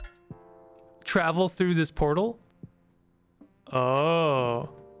 Travel through this portal? Oh.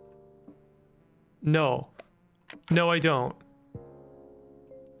 No. No, I don't.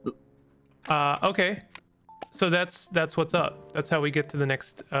 Okay. So that's what's up. That's how we get to the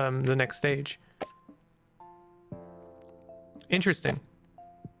next stage. Interesting.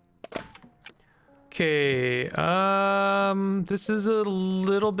 Okay, this is a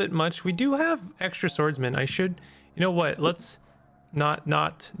little bit much. We do have extra swordsmen. I should, you know what? Let's not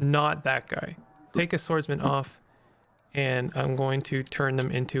that guy. Take a swordsman off, and I'm going to turn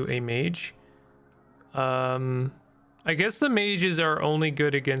them into a mage. I guess the mages are only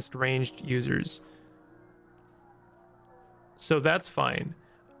good against ranged users, so that's fine.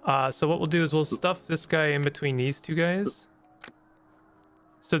 So what we'll do is we'll stuff this guy in between these 2 guys.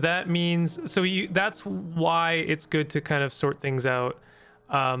 So that means, that's why it's good to kind of sort things out.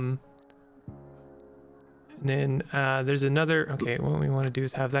 And then there's another, okay, what we want to do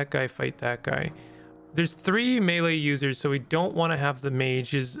is have that guy fight that guy. There's 3 melee users, so we don't want to have the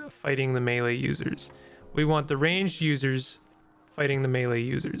mages fighting the melee users. We want the ranged users fighting the melee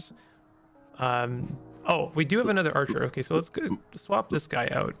users. Oh, we do have another archer. Okay, so let's go swap this guy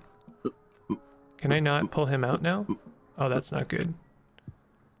out. Can I not pull him out now? Oh, that's not good.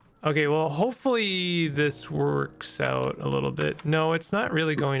 Okay, well, hopefully this works out a little bit. No, it's not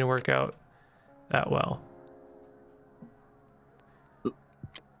really going to work out that well.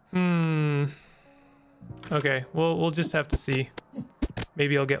 Okay, well, we'll just have to see.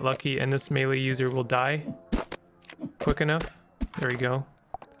 Maybe I'll get lucky and this melee user will die quick enough. There we go.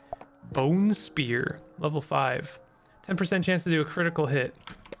 Bone Spear, level 5. 10% chance to do a critical hit.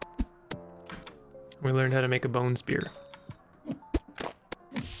 We learned how to make a bone spear.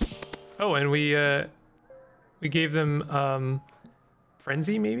 Oh, and we gave them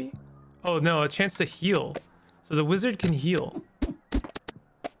frenzy, maybe? Oh no, a chance to heal. So the wizard can heal.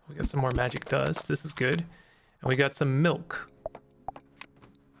 We got some more magic dust. This is good. And we got some milk.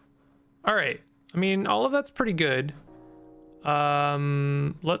 All right. I mean, all of that's pretty good.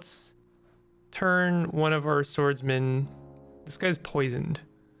 Let's turn one of our swordsmen. This guy's poisoned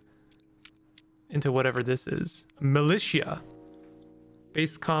into whatever this is. Militia.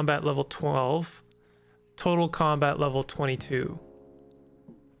 Base combat level 12. Total combat level 22.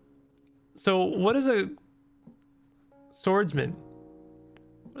 So what is a swordsman?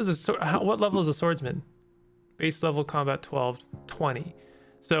 What level is a swordsman? Base level combat 12, 20.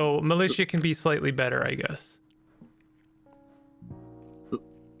 So militia can be slightly better, I guess.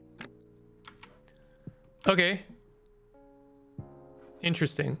 Okay.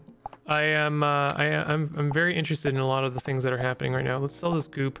 Interesting. I'm very interested in a lot of the things that are happening right now. Let's sell this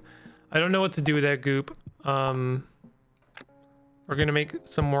goop. I don't know what to do with that goop. We're gonna make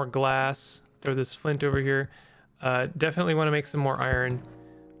some more glass. Throw this flint over here. Definitely want to make some more iron.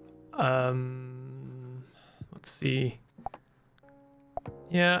 Let's see.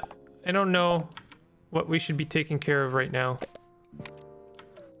 Yeah, I don't know what we should be taking care of right now.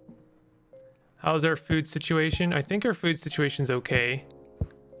 How's our food situation? I think our food situation's okay.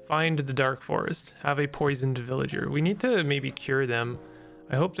 Find the dark forest. Have a poisoned villager. We need to maybe cure them.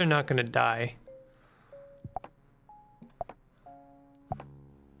 I hope they're not gonna die.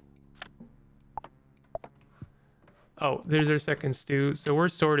 Oh, there's our second stew. So we're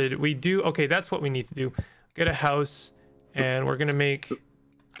sorted. We do, okay, that's what we need to do. Get a house, and we're gonna make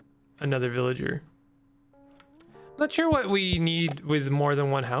another villager. Not sure what we need with more than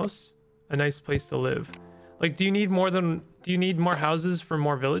one house. A nice place to live. Like, do you need more houses for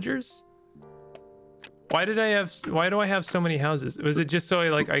more villagers? Why do I have so many houses? Was it just so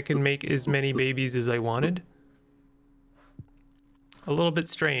I can make as many babies as I wanted? A little bit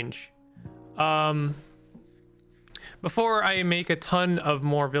strange. Before I make a ton of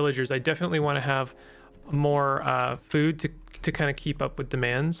more villagers, I definitely want to have more food to kind of keep up with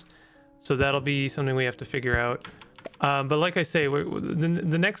demands. So that'll be something we have to figure out. But like I say,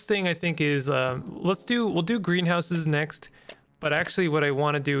 the next thing I think is we'll do greenhouses next. But actually, what I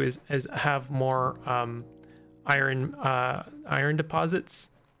want to do is have more iron deposits.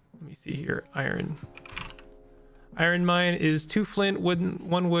 Let me see here. Iron mine is 2 flint,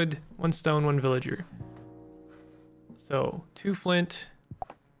 1 wood, 1 stone, 1 villager. So 2 flint.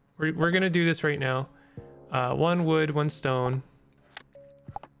 We're gonna do this right now. 1 wood, 1 stone.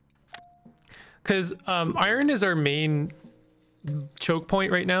 Because iron is our main choke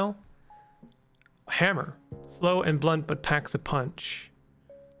point right now. Hammer. Slow and blunt, but packs a punch.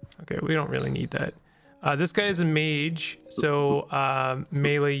 Okay, we don't really need that. This guy is a mage, so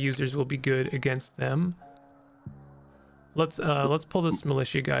melee users will be good against them. Let's pull this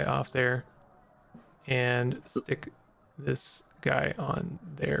militia guy off there and stick this guy on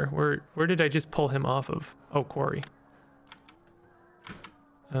there. Where did I just pull him off of? Oh, quarry.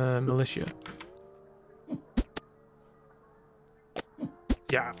 Militia.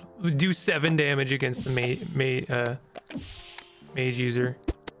 Yeah, we do 7 damage against the mage user.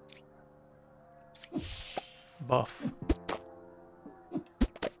 Buff.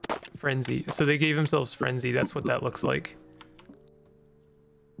 Frenzy. So they gave themselves frenzy. That's what that looks like.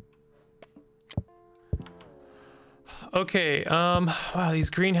 Okay, wow, these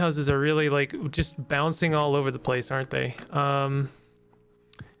greenhouses are really just bouncing all over the place, aren't they?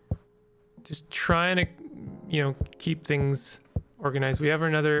 Just trying to, keep things organized. We have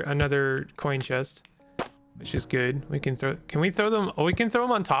another coin chest, which is good. We can we throw them? Oh, we can throw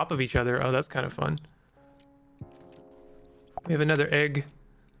them on top of each other. Oh, that's kind of fun. We have another egg.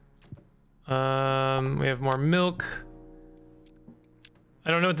 We have more milk. I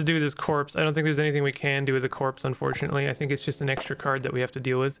don't know what to do with this corpse. I don't think there's anything we can do with the corpse, unfortunately. I think it's just an extra card that we have to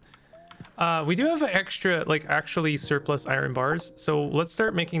deal with. We do have extra, actually surplus iron bars. So let's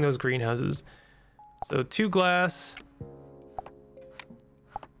start making those greenhouses. So 2 glass.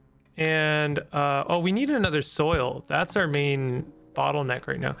 And, oh, we need another soil. That's our main bottleneck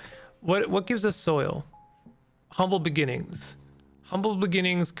right now. What gives us soil? Humble beginnings. Humble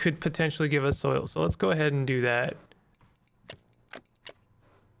beginnings could potentially give us soil. So let's go ahead and do that.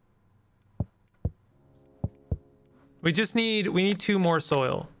 We need 2 more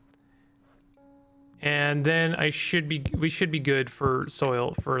soil. And then we should be good for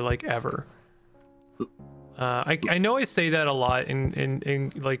soil for ever. I know I say that a lot in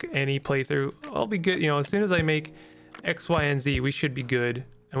any playthrough. I'll be good, as soon as I make X, Y, and Z, we should be good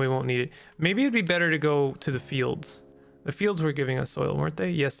and we won't need it. Maybe it'd be better to go to the fields. The fields were giving us soil, weren't they?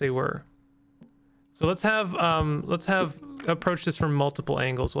 Yes, they were. So let's approach this from multiple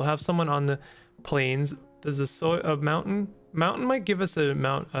angles. We'll have someone on the plains. Does the mountain might give us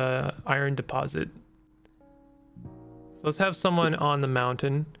a iron deposit. So let's have someone on the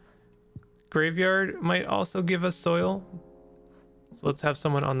mountain. Graveyard might also give us soil. So let's have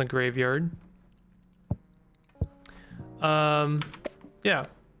someone on the graveyard. Yeah,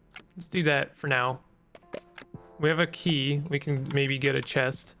 let's do that for now. We have a key. We can maybe get a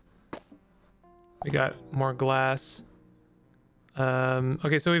chest. We got more glass.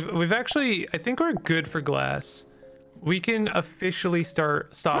 Okay, so we've actually, I think we're good for glass. We can officially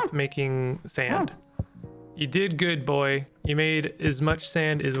stop making sand. You did good, boy. You made as much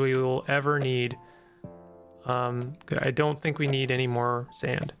sand as we will ever need. I don't think we need any more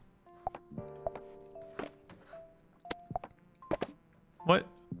sand. What?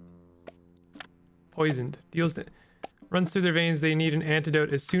 Poisoned. Runs through their veins. They need an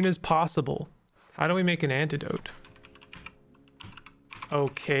antidote as soon as possible. How do we make an antidote?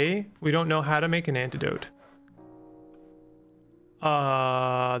 Okay, we don't know how to make an antidote.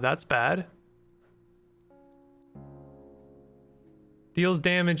 That's bad. Deals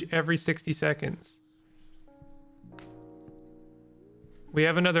damage every 60 seconds. We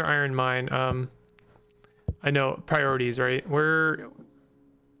have another iron mine. I know, priorities, right? Where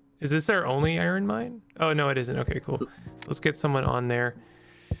is this our only iron mine? Oh no, it isn't. Okay, cool. Let's get someone on there.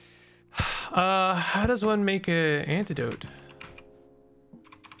 How does one make an antidote?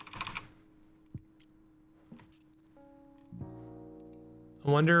 I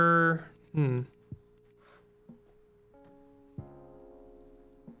wonder.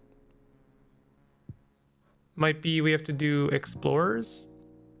 Might be we have to do explorers.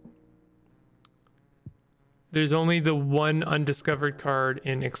 There's only the one undiscovered card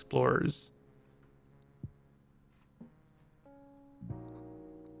in explorers.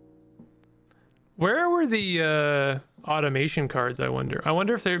 Where were the automation cards, I wonder? I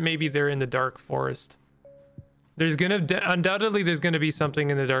wonder if maybe they're in the dark forest. There's gonna undoubtedly there's gonna be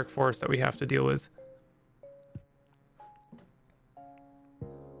something in the dark forest that we have to deal with.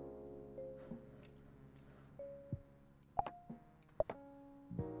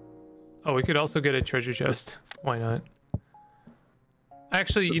 Oh, we could also get a treasure chest. Why not?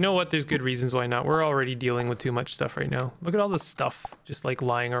 Actually, you know what? There's good reasons why not. We're already dealing with too much stuff right now. Look at all this stuff just like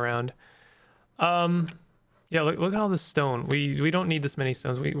lying around. Yeah, look at all this stone. We don't need this many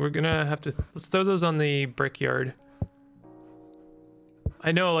stones. We're gonna have to let's throw those on the brickyard.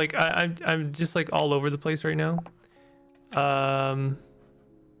 I know, like I'm just like all over the place right now.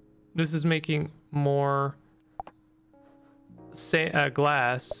 This is making more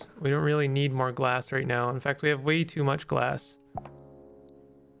glass. We don't really need more glass right now. In fact, we have way too much glass.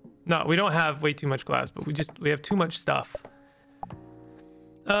 No, we don't have way too much glass, but we have too much stuff.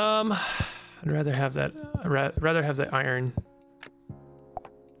 I'd rather have that. Rather have that iron.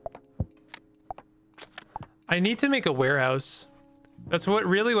 I need to make a warehouse. That's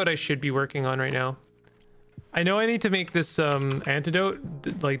what I should be working on right now. I know I need to make this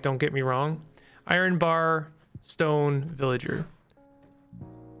antidote. Like, don't get me wrong. Iron bar, stone, villager.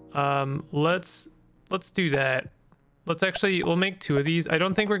 Let's do that. We'll make 2 of these. I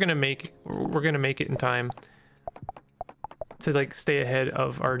don't think we're gonna make it in time to like stay ahead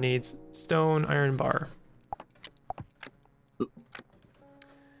of our needs. Stone, iron bar.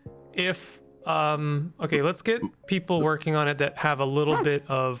 If okay, let's get people working on it that have a little bit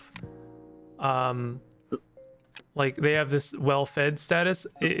of like they have this well-fed status.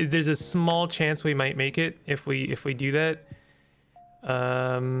 There's a small chance we might make it if we do that.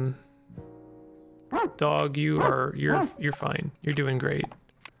 Dog, you're fine. You're doing great.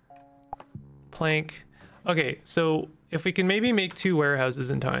 Plank. Okay, so if we can maybe make 2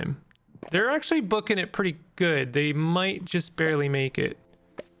 warehouses in time. They're actually booking it pretty good. They might just barely make it.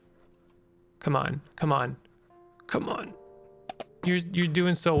 Come on, come on, come on. You're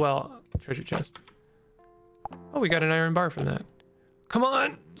doing so well. Treasure chest. Oh, we got an iron bar from that. Come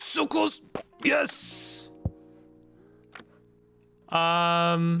on, so close. Yes.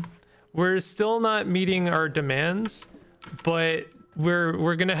 We're still not meeting our demands, but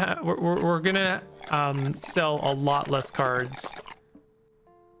we're gonna sell a lot less cards.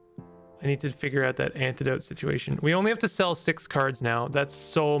 I need to figure out that antidote situation. We only have to sell 6 cards now. That's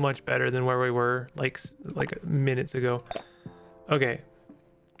so much better than where we were like minutes ago. Okay.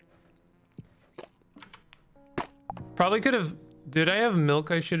 Probably could have. Did I have milk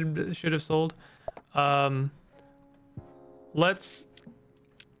I should have sold? We're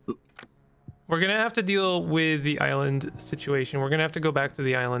gonna have to deal with the island situation. We're gonna have to go back to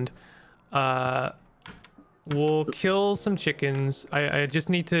the island. We'll kill some chickens. I just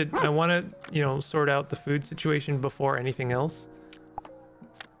need to. I want to, you know, sort out the food situation before anything else.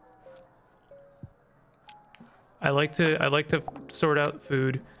 I like to sort out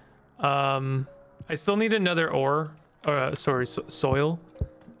food. I still need another ore. Soil.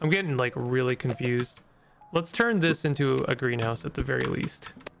 I'm getting like really confused. Let's turn this into a greenhouse at the very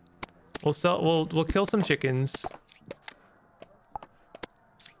least. We'll kill some chickens.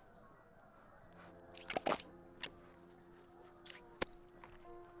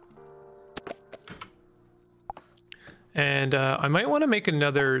 And I might want to make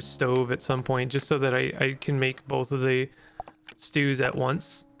another stove at some point just so that I can make both of the stews at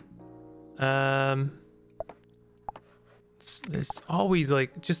once. There's always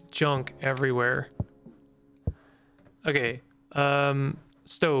like just junk everywhere. Okay.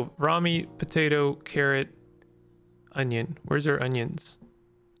 Stove, raw meat, potato, carrot, onion. Where's our onions?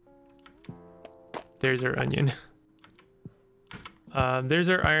 There's our onion. There's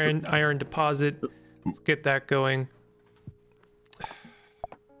our iron deposit. Let's get that going.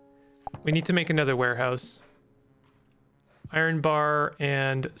 We need to make another warehouse. iron bar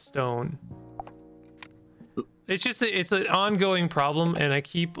and stone. It's just it's an ongoing problem, and I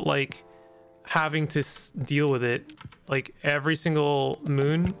keep like having to deal with it like every single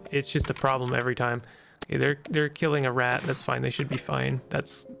moon. It's just a problem every time. Okay, they're killing a rat. That's fine. They should be fine.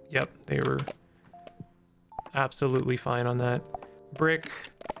 That's, yep, they were absolutely fine on that. Brick,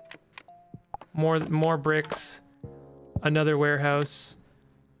 more bricks, another warehouse.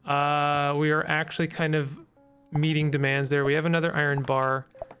 We are actually kind of meeting demands there. We have another iron bar.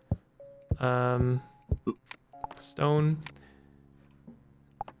 Stone.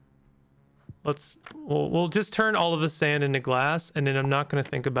 We'll just turn all of the sand into glass, and then I'm not going to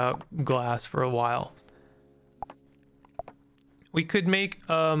think about glass for a while. We could make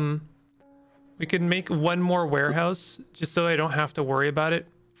one more warehouse just so I don't have to worry about it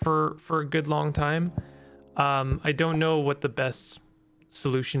for a good long time. I don't know what the best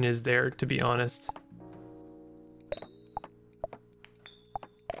solution is there, to be honest.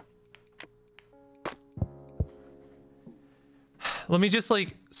 Let me just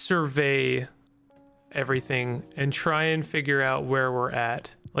like survey everything and try and figure out where we're at.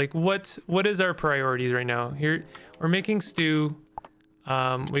 Like what is our priorities right now? Here we're making stew.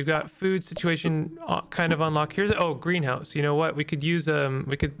 We've got food situation kind of unlocked. Here's greenhouse. You know what? We could use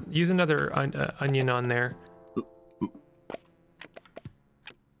another onion on there.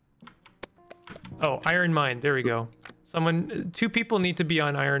 Oh, iron mine. There we go. Two people need to be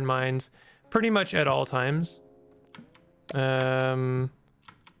on iron mines pretty much at all times. I'll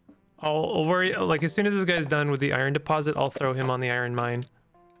worry, like as soon as this guy's done with the iron deposit, I'll throw him on the iron mine.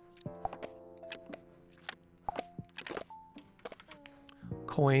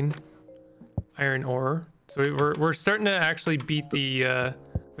 Coin, iron ore. So we're starting to actually beat the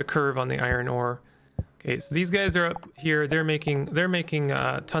curve on the iron ore. Okay, so these guys are up here. They're making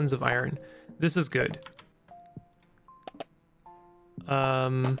tons of iron. This is good.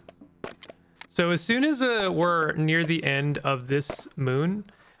 So as soon as we're near the end of this moon,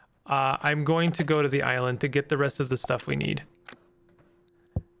 I'm going to go to the island to get the rest of the stuff we need.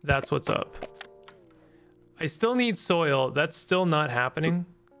 That's what's up. I still need soil. That's still not happening.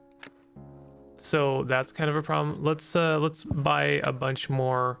 So that's kind of a problem. Let's buy a bunch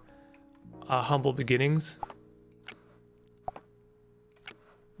more humble beginnings.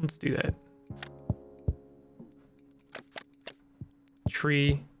 Let's do that.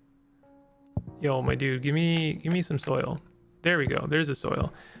 Tree. Yo, my dude, give me some soil. There we go. There's the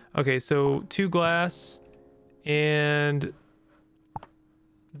soil. Okay, so 2 glass, and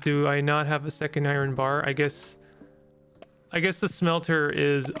do I not have a second iron bar? I guess the smelter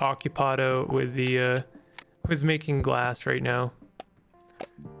is occupado with the with making glass right now.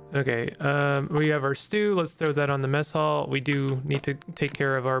 Okay, we have our stew. Let's throw that on the mess hall. We do need to take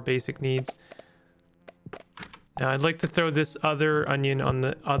care of our basic needs. Now I'd like to throw this other onion on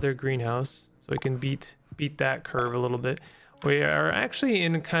the other greenhouse, so we can beat that curve a little bit. We are actually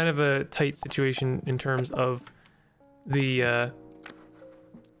in kind of a tight situation in terms of the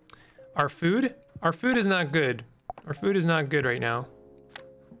our food. Our food is not good. Our food is not good right now.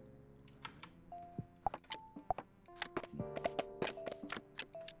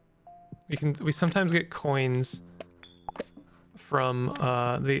 We sometimes get coins from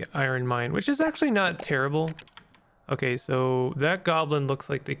the iron mine, which is actually not terrible. Okay, so that goblin looks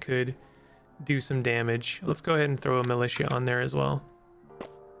like they could do some damage. Let's go ahead and throw a militia on there as well.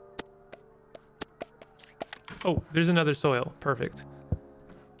 Oh, there's another soil. Perfect.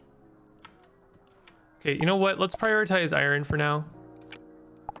 Okay, you know what? Let's prioritize iron for now.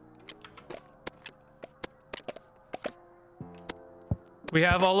 We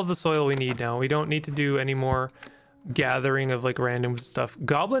have all of the soil we need now. We don't need to do any more gathering of like random stuff.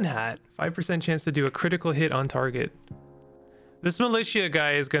 Goblin hat, 5% chance to do a critical hit on target. This militia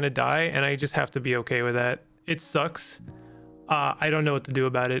guy is gonna die, and I just have to be okay with that. It sucks. I don't know what to do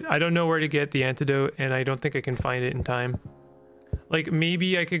about it. I don't know where to get the antidote, and I don't think I can find it in time. Like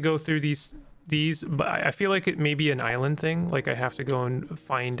maybe I could go through these, but I feel like it may be an island thing. Like I have to go and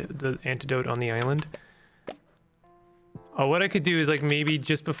find the antidote on the island. What I could do is like maybe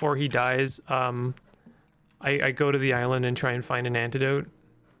just before he dies, I go to the island and try and find an antidote.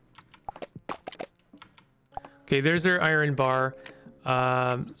 Okay, there's our iron bar.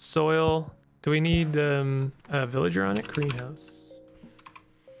 Soil. Do we need a villager on it? Greenhouse.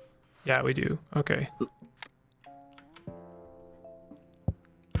 Yeah, we do. Okay.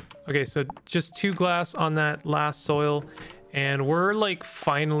 Okay, so just 2 glass on that last soil, and we're like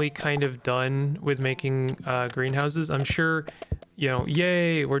finally kind of done with making greenhouses. I'm sure, you know,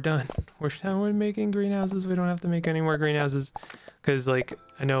 yay, we're done. We're done with making greenhouses. We don't have to make any more greenhouses, because like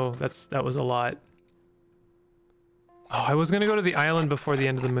I know that was a lot. Oh, I was gonna go to the island before the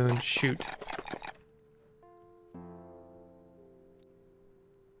end of the moon. Shoot.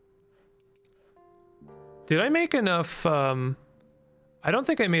 Did I make enough, I don't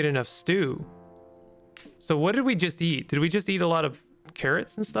think I made enough stew. So what did we just eat? Did we just eat a lot of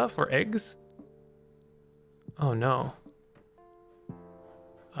carrots and stuff, or eggs? Oh no.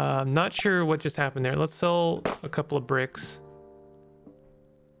 I'm not sure what just happened there. Let's sell a couple of bricks.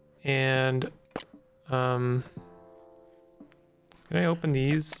 And, can I open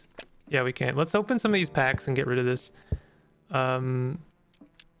these? Yeah, we can. Let's open some of these packs and get rid of this.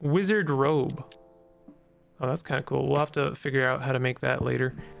 Wizard robe. Oh, that's kind of cool. We'll have to figure out how to make that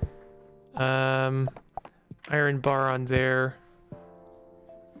later. Iron bar on there.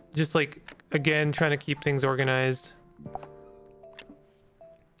 Just like, again, trying to keep things organized.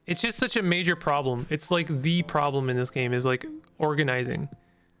 It's just such a major problem. It's like the problem in this game is like organizing.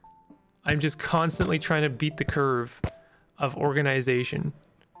 I'm just constantly trying to beat the curve of organization.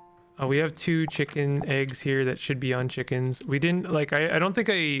 We have 2 chicken eggs here that should be on chickens. We didn't, like, I don't think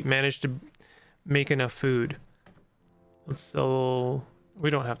I managed to make enough food. Let's sell, we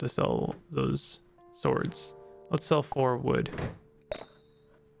don't have to sell those swords. Let's sell 4 wood.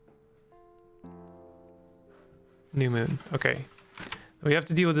 New moon. Okay. We have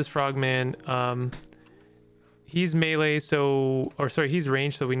to deal with this frogman. He's melee, so, or sorry, he's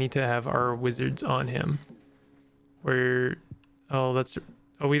ranged, so we need to have our wizards on him. We're, oh, that's,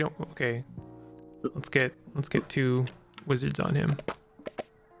 oh, we don't, okay. Let's get 2 wizards on him.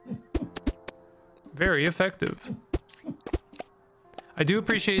 Very effective. I do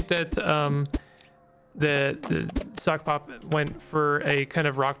appreciate that the Sock Pop went for a kind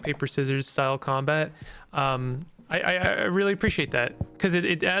of rock paper scissors style combat. I really appreciate that because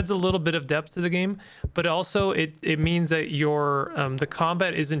it adds a little bit of depth to the game, but also it means that your the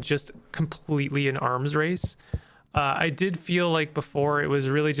combat isn't just completely an arms race. I did feel like before it was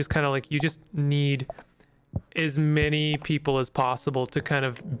really just kind of like you just need as many people as possible to kind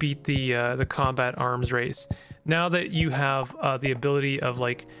of beat the combat arms race. Now that you have the ability of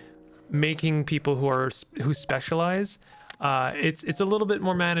like making people who specialize, it's a little bit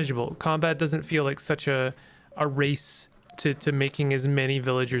more manageable. Combat doesn't feel like such a race to making as many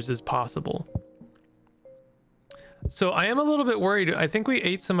villagers as possible. So I am a little bit worried. I think we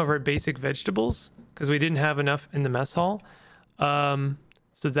ate some of our basic vegetables because we didn't have enough in the mess hall.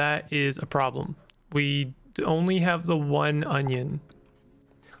 So that is a problem. We only have the 1 onion.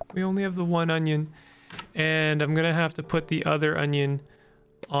 We only have the 1 onion, and I'm gonna have to put the other onion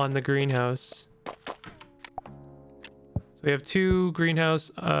on the greenhouse. So we have 2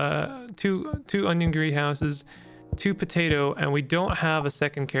 greenhouse, two onion greenhouses, 2 potato, and we don't have a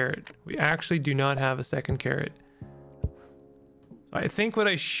second carrot. We actually do not have a second carrot. So I think what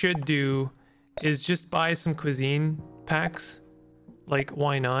I should do is just buy some cuisine packs. Like,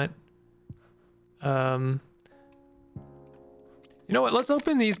 why not? You know what? Let's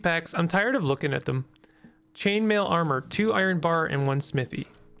open these packs. I'm tired of looking at them. Chainmail armor, 2 iron bar, and 1 smithy.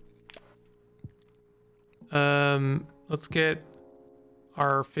 Let's get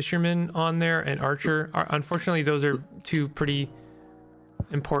our fisherman on there and archer. Unfortunately, those are 2 pretty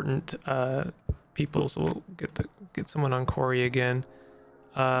important people, so we'll get someone on Corey again.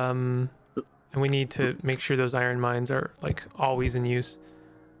 And we need to make sure those iron mines are like always in use.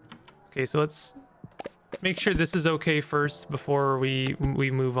 Okay, so let's make sure this is okay first before we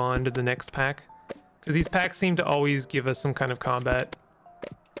move on to the next pack, because these packs seem to always give us some kind of combat.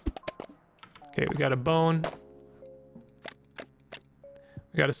 Okay, we got a bone.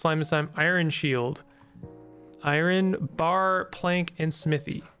 We got a slime iron shield, iron bar, plank, and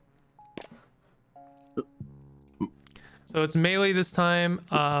smithy. So it's melee this time.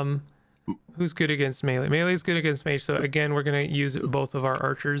 Who's good against melee? Melee's good against mage. So again, we're gonna use both of our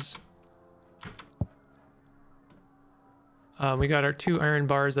archers. We got our 2 iron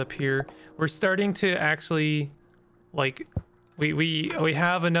bars up here. We're starting to actually, like, we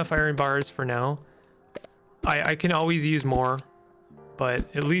have enough iron bars for now. I can always use more,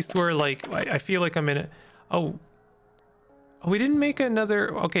 but at least we're like, I feel like I'm in a, oh, we didn't make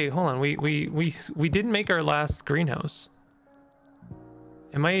another, okay, hold on. We didn't make our last greenhouse.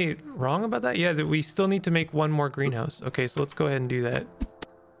 Am I wrong about that? Yeah, that we still need to make 1 more greenhouse. Okay, so let's go ahead and do that.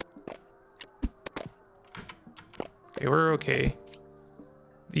 Okay, we're okay.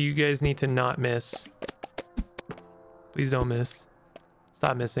 You guys need to not miss. Please don't miss.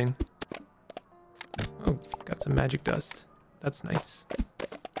 Stop missing. Oh, got some magic dust. That's nice.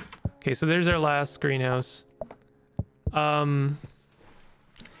 Okay, so there's our last greenhouse. So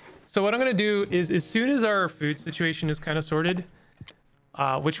what I'm gonna do is, as soon as our food situation is kind of sorted,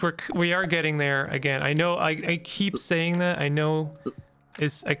 which we are getting there again. I know I keep saying that.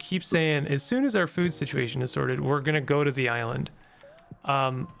 I keep saying as soon as our food situation is sorted, we're gonna go to the island.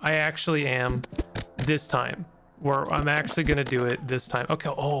 I actually am this time. Where I'm actually gonna do it this time. Okay.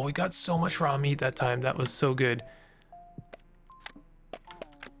 Oh, we got so much raw meat that time. That was so good.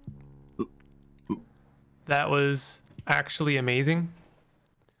 That was actually amazing.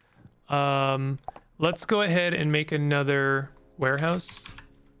 Let's go ahead and make another warehouse.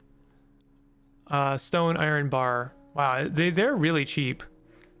 Stone iron bar. Wow, they're really cheap.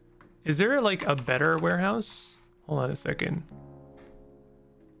 Is there like a better warehouse? Hold on a second.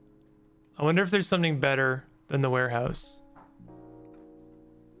 I wonder if there's something better than the warehouse.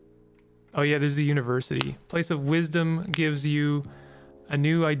 Oh yeah, there's the university. Place of wisdom gives you a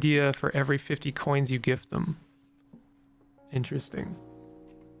new idea for every 50 coins you gift them. Interesting.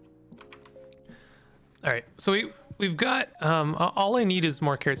 All right, so we've got all I need is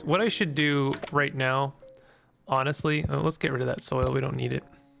more carrots. What I should do right now, honestly, let's get rid of that soil. We don't need it.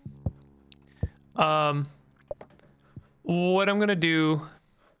 What I'm gonna do,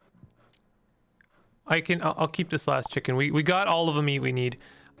 I'll keep this last chicken. We got all of the meat we need.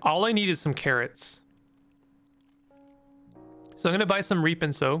 All I need is some carrots. So I'm gonna buy some reap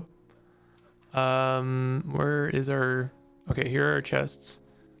and sow. Where is our? Okay, here are our chests.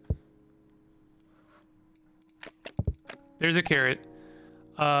 There's a carrot.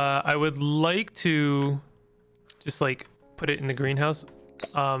 I would like to just like put it in the greenhouse.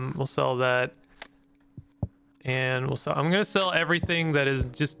 We'll sell that, and I'm gonna sell everything that is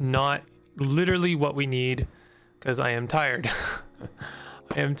just not literally what we need, because I am tired.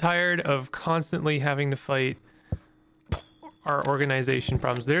 I am tired of constantly having to fight our organization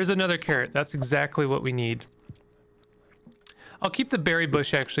problems. There's another carrot. That's exactly what we need. I'll keep the berry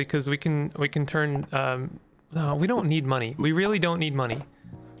bush actually, because we can turn. No, we don't need money. We really don't need money.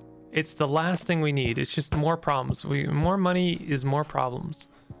 It's the last thing we need. It's just more problems. More money is more problems.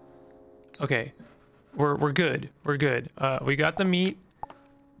 Okay, we're good. We're good. We got the meat.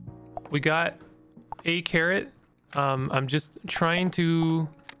 We got a carrot. I'm just trying to.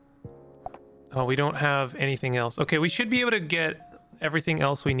 Oh, we don't have anything else. Okay, we should be able to get everything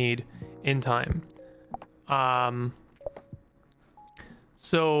else we need in time.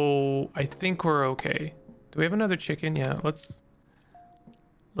 So I think we're okay. Do we have another chicken? Yeah, let's.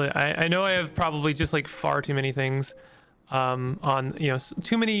 I know I have probably just like far too many things on, you know,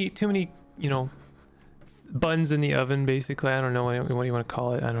 too many, you know, buns in the oven, basically. I don't know what do you want to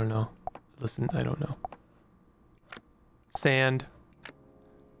call it. I don't know. Listen, I don't know. Sand.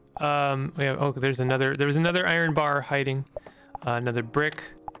 We have, oh, there was another iron bar hiding, another brick.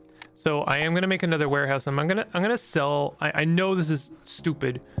 So I am gonna make another warehouse. I'm gonna sell. I know this is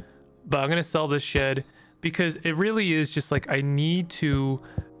stupid, but I'm gonna sell this shed because it really is just like I need to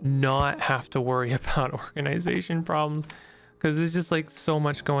not have to worry about organization problems, because there's just like so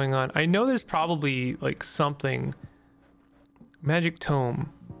much going on. I know there's probably like something. Magic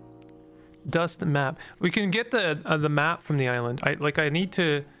tome. Dust map. We can get the map from the island. I need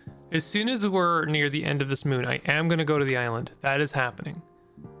to, as soon as we're near the end of this moon, I am gonna go to the island. That is happening.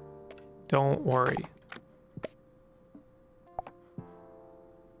 Don't worry.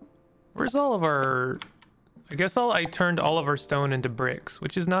 Where's all of our? I guess I turned all of our stone into bricks,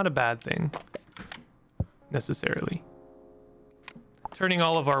 which is not a bad thing necessarily. Turning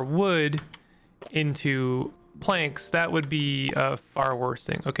all of our wood into planks, that would be a far worse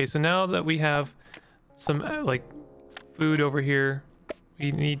thing. Okay, so now that we have some like food over here,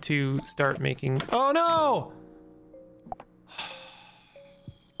 we need to start making. Oh no!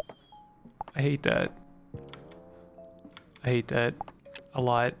 I hate that. I hate that a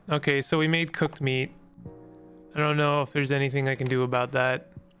lot. Okay, so we made cooked meat. I don't know if there's anything I can do about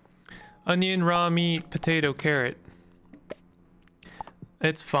that. Onion, raw meat, potato, carrot.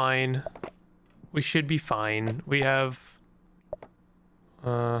 It's fine. We should be fine. We have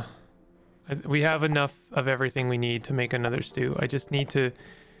enough of everything we need to make another stew. I just need to.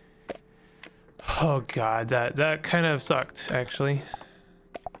 Oh god, that kind of sucked actually.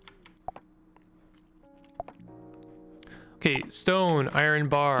 Okay, stone, iron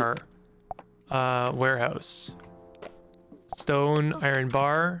bar, warehouse. Stone, iron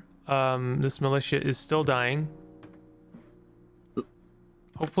bar. This militia is still dying.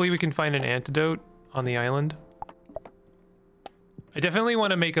 Hopefully we can find an antidote on the island. I definitely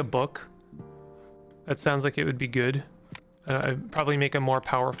want to make a book. That sounds like it would be good. I'd probably make a more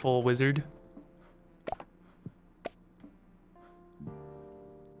powerful wizard.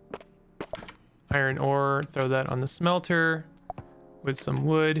 Iron ore, throw that on the smelter with some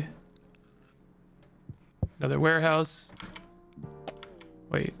wood. Another warehouse.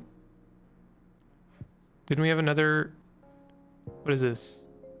 Wait. Didn't we have another... What is this?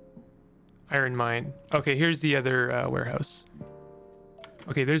 Iron mine. Okay, here's the other warehouse.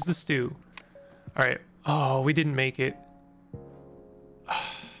 Okay, there's the stew. All right. Oh, we didn't make it.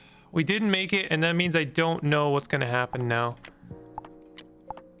 We didn't make it, and that means I don't know what's going to happen now.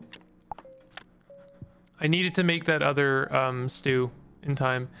 I needed to make that other stew in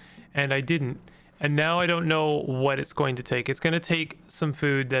time, and I didn't. And now I don't know what it's going to take. It's going to take some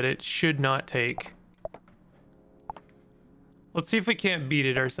food that it should not take. Let's see if we can't beat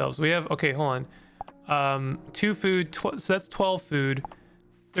it ourselves. We have... Okay, hold on. 2 food. So that's 12 food.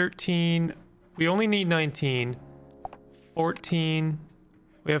 13... We only need 19. 14.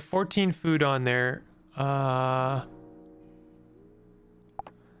 We have 14 food on there. What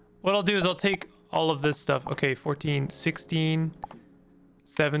I'll do is I'll take all of this stuff. Okay, 14, 16,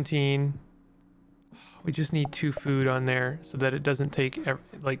 17. We just need 2 food on there so that it doesn't take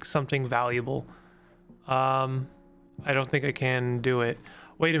like something valuable. I don't think I can do it.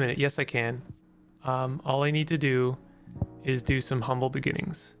 Wait a minute. Yes, I can. All I need to do is do some humble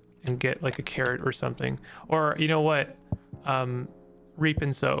beginnings and get like a carrot or something. Or you know what? Reap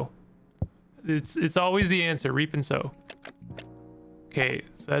and sow. It's always the answer. Reap and sow. Okay,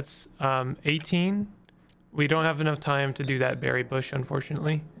 so that's 18. We don't have enough time to do that berry bush,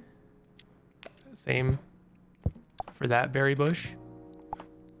 unfortunately. Same for that berry bush.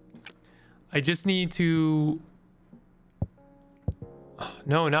 I just need to...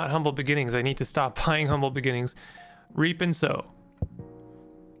 No, not humble beginnings. I need to stop buying humble beginnings. Reap and sow.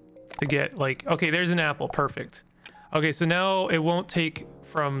 To get like... Okay, there's an apple. Perfect. Okay, so now it won't take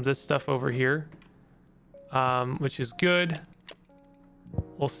from this stuff over here. Which is good.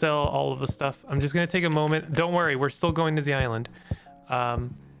 We'll sell all of the stuff. I'm just going to take a moment. Don't worry, we're still going to the island.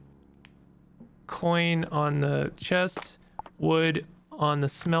 Coin on the chest. Wood on the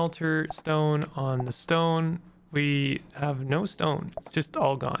smelter. Stone on the stone. We have no stone. It's just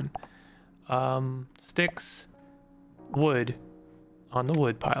all gone. Sticks. Wood on the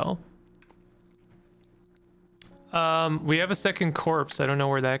wood pile. We have a second corpse. I don't know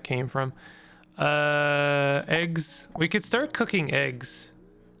where that came from. Eggs. We could start cooking eggs.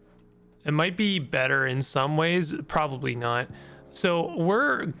 It might be better in some ways. Probably not. So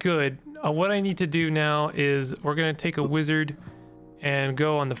we're good. What I need to do now is we're going to take a wizard and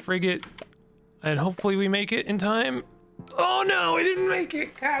go on the frigate. And hopefully we make it in time. Oh no, we didn't make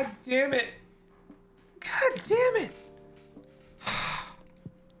it. God damn it. God damn it.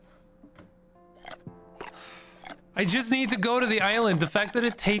 I just need to go to the island. The fact that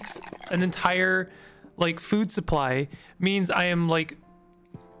it takes an entire like food supply means I am like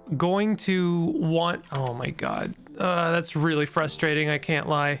going to want... Oh my god. That's really frustrating. I can't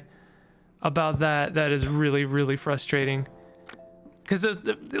lie about that. That is really, really frustrating. Because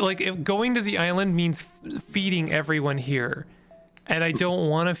like going to the island means feeding everyone here. And I don't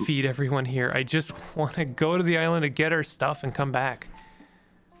want to feed everyone here. I just want to go to the island to get our stuff and come back.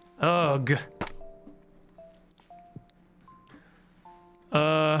 Ugh.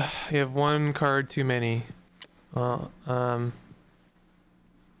 You have 1 card too many. We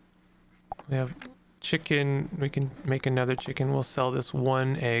have chicken. We can make another chicken. We'll sell this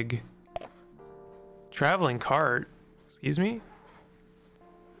 1 egg. Traveling cart. Excuse me?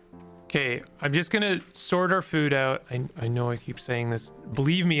 Okay, I'm just gonna sort our food out. I know I keep saying this.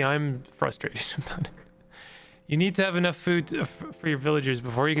 Believe me, I'm frustrated about it. You need to have enough food for your villagers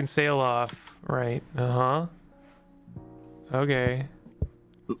before you can sail off. Right. Uh-huh. Okay.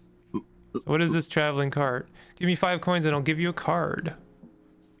 So what is this traveling cart? Give me 5 coins and I'll give you a card.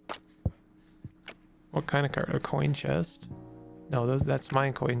 What kind of card? A coin chest? No, that's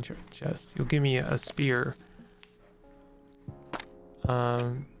my coin chest. You'll give me a spear.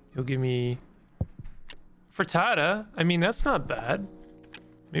 You'll give me frittata. I mean, that's not bad.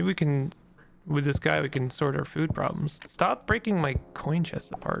 Maybe we can, with this guy, we can sort our food problems. Stop breaking my coin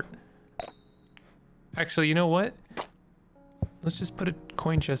chest apart. Actually, you know what? Let's just put a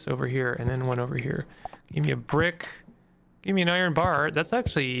coin chest over here and then 1 over here. Give me a brick. Give me an iron bar. That's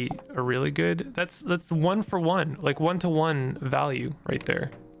actually a really good... That's 1 for 1. Like 1-to-1 value right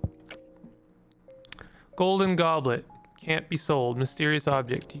there. Golden goblet. Can't be sold. Mysterious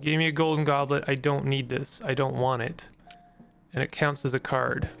object. You gave me a golden goblet. I don't need this. I don't want it. And it counts as a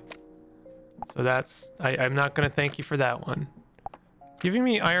card. So that's... I'm not going to thank you for that one. Giving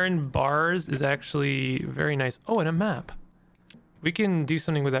me iron bars is actually very nice. Oh, and a map. We can do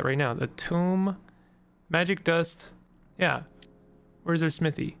something with that right now. The tomb, magic dust. Yeah. Where's our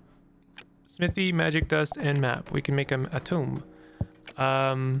smithy? Smithy, magic dust, and map. We can make a tomb.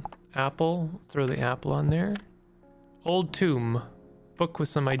 Apple. Throw the apple on there. Old tomb. book with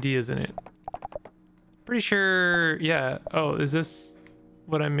some ideas in it. Pretty sure, yeah. Oh, is this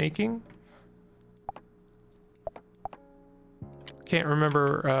what I'm making? Can't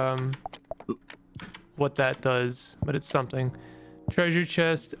remember what that does, but it's something. Treasure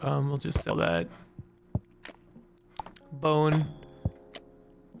chest, we'll just sell that. Bone.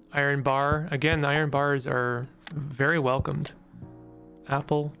 Iron bar. Again, the iron bars are very welcomed.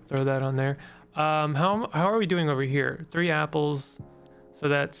 Apple, throw that on there. How are we doing over here? 3 apples, so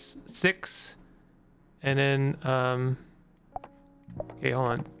that's 6. And then okay, hold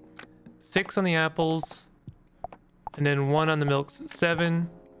on. 6 on the apples, and then 1 on the milks. 7,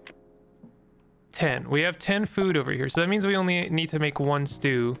 10. We have 10 food over here, so that means we only need to make 1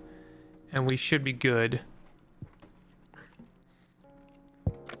 stew, and we should be good.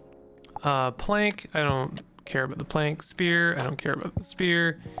 Plank, I don't care about the plank. Spear, I don't care about the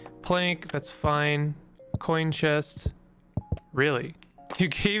spear. Plank, that's fine. Coin chest. Really? You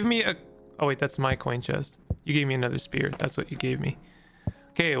gave me a... Oh wait, that's my coin chest. You gave me another spear. That's what you gave me.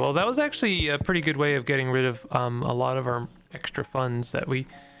 Okay, well that was actually a pretty good way of getting rid of a lot of our extra funds that we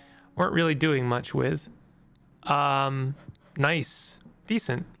weren't really doing much with. Nice.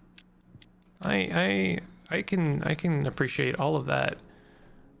 Decent. I can appreciate all of that.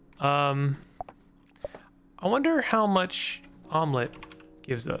 I wonder how much omelet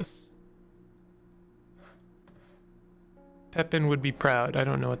gives us. Pepin would be proud. I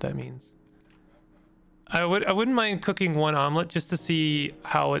don't know what that means. I wouldn't mind cooking 1 omelet just to see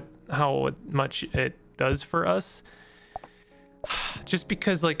how much it does for us. Just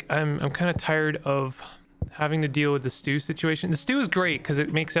because like I'm kind of tired of having to deal with the stew situation. The stew is great because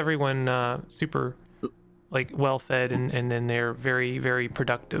it makes everyone super like well fed and then they're very, very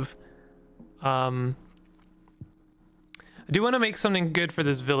productive. I do want to make something good for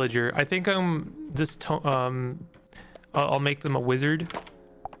this villager. I think I'll make them a wizard.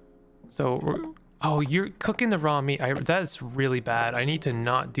 So oh, you're cooking the raw meat. That's really bad. I need to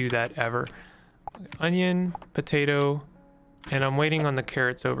not do that ever. Onion, potato, and I'm waiting on the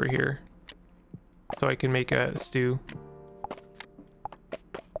carrots over here so I can make a stew.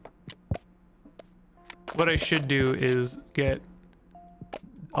 What I should do is get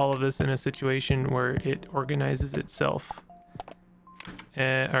all of this in a situation where it organizes itself.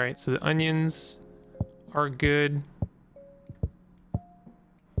 All right, so the onions are good.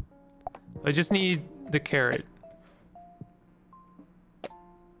 I just need the carrot.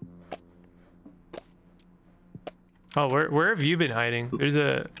 Oh, where have you been hiding? There's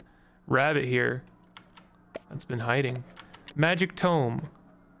a rabbit here that's been hiding. Magic tome.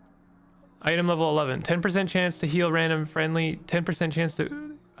 Item level 11. 10% chance to heal random friendly. 10% chance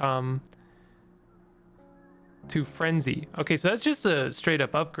to frenzy. Okay, so that's just a straight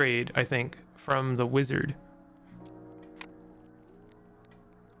up upgrade, I think, from the wizard.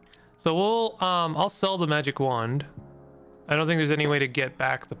 So we'll I'll sell the magic wand. I don't think there's any way to get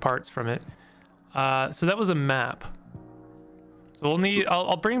back the parts from it. So that was a map. So we'll need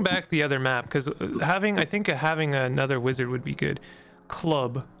I'll bring back the other map because I think having another wizard would be good.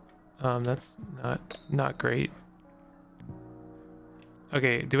 Club. That's not great.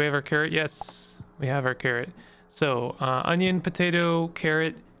 Okay, do we have our carrot? Yes, we have our carrot. So onion, potato,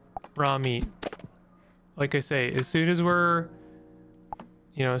 carrot, raw meat. Like I say, as soon as we're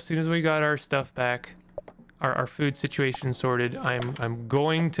as soon as we got our stuff back, our food situation sorted, I'm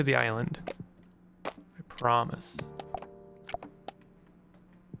going to the island. I promise.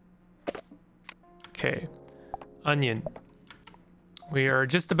 Okay, onion. We are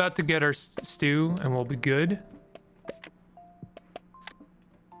just about to get our stew and we'll be good.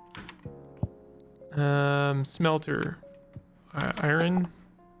 Smelter. Iron.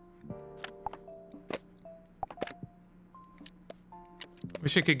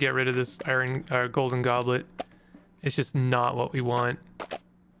 Wish I could get rid of this iron golden goblet. It's just not what we want.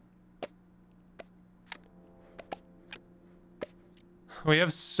 We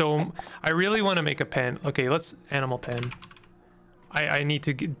have I really want to make a pen. Okay, let's animal pen. I need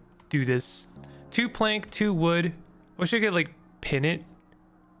to do this. 2 plank, 2 wood. Wish I could like pin it.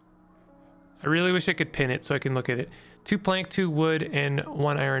 I really wish I could pin it so I can look at it. 2 plank, 2 wood, and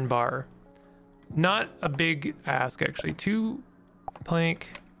 1 iron bar. Not a big ask actually. 2 plank,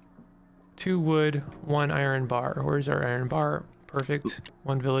 2 wood, 1 iron bar. Where's our iron bar? Perfect.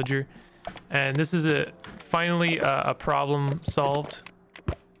 1 villager. And this is finally a problem solved.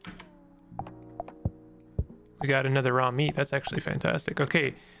 We got another raw meat. That's actually fantastic.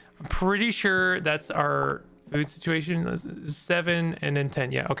 Okay, I'm pretty sure that's our food situation. 7 and then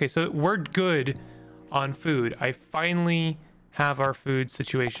 10. Yeah, okay, so we're good on food. I finally have our food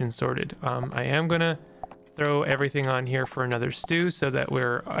situation sorted. I am gonna throw everything on here for another stew so that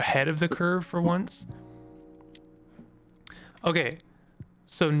we're ahead of the curve for once. Okay,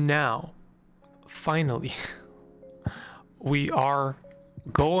 so now, finally, we are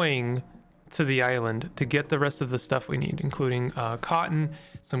going to the island to get the rest of the stuff we need, including cotton,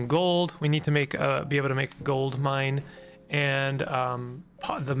 some gold. We need to make be able to make a gold mine, and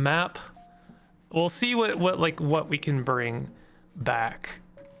the map. We'll see what we can bring back.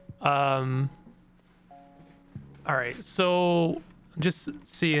 All right, so just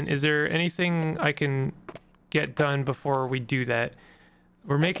seeing, is there anything I can get done before we do that?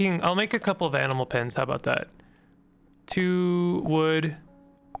 I'll make a couple of animal pens. How about that? 2 wood,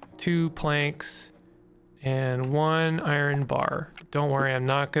 2 planks, and 1 iron bar. Don't worry,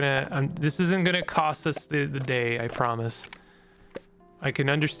 this isn't gonna cost us the day, I promise. I can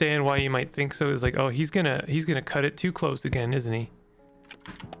understand why you might think so. It's like, oh, he's gonna cut it too close again, isn't he?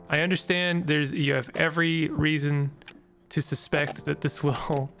 I understand you have every reason to suspect that this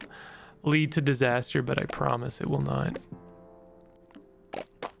will lead to disaster, but I promise it will not.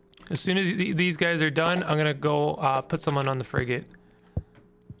 As soon as these guys are done, I'm gonna go put someone on the frigate.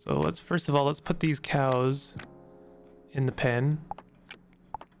 So first of all, let's put these cows in the pen.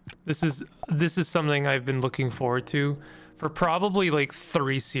 This is something I've been looking forward to for probably like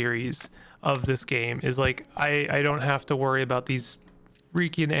 3 series of this game. Is like I don't have to worry about these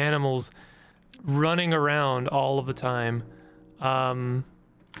freaking animals running around all of the time. So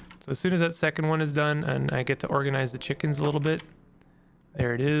as soon as that second one is done and I get to organize the chickens a little bit,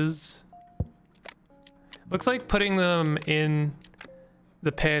 there it is. Looks like putting them in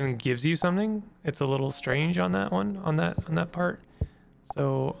the pen gives you something. It's a little strange on that one, on that part.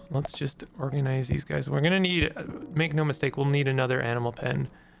 So let's just organize these guys. We're gonna need, make no mistake, we'll need another animal pen.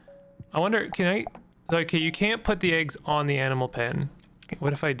 I wonder, okay, you can't put the eggs on the animal pen.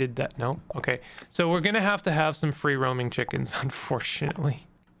 What if I did that? No? Okay. So we're going to have some free roaming chickens, unfortunately.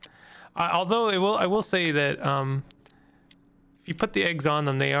 Although I will say that if you put the eggs on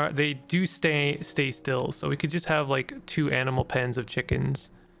them, they do stay still. So we could just have like 2 animal pens of chickens.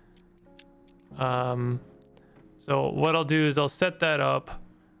 So what I'll do is I'll set that up.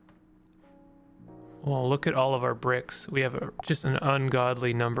 Well, look at all of our bricks. We have just an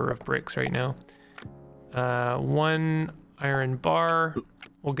ungodly number of bricks right now. 1 iron bar.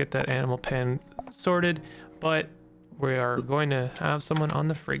 We'll get that animal pen sorted, but we are going to have someone on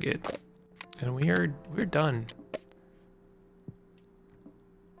the frigate, and we're done.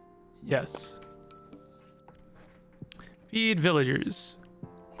 Yes. Feed villagers.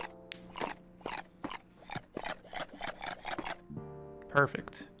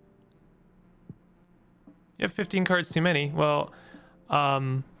 Perfect. You have 15 cards too many. Well,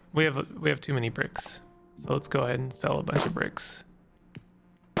 we have too many bricks. So let's go ahead and sell a bunch of bricks.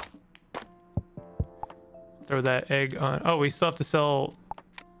 Throw that egg on. Oh, we still have to sell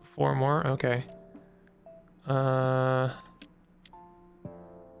 4 more. Okay. Oh,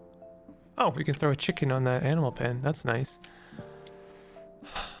 we can throw a chicken on that animal pen. That's nice.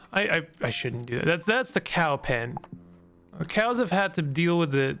 I shouldn't do that. That's the cow pen. The cows have had to deal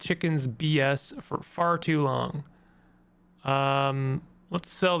with the chickens' BS for far too long. Let's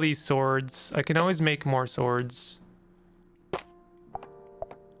sell these swords. I can always make more swords.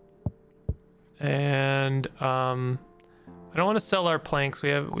 And I don't want to sell our planks.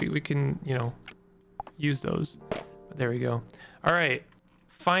 We can, you know, use those. But there we go. All right.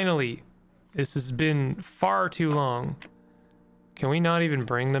 Finally, this has been far too long. Can we not even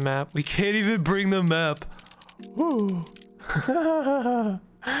bring the map? We can't even bring the map. Woo.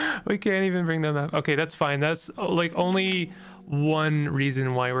 We can't even bring the map. Okay, that's fine. That's like only one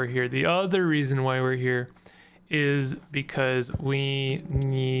reason why we're here. The other reason why we're here is because we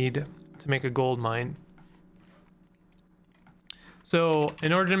need to make a gold mine. So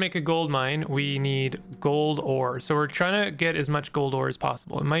in order to make a gold mine, we need gold ore. So we're trying to get as much gold ore as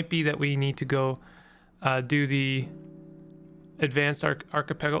possible. It might be that we need to go do the advanced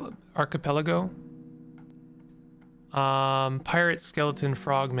archipelago. Pirate skeleton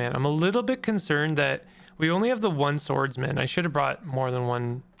frogman. I'm a little bit concerned that we only have the 1 swordsman. I should have brought more than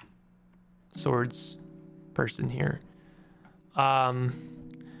 1 swords person here.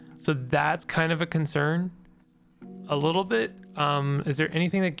 So that's kind of a concern. A little bit. Is there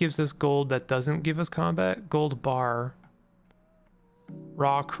anything that gives us gold that doesn't give us combat? Gold bar.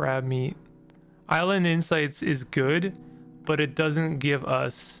 Raw crab meat. Island Insights is good, but it doesn't give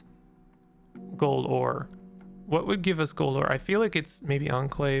us gold ore. What would give us gold ore? I feel like it's maybe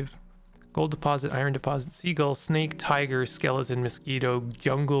Enclave. Gold deposit, iron deposit, seagull, snake, tiger, skeleton, mosquito,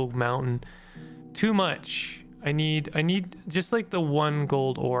 jungle, mountain. Too much. I need just like the 1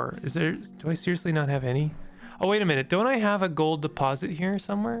 gold ore. Do I seriously not have any? Oh, wait a minute. Don't I have a gold deposit here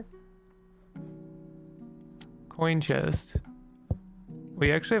somewhere? Coin chest.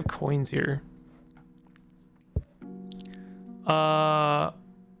 We actually have coins here.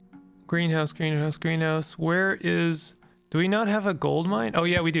 Greenhouse, greenhouse, greenhouse. Where is... Do we not have a gold mine? Oh,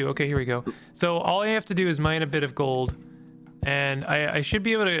 yeah, we do. Okay, here we go. So all I have to do is mine a bit of gold. And I should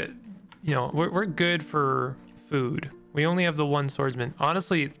be able to... You know, we're good for food. We only have the one swordsman.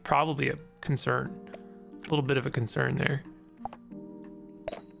 Honestly, it's probably a concern. A little bit of a concern there.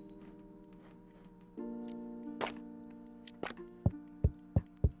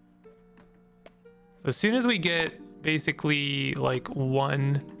 So as soon as we get basically like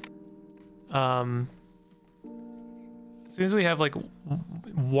one... as soon as we have like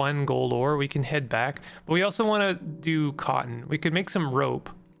one gold ore, we can head back. But we also want to do cotton. We could make some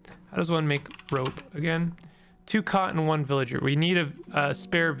rope. How does one make rope again? 2 cotton, 1 villager. We need a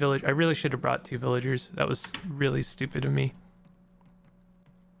spare village. I really should have brought 2 villagers. That was really stupid of me.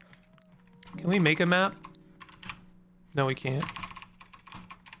 Can we make a map? No, we can't.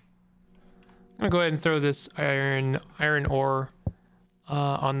 I'm gonna go ahead and throw this iron ore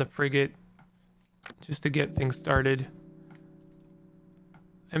on the frigate just to get things started.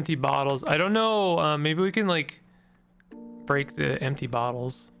 Empty bottles. I don't know. Maybe we can like break the empty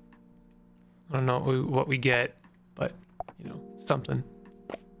bottles. I don't know what we get, but you know, something.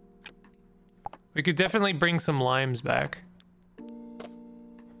 We could definitely bring some limes back.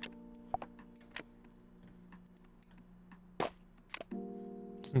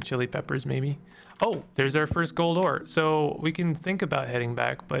 Some chili peppers maybe. Oh, there's our first gold ore. So we can think about heading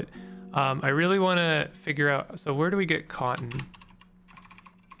back, but I really want to figure out, so where do we get cotton?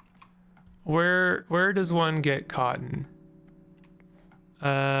 Where does one get cotton?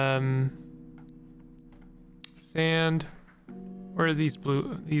 Sand. Where are these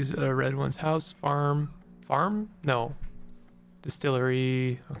red ones? House, farm, no,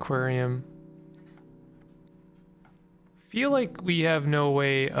 distillery, aquarium. Feel like we have no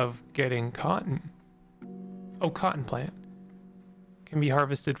way of getting cotton. Oh, cotton plant can be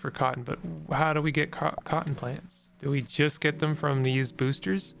harvested for cotton, but how do we get cotton plants? Do we just get them from these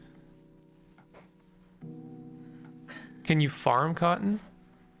boosters? Can you farm cotton?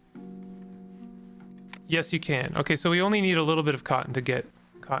 Yes, you can. Okay, so we only need a little bit of cotton to get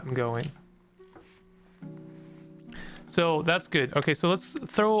cotton going. So that's good. Okay, so let's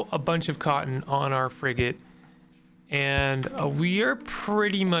throw a bunch of cotton on our frigate. And we are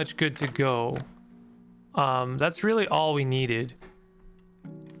pretty much good to go. That's really all we needed.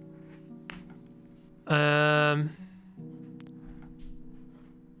 Because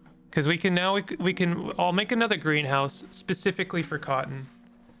we can now, I'll make another greenhouse specifically for cotton.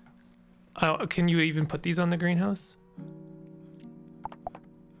 Can you even put these on the greenhouse?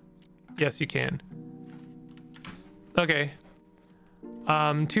 Yes, you can. Okay.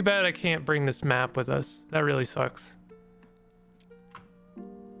 Too bad I can't bring this map with us. That really sucks.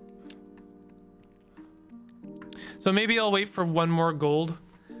 So maybe I'll wait for one more gold.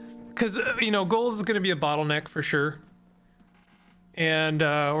 Because, you know, gold is going to be a bottleneck for sure. And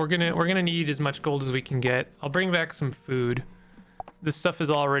we're gonna need as much gold as we can get. I'll bring back some food. This stuff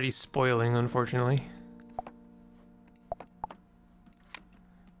is already spoiling, unfortunately.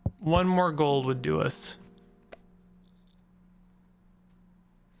 One more gold would do us.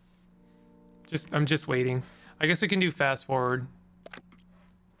 I'm just waiting. I guess we can do fast forward.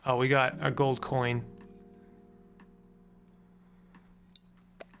 Oh, we got a gold coin.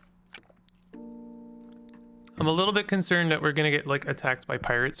 I'm a little bit concerned that we're gonna get like attacked by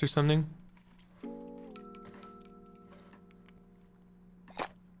pirates or something.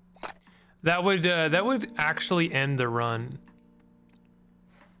 That would actually end the run.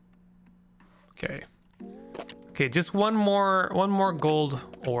 Okay. Okay, just one more gold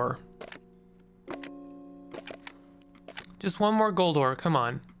ore. Just one more gold ore, come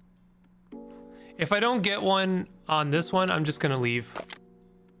on. If I don't get one on this one, I'm just gonna leave.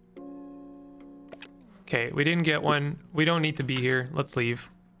 Okay, we didn't get one. We don't need to be here. Let's leave.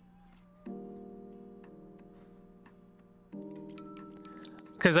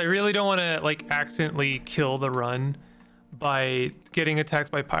 Because I really don't want to like accidentally kill the run by getting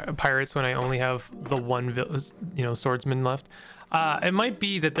attacked by pirates when I only have the one swordsman left. It might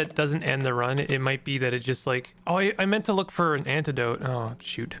be that doesn't end the run. It might be that it just like, oh, I meant to look for an antidote. Oh,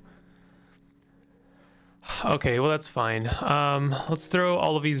 shoot. Okay, well, that's fine. Let's throw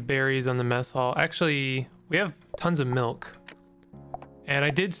all of these berries on the mess hall. Actually, we have tons of milk. And I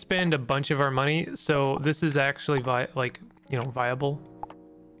did spend a bunch of our money, so this is actually viable.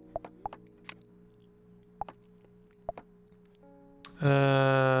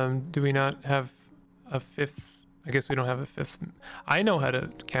 Do we not have a 5th I guess we don't have a fifth. I know how to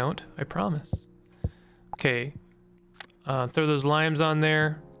count, I promise. Okay. Throw those limes on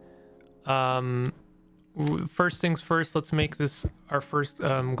there. First things first, let's make this our first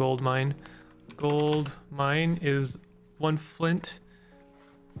gold mine. Gold mine is 1 flint.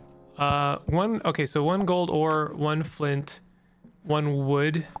 Okay, so 1 gold ore, 1 flint, 1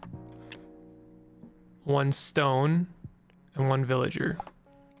 wood, 1 stone, and 1 villager.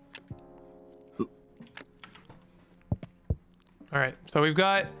 All right, so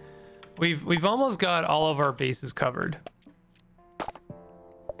we've almost got all of our bases covered.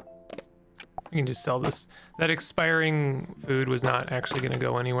 We can just sell this. That expiring food was not actually going to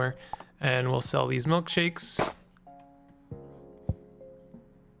go anywhere, and we'll sell these milkshakes.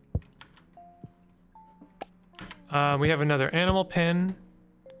 We have another animal pen.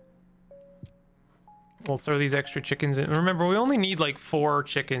 We'll throw these extra chickens in. Remember, we only need like 4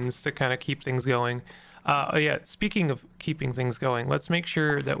 chickens to kind of keep things going. Yeah, speaking of keeping things going, let's make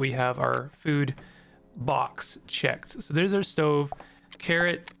sure that we have our food box checked. So there's our stove,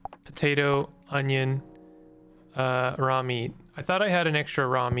 carrot, potato, onion, raw meat. I thought I had an extra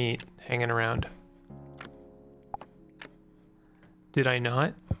raw meat hanging around. Did I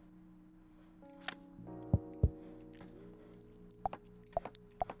not?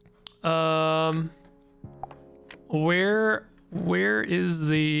 Where is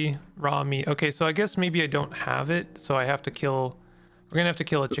the raw meat? Okay, so I guess maybe I don't have it, so I have to kill. We're gonna have to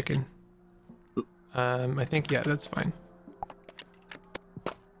kill a chicken. I think, yeah, that's fine.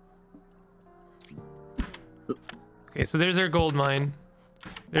 Okay, so there's our gold mine.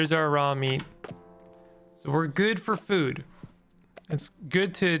 There's our raw meat. So we're good for food. It's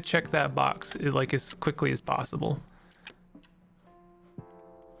good to check that box like as quickly as possible.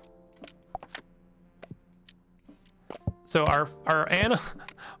 So our or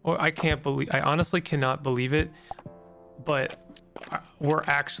I honestly cannot believe it, but we're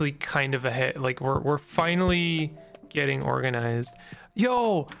actually kind of ahead. Like we're finally getting organized.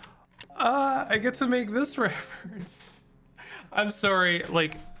 Yo, I get to make this reference. I'm sorry,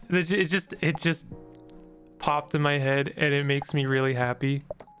 like it just popped in my head and it makes me really happy.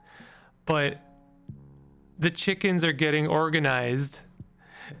 But the chickens are getting organized.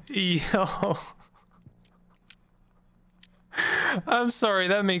 Yo. I'm sorry,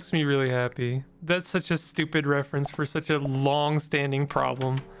 that makes me really happy. That's such a stupid reference for such a long-standing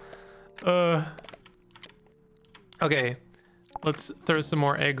problem. Okay, let's throw some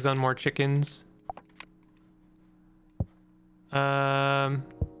more eggs on more chickens. All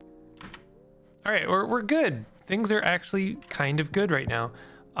right, we're good. Things are actually kind of good right now.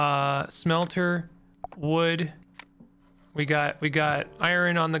 Smelter, wood. We got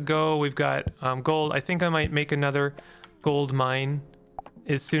iron on the go. We've got gold. I think I might make another gold mine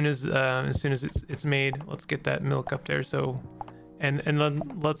as soon as it's made. Let's get that milk up there. So, and then I'm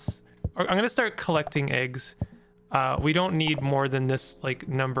gonna start collecting eggs. We don't need more than this like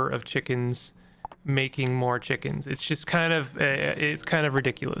number of chickens making more chickens. It's just kind of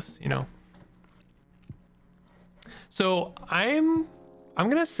ridiculous, you know. So I'm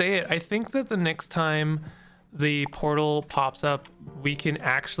gonna say it. I think that the next time the portal pops up, we can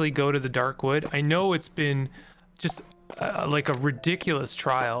actually go to the dark wood. I know it's been just like a ridiculous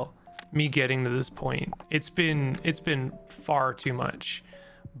trial, me getting to this point. It's been far too much,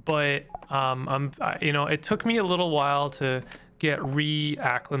 but you know, it took me a little while to get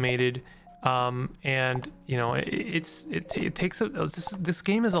reacclimated, and you know, it takes this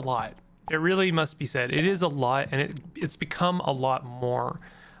game is a lot. It really must be said. It is a lot, and it's become a lot more,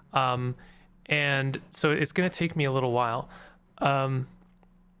 and so it's gonna take me a little while. So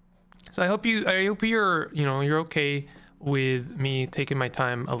I hope you're you're okay with me taking my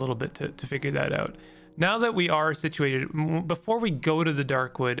time a little bit to figure that out. Now that we are situated, before we go to the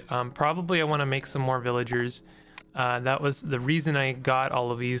Darkwood, probably I want to make some more villagers. That was the reason I got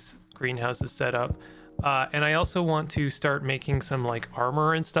all of these greenhouses set up, and I also want to start making some like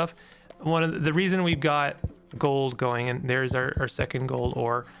armor and stuff. One of the reason we've got gold going, and there's our second gold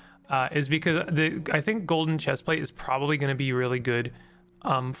ore, is because I think golden chestplate is probably going to be really good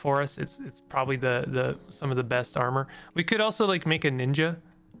for us. It's probably the some of the best armor. We could also like make a ninja,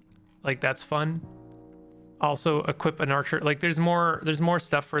 like that's fun. Also equip an archer. Like there's more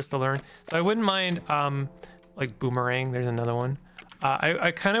stuff for us to learn. So I wouldn't mind like boomerang. There's another one.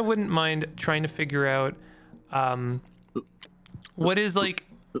 I kind of wouldn't mind trying to figure out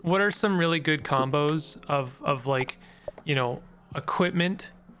what are some really good combos of like, you know,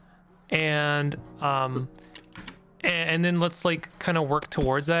 equipment and then let's like kind of work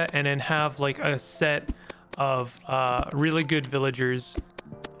towards that, and then have like a set of really good villagers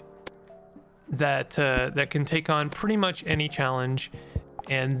that can take on pretty much any challenge,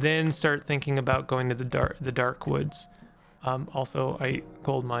 and then start thinking about going to the dark woods. Also, I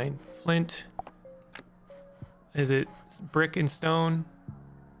gold mine flint. Is it brick and stone?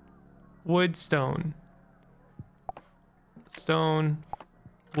 Wood, stone, stone,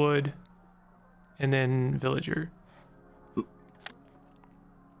 wood, and then villager.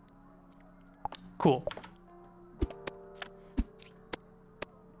 Cool.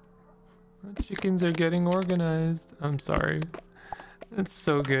 The chickens are getting organized. I'm sorry. That's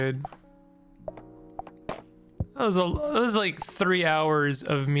so good. That was like 3 hours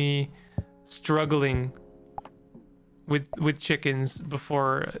of me struggling with chickens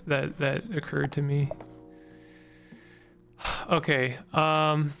before that occurred to me. Okay,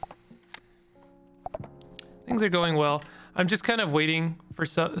 things are going well. I'm just kind of waiting for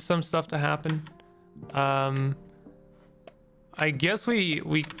some stuff to happen. I guess we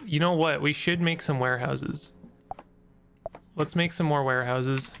you know what, we should make some warehouses. Let's make some more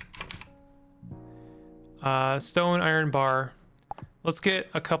warehouses. Stone, iron bar. Let's get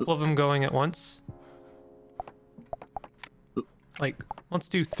a couple of them going at once. Like, let's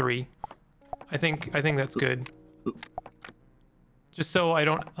do 3. I think that's good. Just so I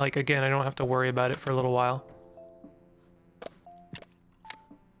don't, like, again, I don't have to worry about it for a little while.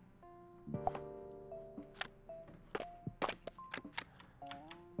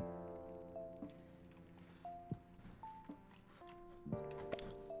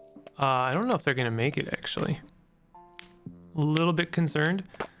 I don't know if they're gonna make it, actually. A little bit concerned.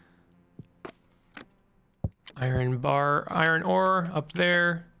 Iron bar, iron ore up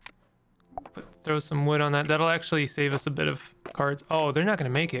there. Throw some wood on that. That'll actually save us a bit of cards. Oh, they're not gonna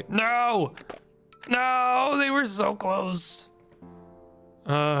make it. No! No! They were so close.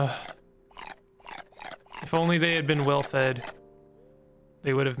 If only they had been well fed,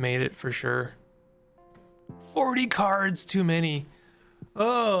 they would have made it for sure. 40 cards, too many.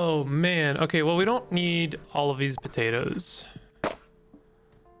 Oh man. Okay, well, we don't need all of these potatoes.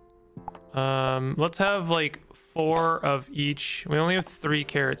 Let's have like 4 of each. We only have 3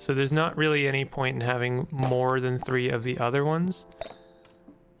 carrots, so there's not really any point in having more than 3 of the other ones.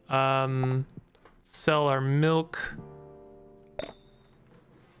 Sell our milk.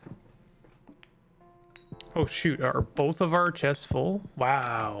 Oh shoot, are both of our chests full?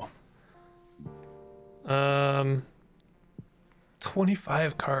 Wow.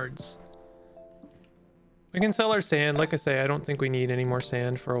 25 cards. We can sell our sand. Like I say, I don't think we need any more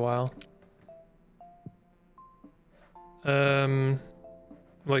sand for a while.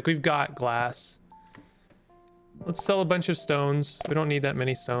 Like, we've got glass. Let's sell a bunch of stones. We don't need that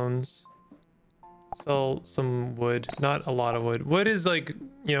many stones. Sell some wood. Not a lot of wood. Wood is like,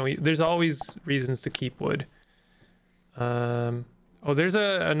 you know, there's always reasons to keep wood. Oh, there's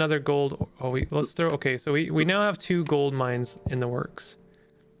another gold. Oh, let's throw. Okay, so we now have 2 gold mines in the works.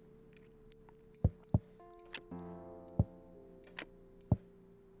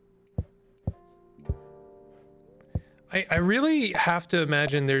 I really have to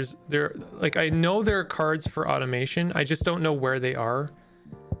imagine like, I know there are cards for automation. I just don't know where they are.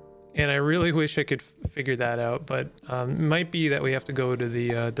 And I really wish I could figure that out, but it might be that we have to go to the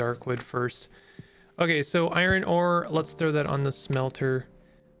Darkwood first. Okay, so iron ore, let's throw that on the smelter.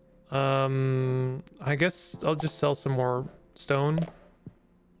 I guess I'll just sell some more stone.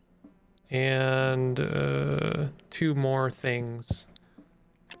 And 2 more things.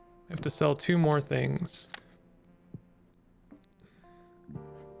 I have to sell 2 more things.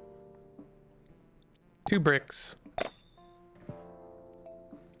 Two bricks.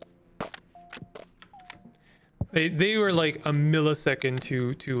 They were like a millisecond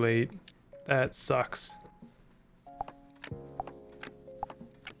too late. That sucks.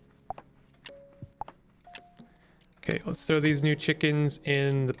 Okay, let's throw these new chickens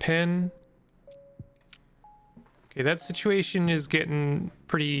in the pen. Okay, that situation is getting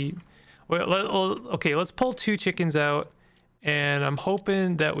pretty well. Okay, let's pull 2 chickens out, and I'm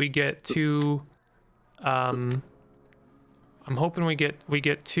hoping that we get 2. I'm hoping we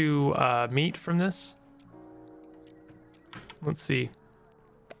get 2 meat from this. Let's see.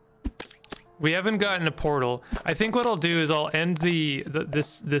 We haven't gotten a portal. I think what I'll do is I'll end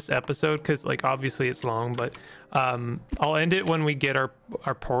this episode, because like obviously it's long, but I'll end it when we get our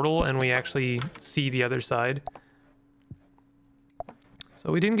portal and we actually see the other side.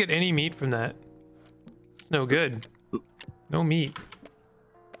 So we didn't get any meat from that. It's no good. No meat.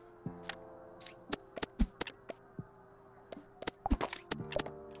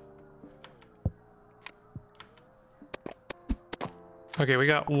 Okay, we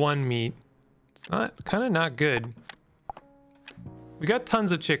got 1 meat. It's kind of not good. We got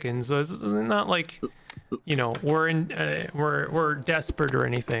tons of chickens, so it's not like, you know, we're desperate or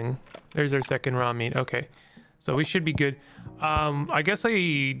anything. There's our second raw meat. Okay, so we should be good. I guess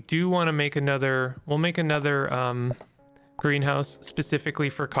I do want to make another. We'll make another greenhouse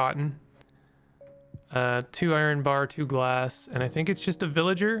specifically for cotton. 2 iron bar, 2 glass, and I think it's just a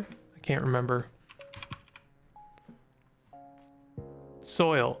villager. I can't remember.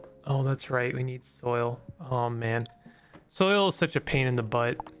 Soil. Oh, that's right. We need soil. Oh man, soil is such a pain in the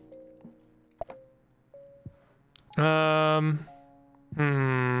butt.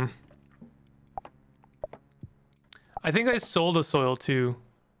 I think I sold a soil too.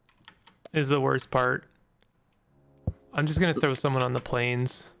 Is the worst part. I'm just gonna throw someone on the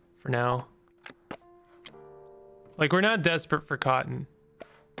plains for now. Like, we're not desperate for cotton.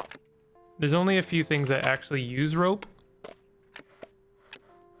 There's only a few things that actually use rope.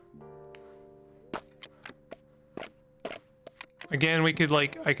 Again, we could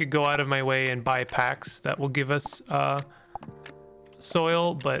I could go out of my way and buy packs that will give us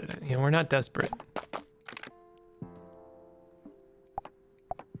soil, but you know, we're not desperate.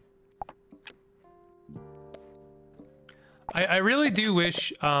 I really do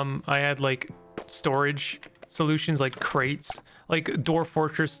wish I had like storage solutions, like crates, like Door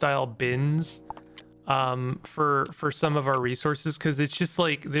Fortress style bins for some of our resources, because it's just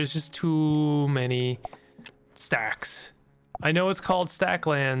like there's just too many stacks. I know it's called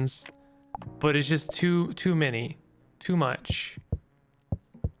StackLands, but it's just too many, too much.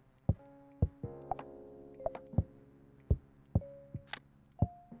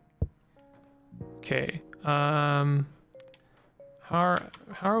 Okay. How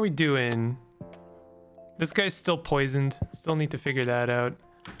are we doing? This guy's still poisoned. Still need to figure that out.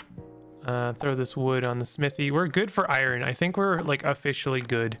 Throw this wood on the smithy. We're good for iron. I think we're like officially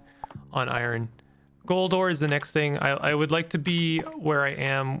good on iron. Gold ore is the next thing. I would like to be where I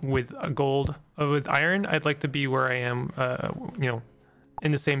am with gold. With iron, I'd like to be where I am, you know,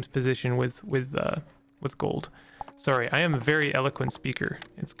 in the same position with gold. Sorry, I am a very eloquent speaker.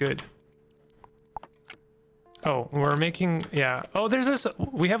 It's good. Oh, we're making, yeah. Oh,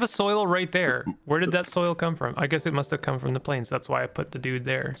 we have a soil right there. Where did that soil come from? I guess it must have come from the plains. That's why I put the dude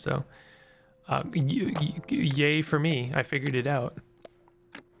there. So, yay for me. I figured it out.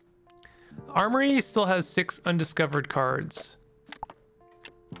 Armory still has 6 undiscovered cards.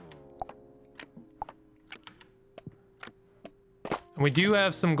 And we do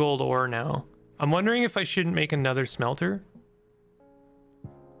have some gold ore now. I'm wondering if I shouldn't make another smelter.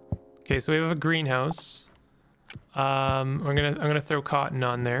 Okay, so we have a greenhouse. I'm gonna throw cotton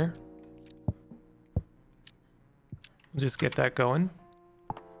on there. We'll just get that going.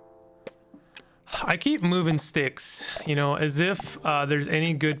 I keep moving sticks, you know, as if there's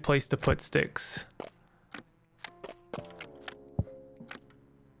any good place to put sticks.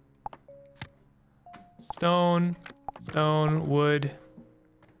 Stone, wood,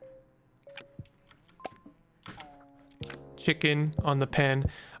 chicken on the pen.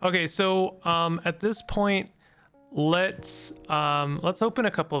 Okay, so at this point, let's open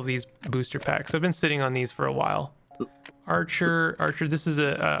a couple of these booster packs. I've been sitting on these for a while. Archer, this is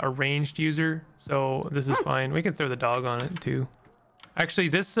a ranged user, so this is fine. We can throw the dog on it too. Actually,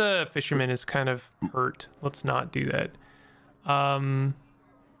 this fisherman is kind of hurt. Let's not do that.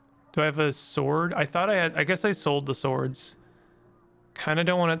 Do I have a sword? I thought I had. I guess I sold the swords. Kind of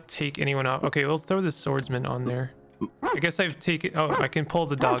don't want to take anyone off. Okay, we'll throw this swordsman on there. I guess I've taken. Oh, I can pull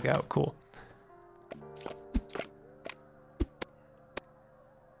the dog out. Cool.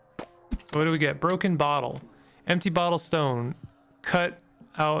 So what do we get? Broken bottle. Empty bottle stone. Cut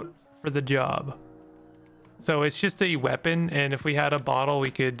out for the job. So it's just a weapon, and if we had a bottle, we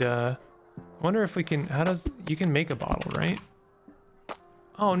could, I wonder if we can, you can make a bottle, right?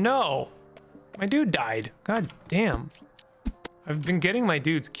 Oh no! My dude died. God damn. I've been getting my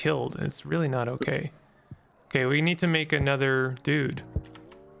dudes killed, and it's really not okay. Okay, we need to make another dude.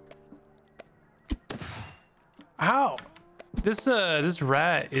 Ow! This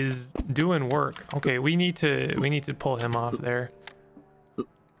rat is doing work. Okay, we need to pull him off there.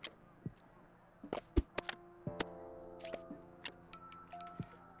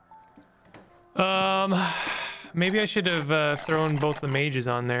 Maybe I should have thrown both the mages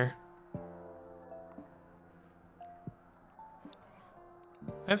on there.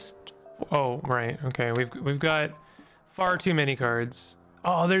 Oh, right. Okay, we've got far too many cards.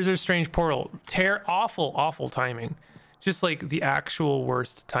 Oh, there's our strange portal. Awful timing. Just like the actual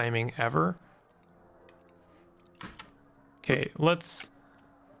worst timing ever. Okay, let's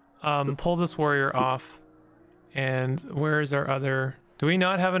pull this warrior off. And where is our other? Do we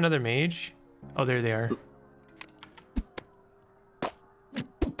not have another mage? Oh, there they are.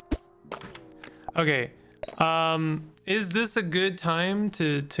 Okay. Is this a good time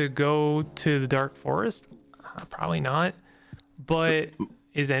to go to the Dark Forest? Probably not. But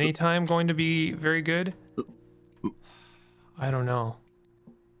is any time going to be very good? I don't know.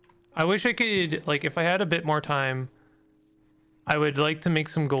 I wish I could, like, if I had a bit more time, I would like to make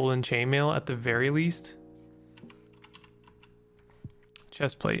some golden chainmail at the very least.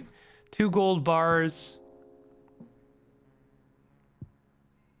 Chest plate. 2 gold bars.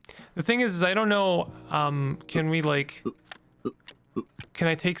 The thing is I don't know, can we, like, can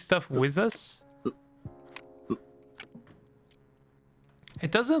I take stuff with us?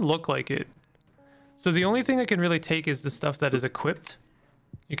 It doesn't look like it. So the only thing I can really take is the stuff that is equipped.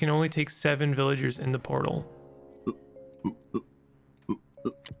 You can only take 7 villagers in the portal.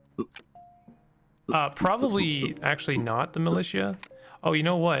 Probably actually not the militia. Oh, you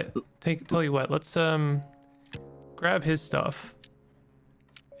know what? Tell you what, let's grab his stuff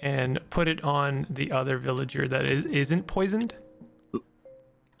and put it on the other villager that isn't poisoned.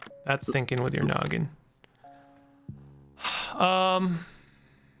 That's thinking with your noggin.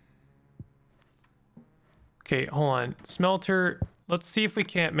 Okay, hold on. Smelter. Let's see if we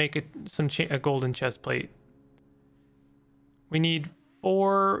can't make it a golden chest plate. We need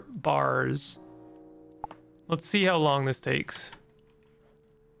 4 bars. Let's see how long this takes.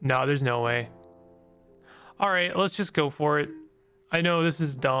 No, there's no way. All right, let's just go for it. I know this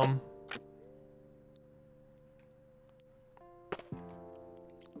is dumb.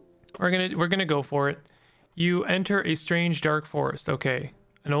 We're gonna go for it. You enter a strange dark forest. Okay,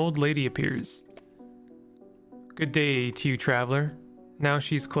 an old lady appears. Good day to you, traveler. Now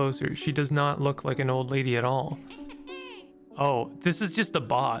she's closer. She does not look like an old lady at all. Oh, this is just the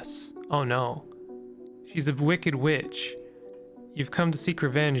boss. Oh no. She's a wicked witch. You've come to seek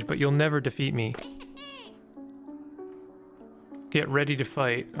revenge, but you'll never defeat me. Get ready to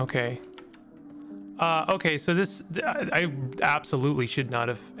fight. Okay. Okay, so this... I absolutely should not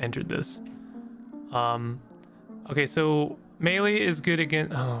have entered this. Okay, so melee is good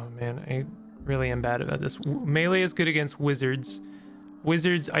against... Oh, man, I really am bad at this. Melee is good against wizards.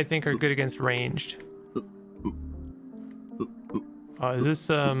 Wizards, I think, are good against ranged. Is this,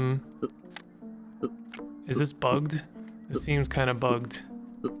 Is this bugged? This seems kind of bugged.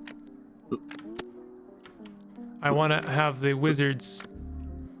 I want to have the wizards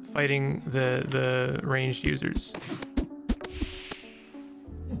fighting the ranged users.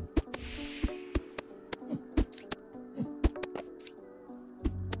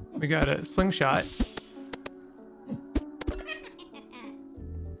 We got a slingshot.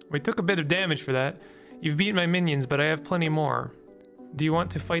 We took a bit of damage for that. You've beaten my minions, but I have plenty more. Do you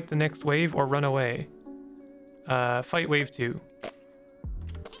want to fight the next wave or run away? Fight wave 2.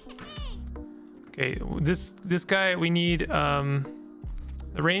 Okay, this guy we need the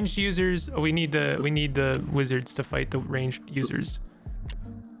ranged users. Oh, we need the wizards to fight the ranged users.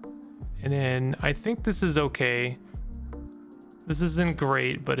 And then I think this is okay. This isn't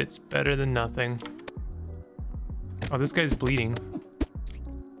great, but it's better than nothing. Oh, this guy's bleeding.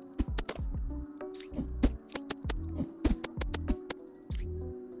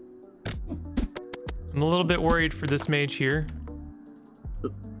 I'm a little bit worried for this mage here.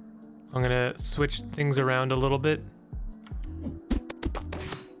 I'm gonna switch things around a little bit.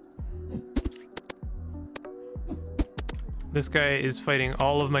 This guy is fighting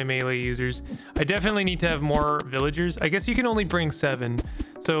all of my melee users. I definitely need to have more villagers. I guess you can only bring 7.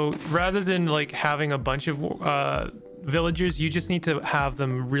 So rather than like having a bunch of villagers, you just need to have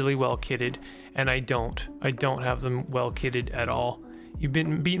them really well kitted. And I don't have them well kitted at all. You've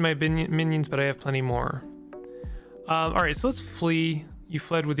been beating my minions, but I have plenty more. All right, so let's flee. You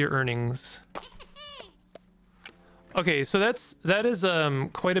fled with your earnings. Okay, so that is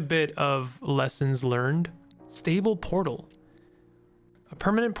quite a bit of lessons learned. Stable portal. A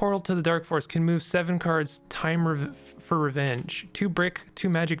permanent portal to the Dark Forest can move 7 cards. Time for revenge. 2 brick, 2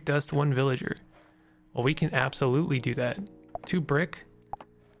 magic dust, 1 villager. Well, we can absolutely do that. 2 brick,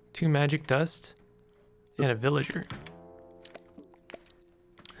 2 magic dust, and a villager.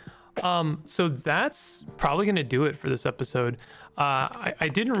 So that's probably gonna do it for this episode. I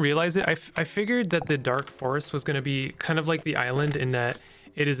didn't realize it. I figured that the Dark Forest was gonna be kind of like the island in that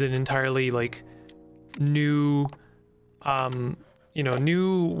it is an entirely like new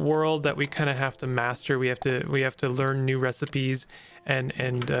new world that we kind of have to master. We have to learn new recipes and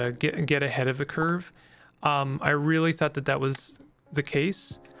get ahead of the curve. I really thought that was the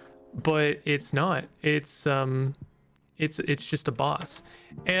case, but it's not. It's just a boss.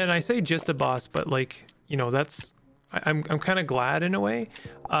 And I say just a boss, but like, that's I'm kind of glad in a way.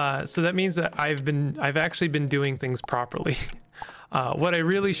 So that means that I've actually been doing things properly. What I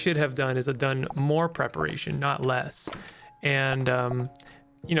really should have done is done more preparation, not less. And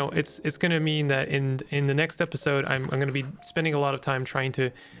you know, it's going to mean that in the next episode, I'm going to be spending a lot of time trying to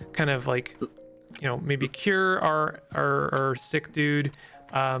kind of like, you know, maybe cure our sick dude,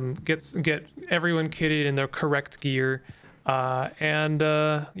 get everyone kitted in their correct gear, yeah, and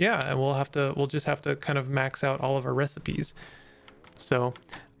we'll just have to kind of max out all of our recipes. So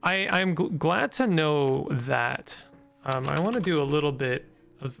I'm glad to know that. I want to do a little bit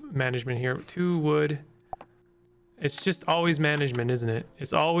of management here. 2 wood. It's just always management, isn't it?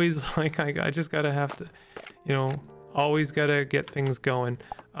 It's always like I just gotta have to, you know, always gotta get things going.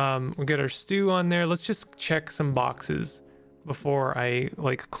 We'll get our stew on there. Let's just check some boxes before I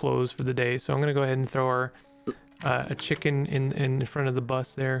like close for the day. So I'm gonna go ahead and throw our a chicken in front of the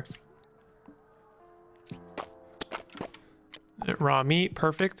bus there. Raw meat,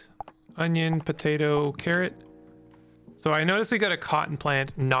 perfect. Onion, potato, carrot. So I noticed we got a cotton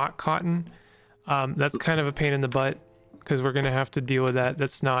plant, not cotton. That's kind of a pain in the butt because we're gonna have to deal with that.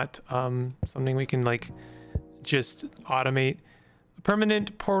 That's not something we can like just automate. A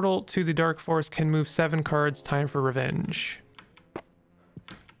permanent portal to the Dark Forest can move 7 cards. Time for revenge.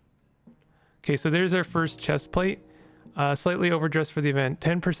 Okay, so there's our first chest plate. Slightly overdressed for the event.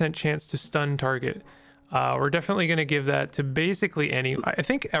 10% chance to stun target. We're definitely going to give that to basically I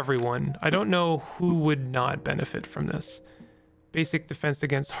think everyone. I don't know who would not benefit from this. Basic defense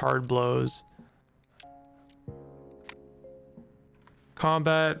against hard blows.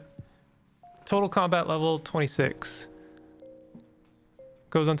 Combat. Total combat level 26.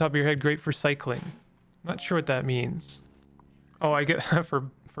 Goes on top of your head. Great for cycling. Not sure what that means. Oh, I get that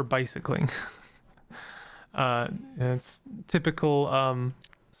for bicycling. It's typical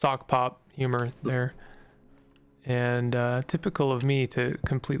sock pop humor there. And typical of me to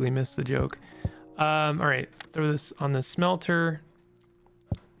completely miss the joke. All right, throw this on the smelter.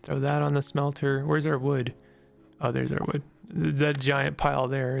 Throw that on the smelter. Where's our wood? Oh, there's our wood. That giant pile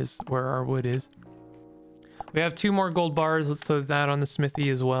there is where our wood is. We have 2 more gold bars. Let's throw that on the smithy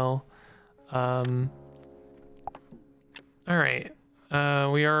as well. All right,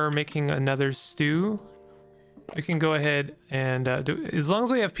 we are making another stew. We can go ahead and do, as long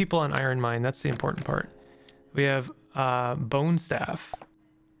as we have people on iron mine, that's the important part. We have bone staff.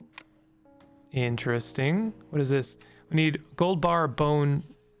 Interesting. What is this? We need gold bar, bone,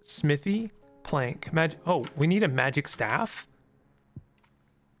 smithy, plank. Oh, we need a magic staff?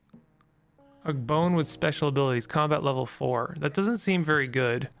 A bone with special abilities. Combat level 4. That doesn't seem very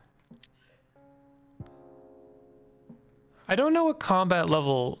good. I don't know what combat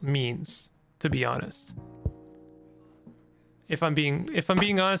level means, to be honest. If I'm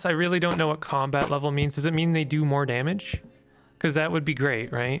being honest, I really don't know what combat level means. Does it mean they do more damage? Because that would be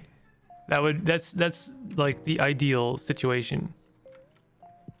great, right? That's like the ideal situation.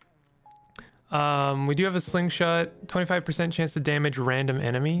 We do have a slingshot, 25% chance to damage random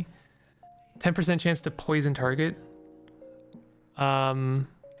enemy, 10% chance to poison target.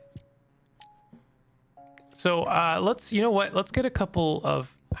 So let's, you know what? Let's get a couple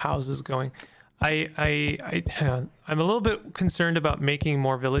of houses going. I'm a little bit concerned about making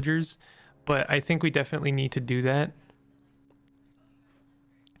more villagers, but I think we definitely need to do that.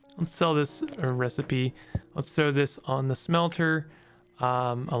 Let's sell this recipe. Let's throw this on the smelter,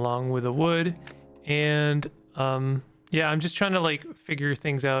 along with the wood. And yeah, I'm just trying to like figure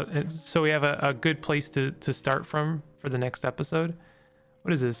things out so we have a good place to start from for the next episode.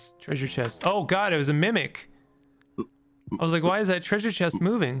 What is this? Treasure chest. Oh god, it was a mimic. I was like, why is that treasure chest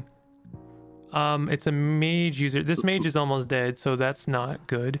moving? It's a mage user. This mage is almost dead, so that's not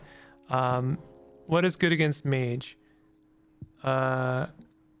good. What is good against mage? I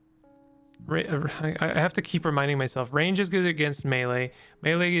have to keep reminding myself. Range is good against melee.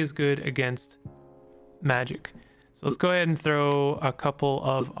 Melee is good against magic. So let's go ahead and throw a couple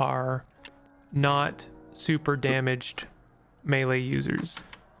of our not super damaged melee users.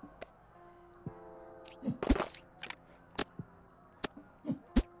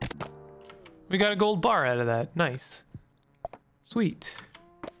 We got a gold bar out of that. Nice. Sweet.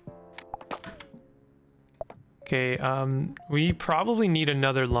 Okay, we probably need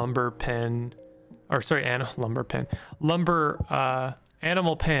another lumber pen. Or sorry, lumber pen. Lumber,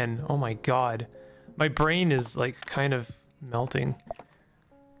 animal pen. Oh my god. My brain is like kind of melting.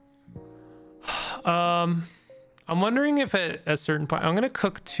 I'm wondering if at a certain point, I'm gonna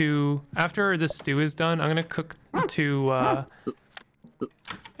cook 2, after the stew is done, I'm gonna cook 2,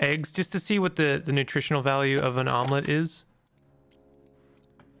 eggs just to see what the nutritional value of an omelet is.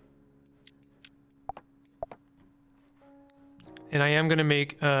 And I am going to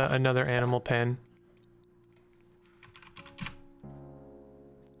make another animal pen.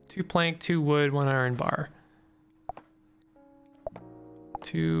 2 plank, 2 wood, 1 iron bar.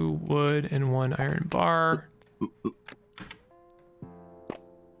 2 wood and 1 iron bar.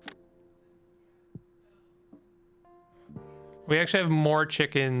 We actually have more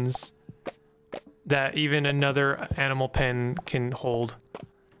chickens that even another animal pen can hold.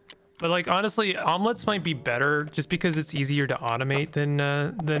 But like honestly, omelets might be better just because it's easier to automate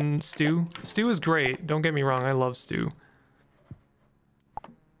than stew. Stew is great. Don't get me wrong, I love stew.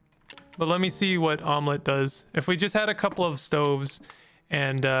 But let me see what omelet does. If we just had a couple of stoves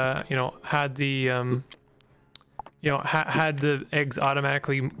and you know, had the had the eggs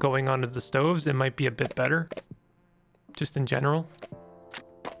automatically going onto the stoves, it might be a bit better. Just in general.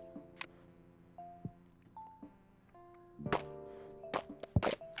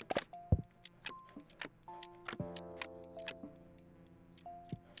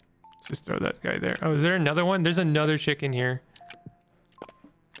 Just throw that guy there. Oh, is there another one? There's another chicken here.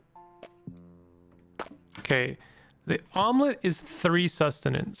 Okay, the omelet is 3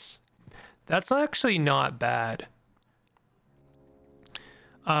 sustenance. That's actually not bad.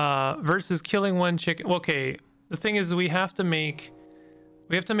 Versus killing 1 chicken. Okay, the thing is we have to make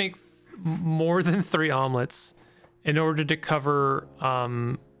more than 3 omelets in order to cover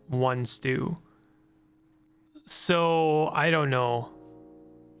 1 stew. So I don't know.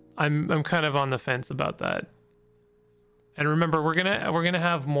 I'm kind of on the fence about that. And remember, we're gonna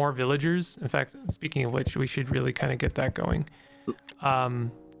have more villagers. In fact, speaking of which, we should really kind of get that going.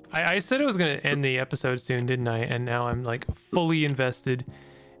 I said I was gonna end the episode soon, didn't I? And now I'm like fully invested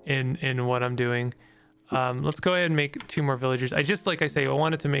in what I'm doing. Let's go ahead and make 2 more villagers. I just, like I say, I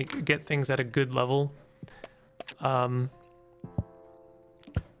wanted to get things at a good level.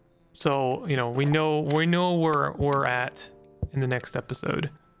 So you know, we know where we're at in the next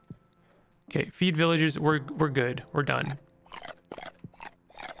episode. Okay, feed villagers. We're good. We're done.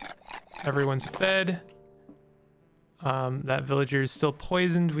 Everyone's fed. That villager is still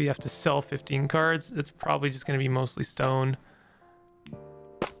poisoned. We have to sell 15 cards. It's probably just going to be mostly stone.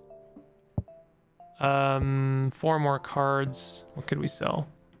 4 more cards. What could we sell?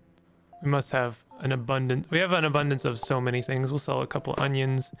 We must have an abundance. We have an abundance of so many things. We'll sell a couple of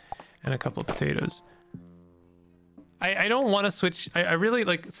onions and a couple of potatoes. I don't want to switch. I really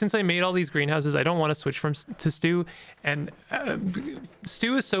like, since I made all these greenhouses, I don't want to switch to stew. And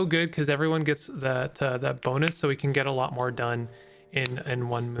stew is so good because everyone gets that bonus, so we can get a lot more done in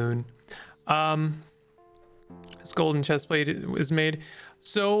 1 moon. This golden chestplate is made.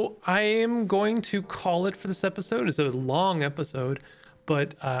 So I am going to call it for this episode. It's a long episode,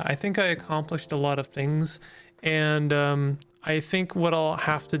 but I think I accomplished a lot of things. And I think what I'll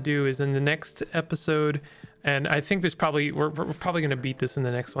have to do is in the next episode, and I think there's probably, we're probably going to beat this in the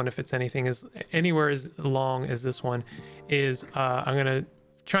next one if it's anywhere as long as this one, is I'm going to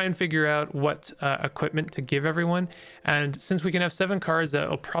try and figure out what equipment to give everyone. And since we can have 7 cards,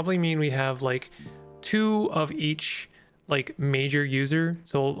 that'll probably mean we have like 2 of each like major user.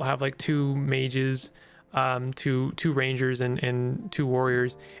 So we'll have like 2 mages, 2 rangers and 2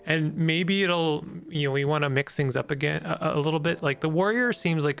 warriors, and maybe it'll, you know, we want to mix things up again a little bit. Like the warrior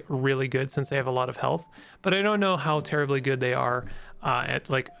seems like really good since they have a lot of health, but I don't know how terribly good they are at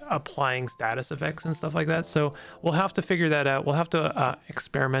like applying status effects and stuff like that. So we'll have to figure that out. We'll have to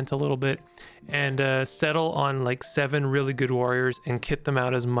experiment a little bit and settle on like 7 really good warriors and kit them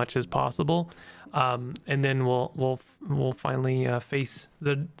out as much as possible, and then we'll finally face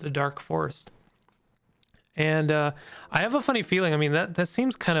the dark forest. And I have a funny feeling, I mean, that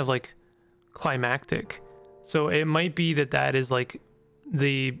seems kind of like climactic. So it might be that is like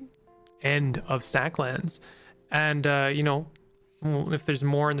the end of StackLands. And, you know, if there's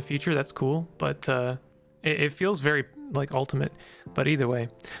more in the future, that's cool. But it feels very like ultimate. But either way,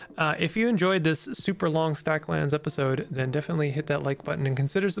 if you enjoyed this super long StackLands episode, then definitely hit that like button and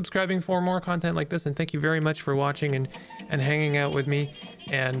consider subscribing for more content like this. And thank you very much for watching and hanging out with me.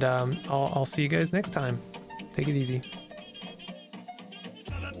 And I'll see you guys next time. Take it easy.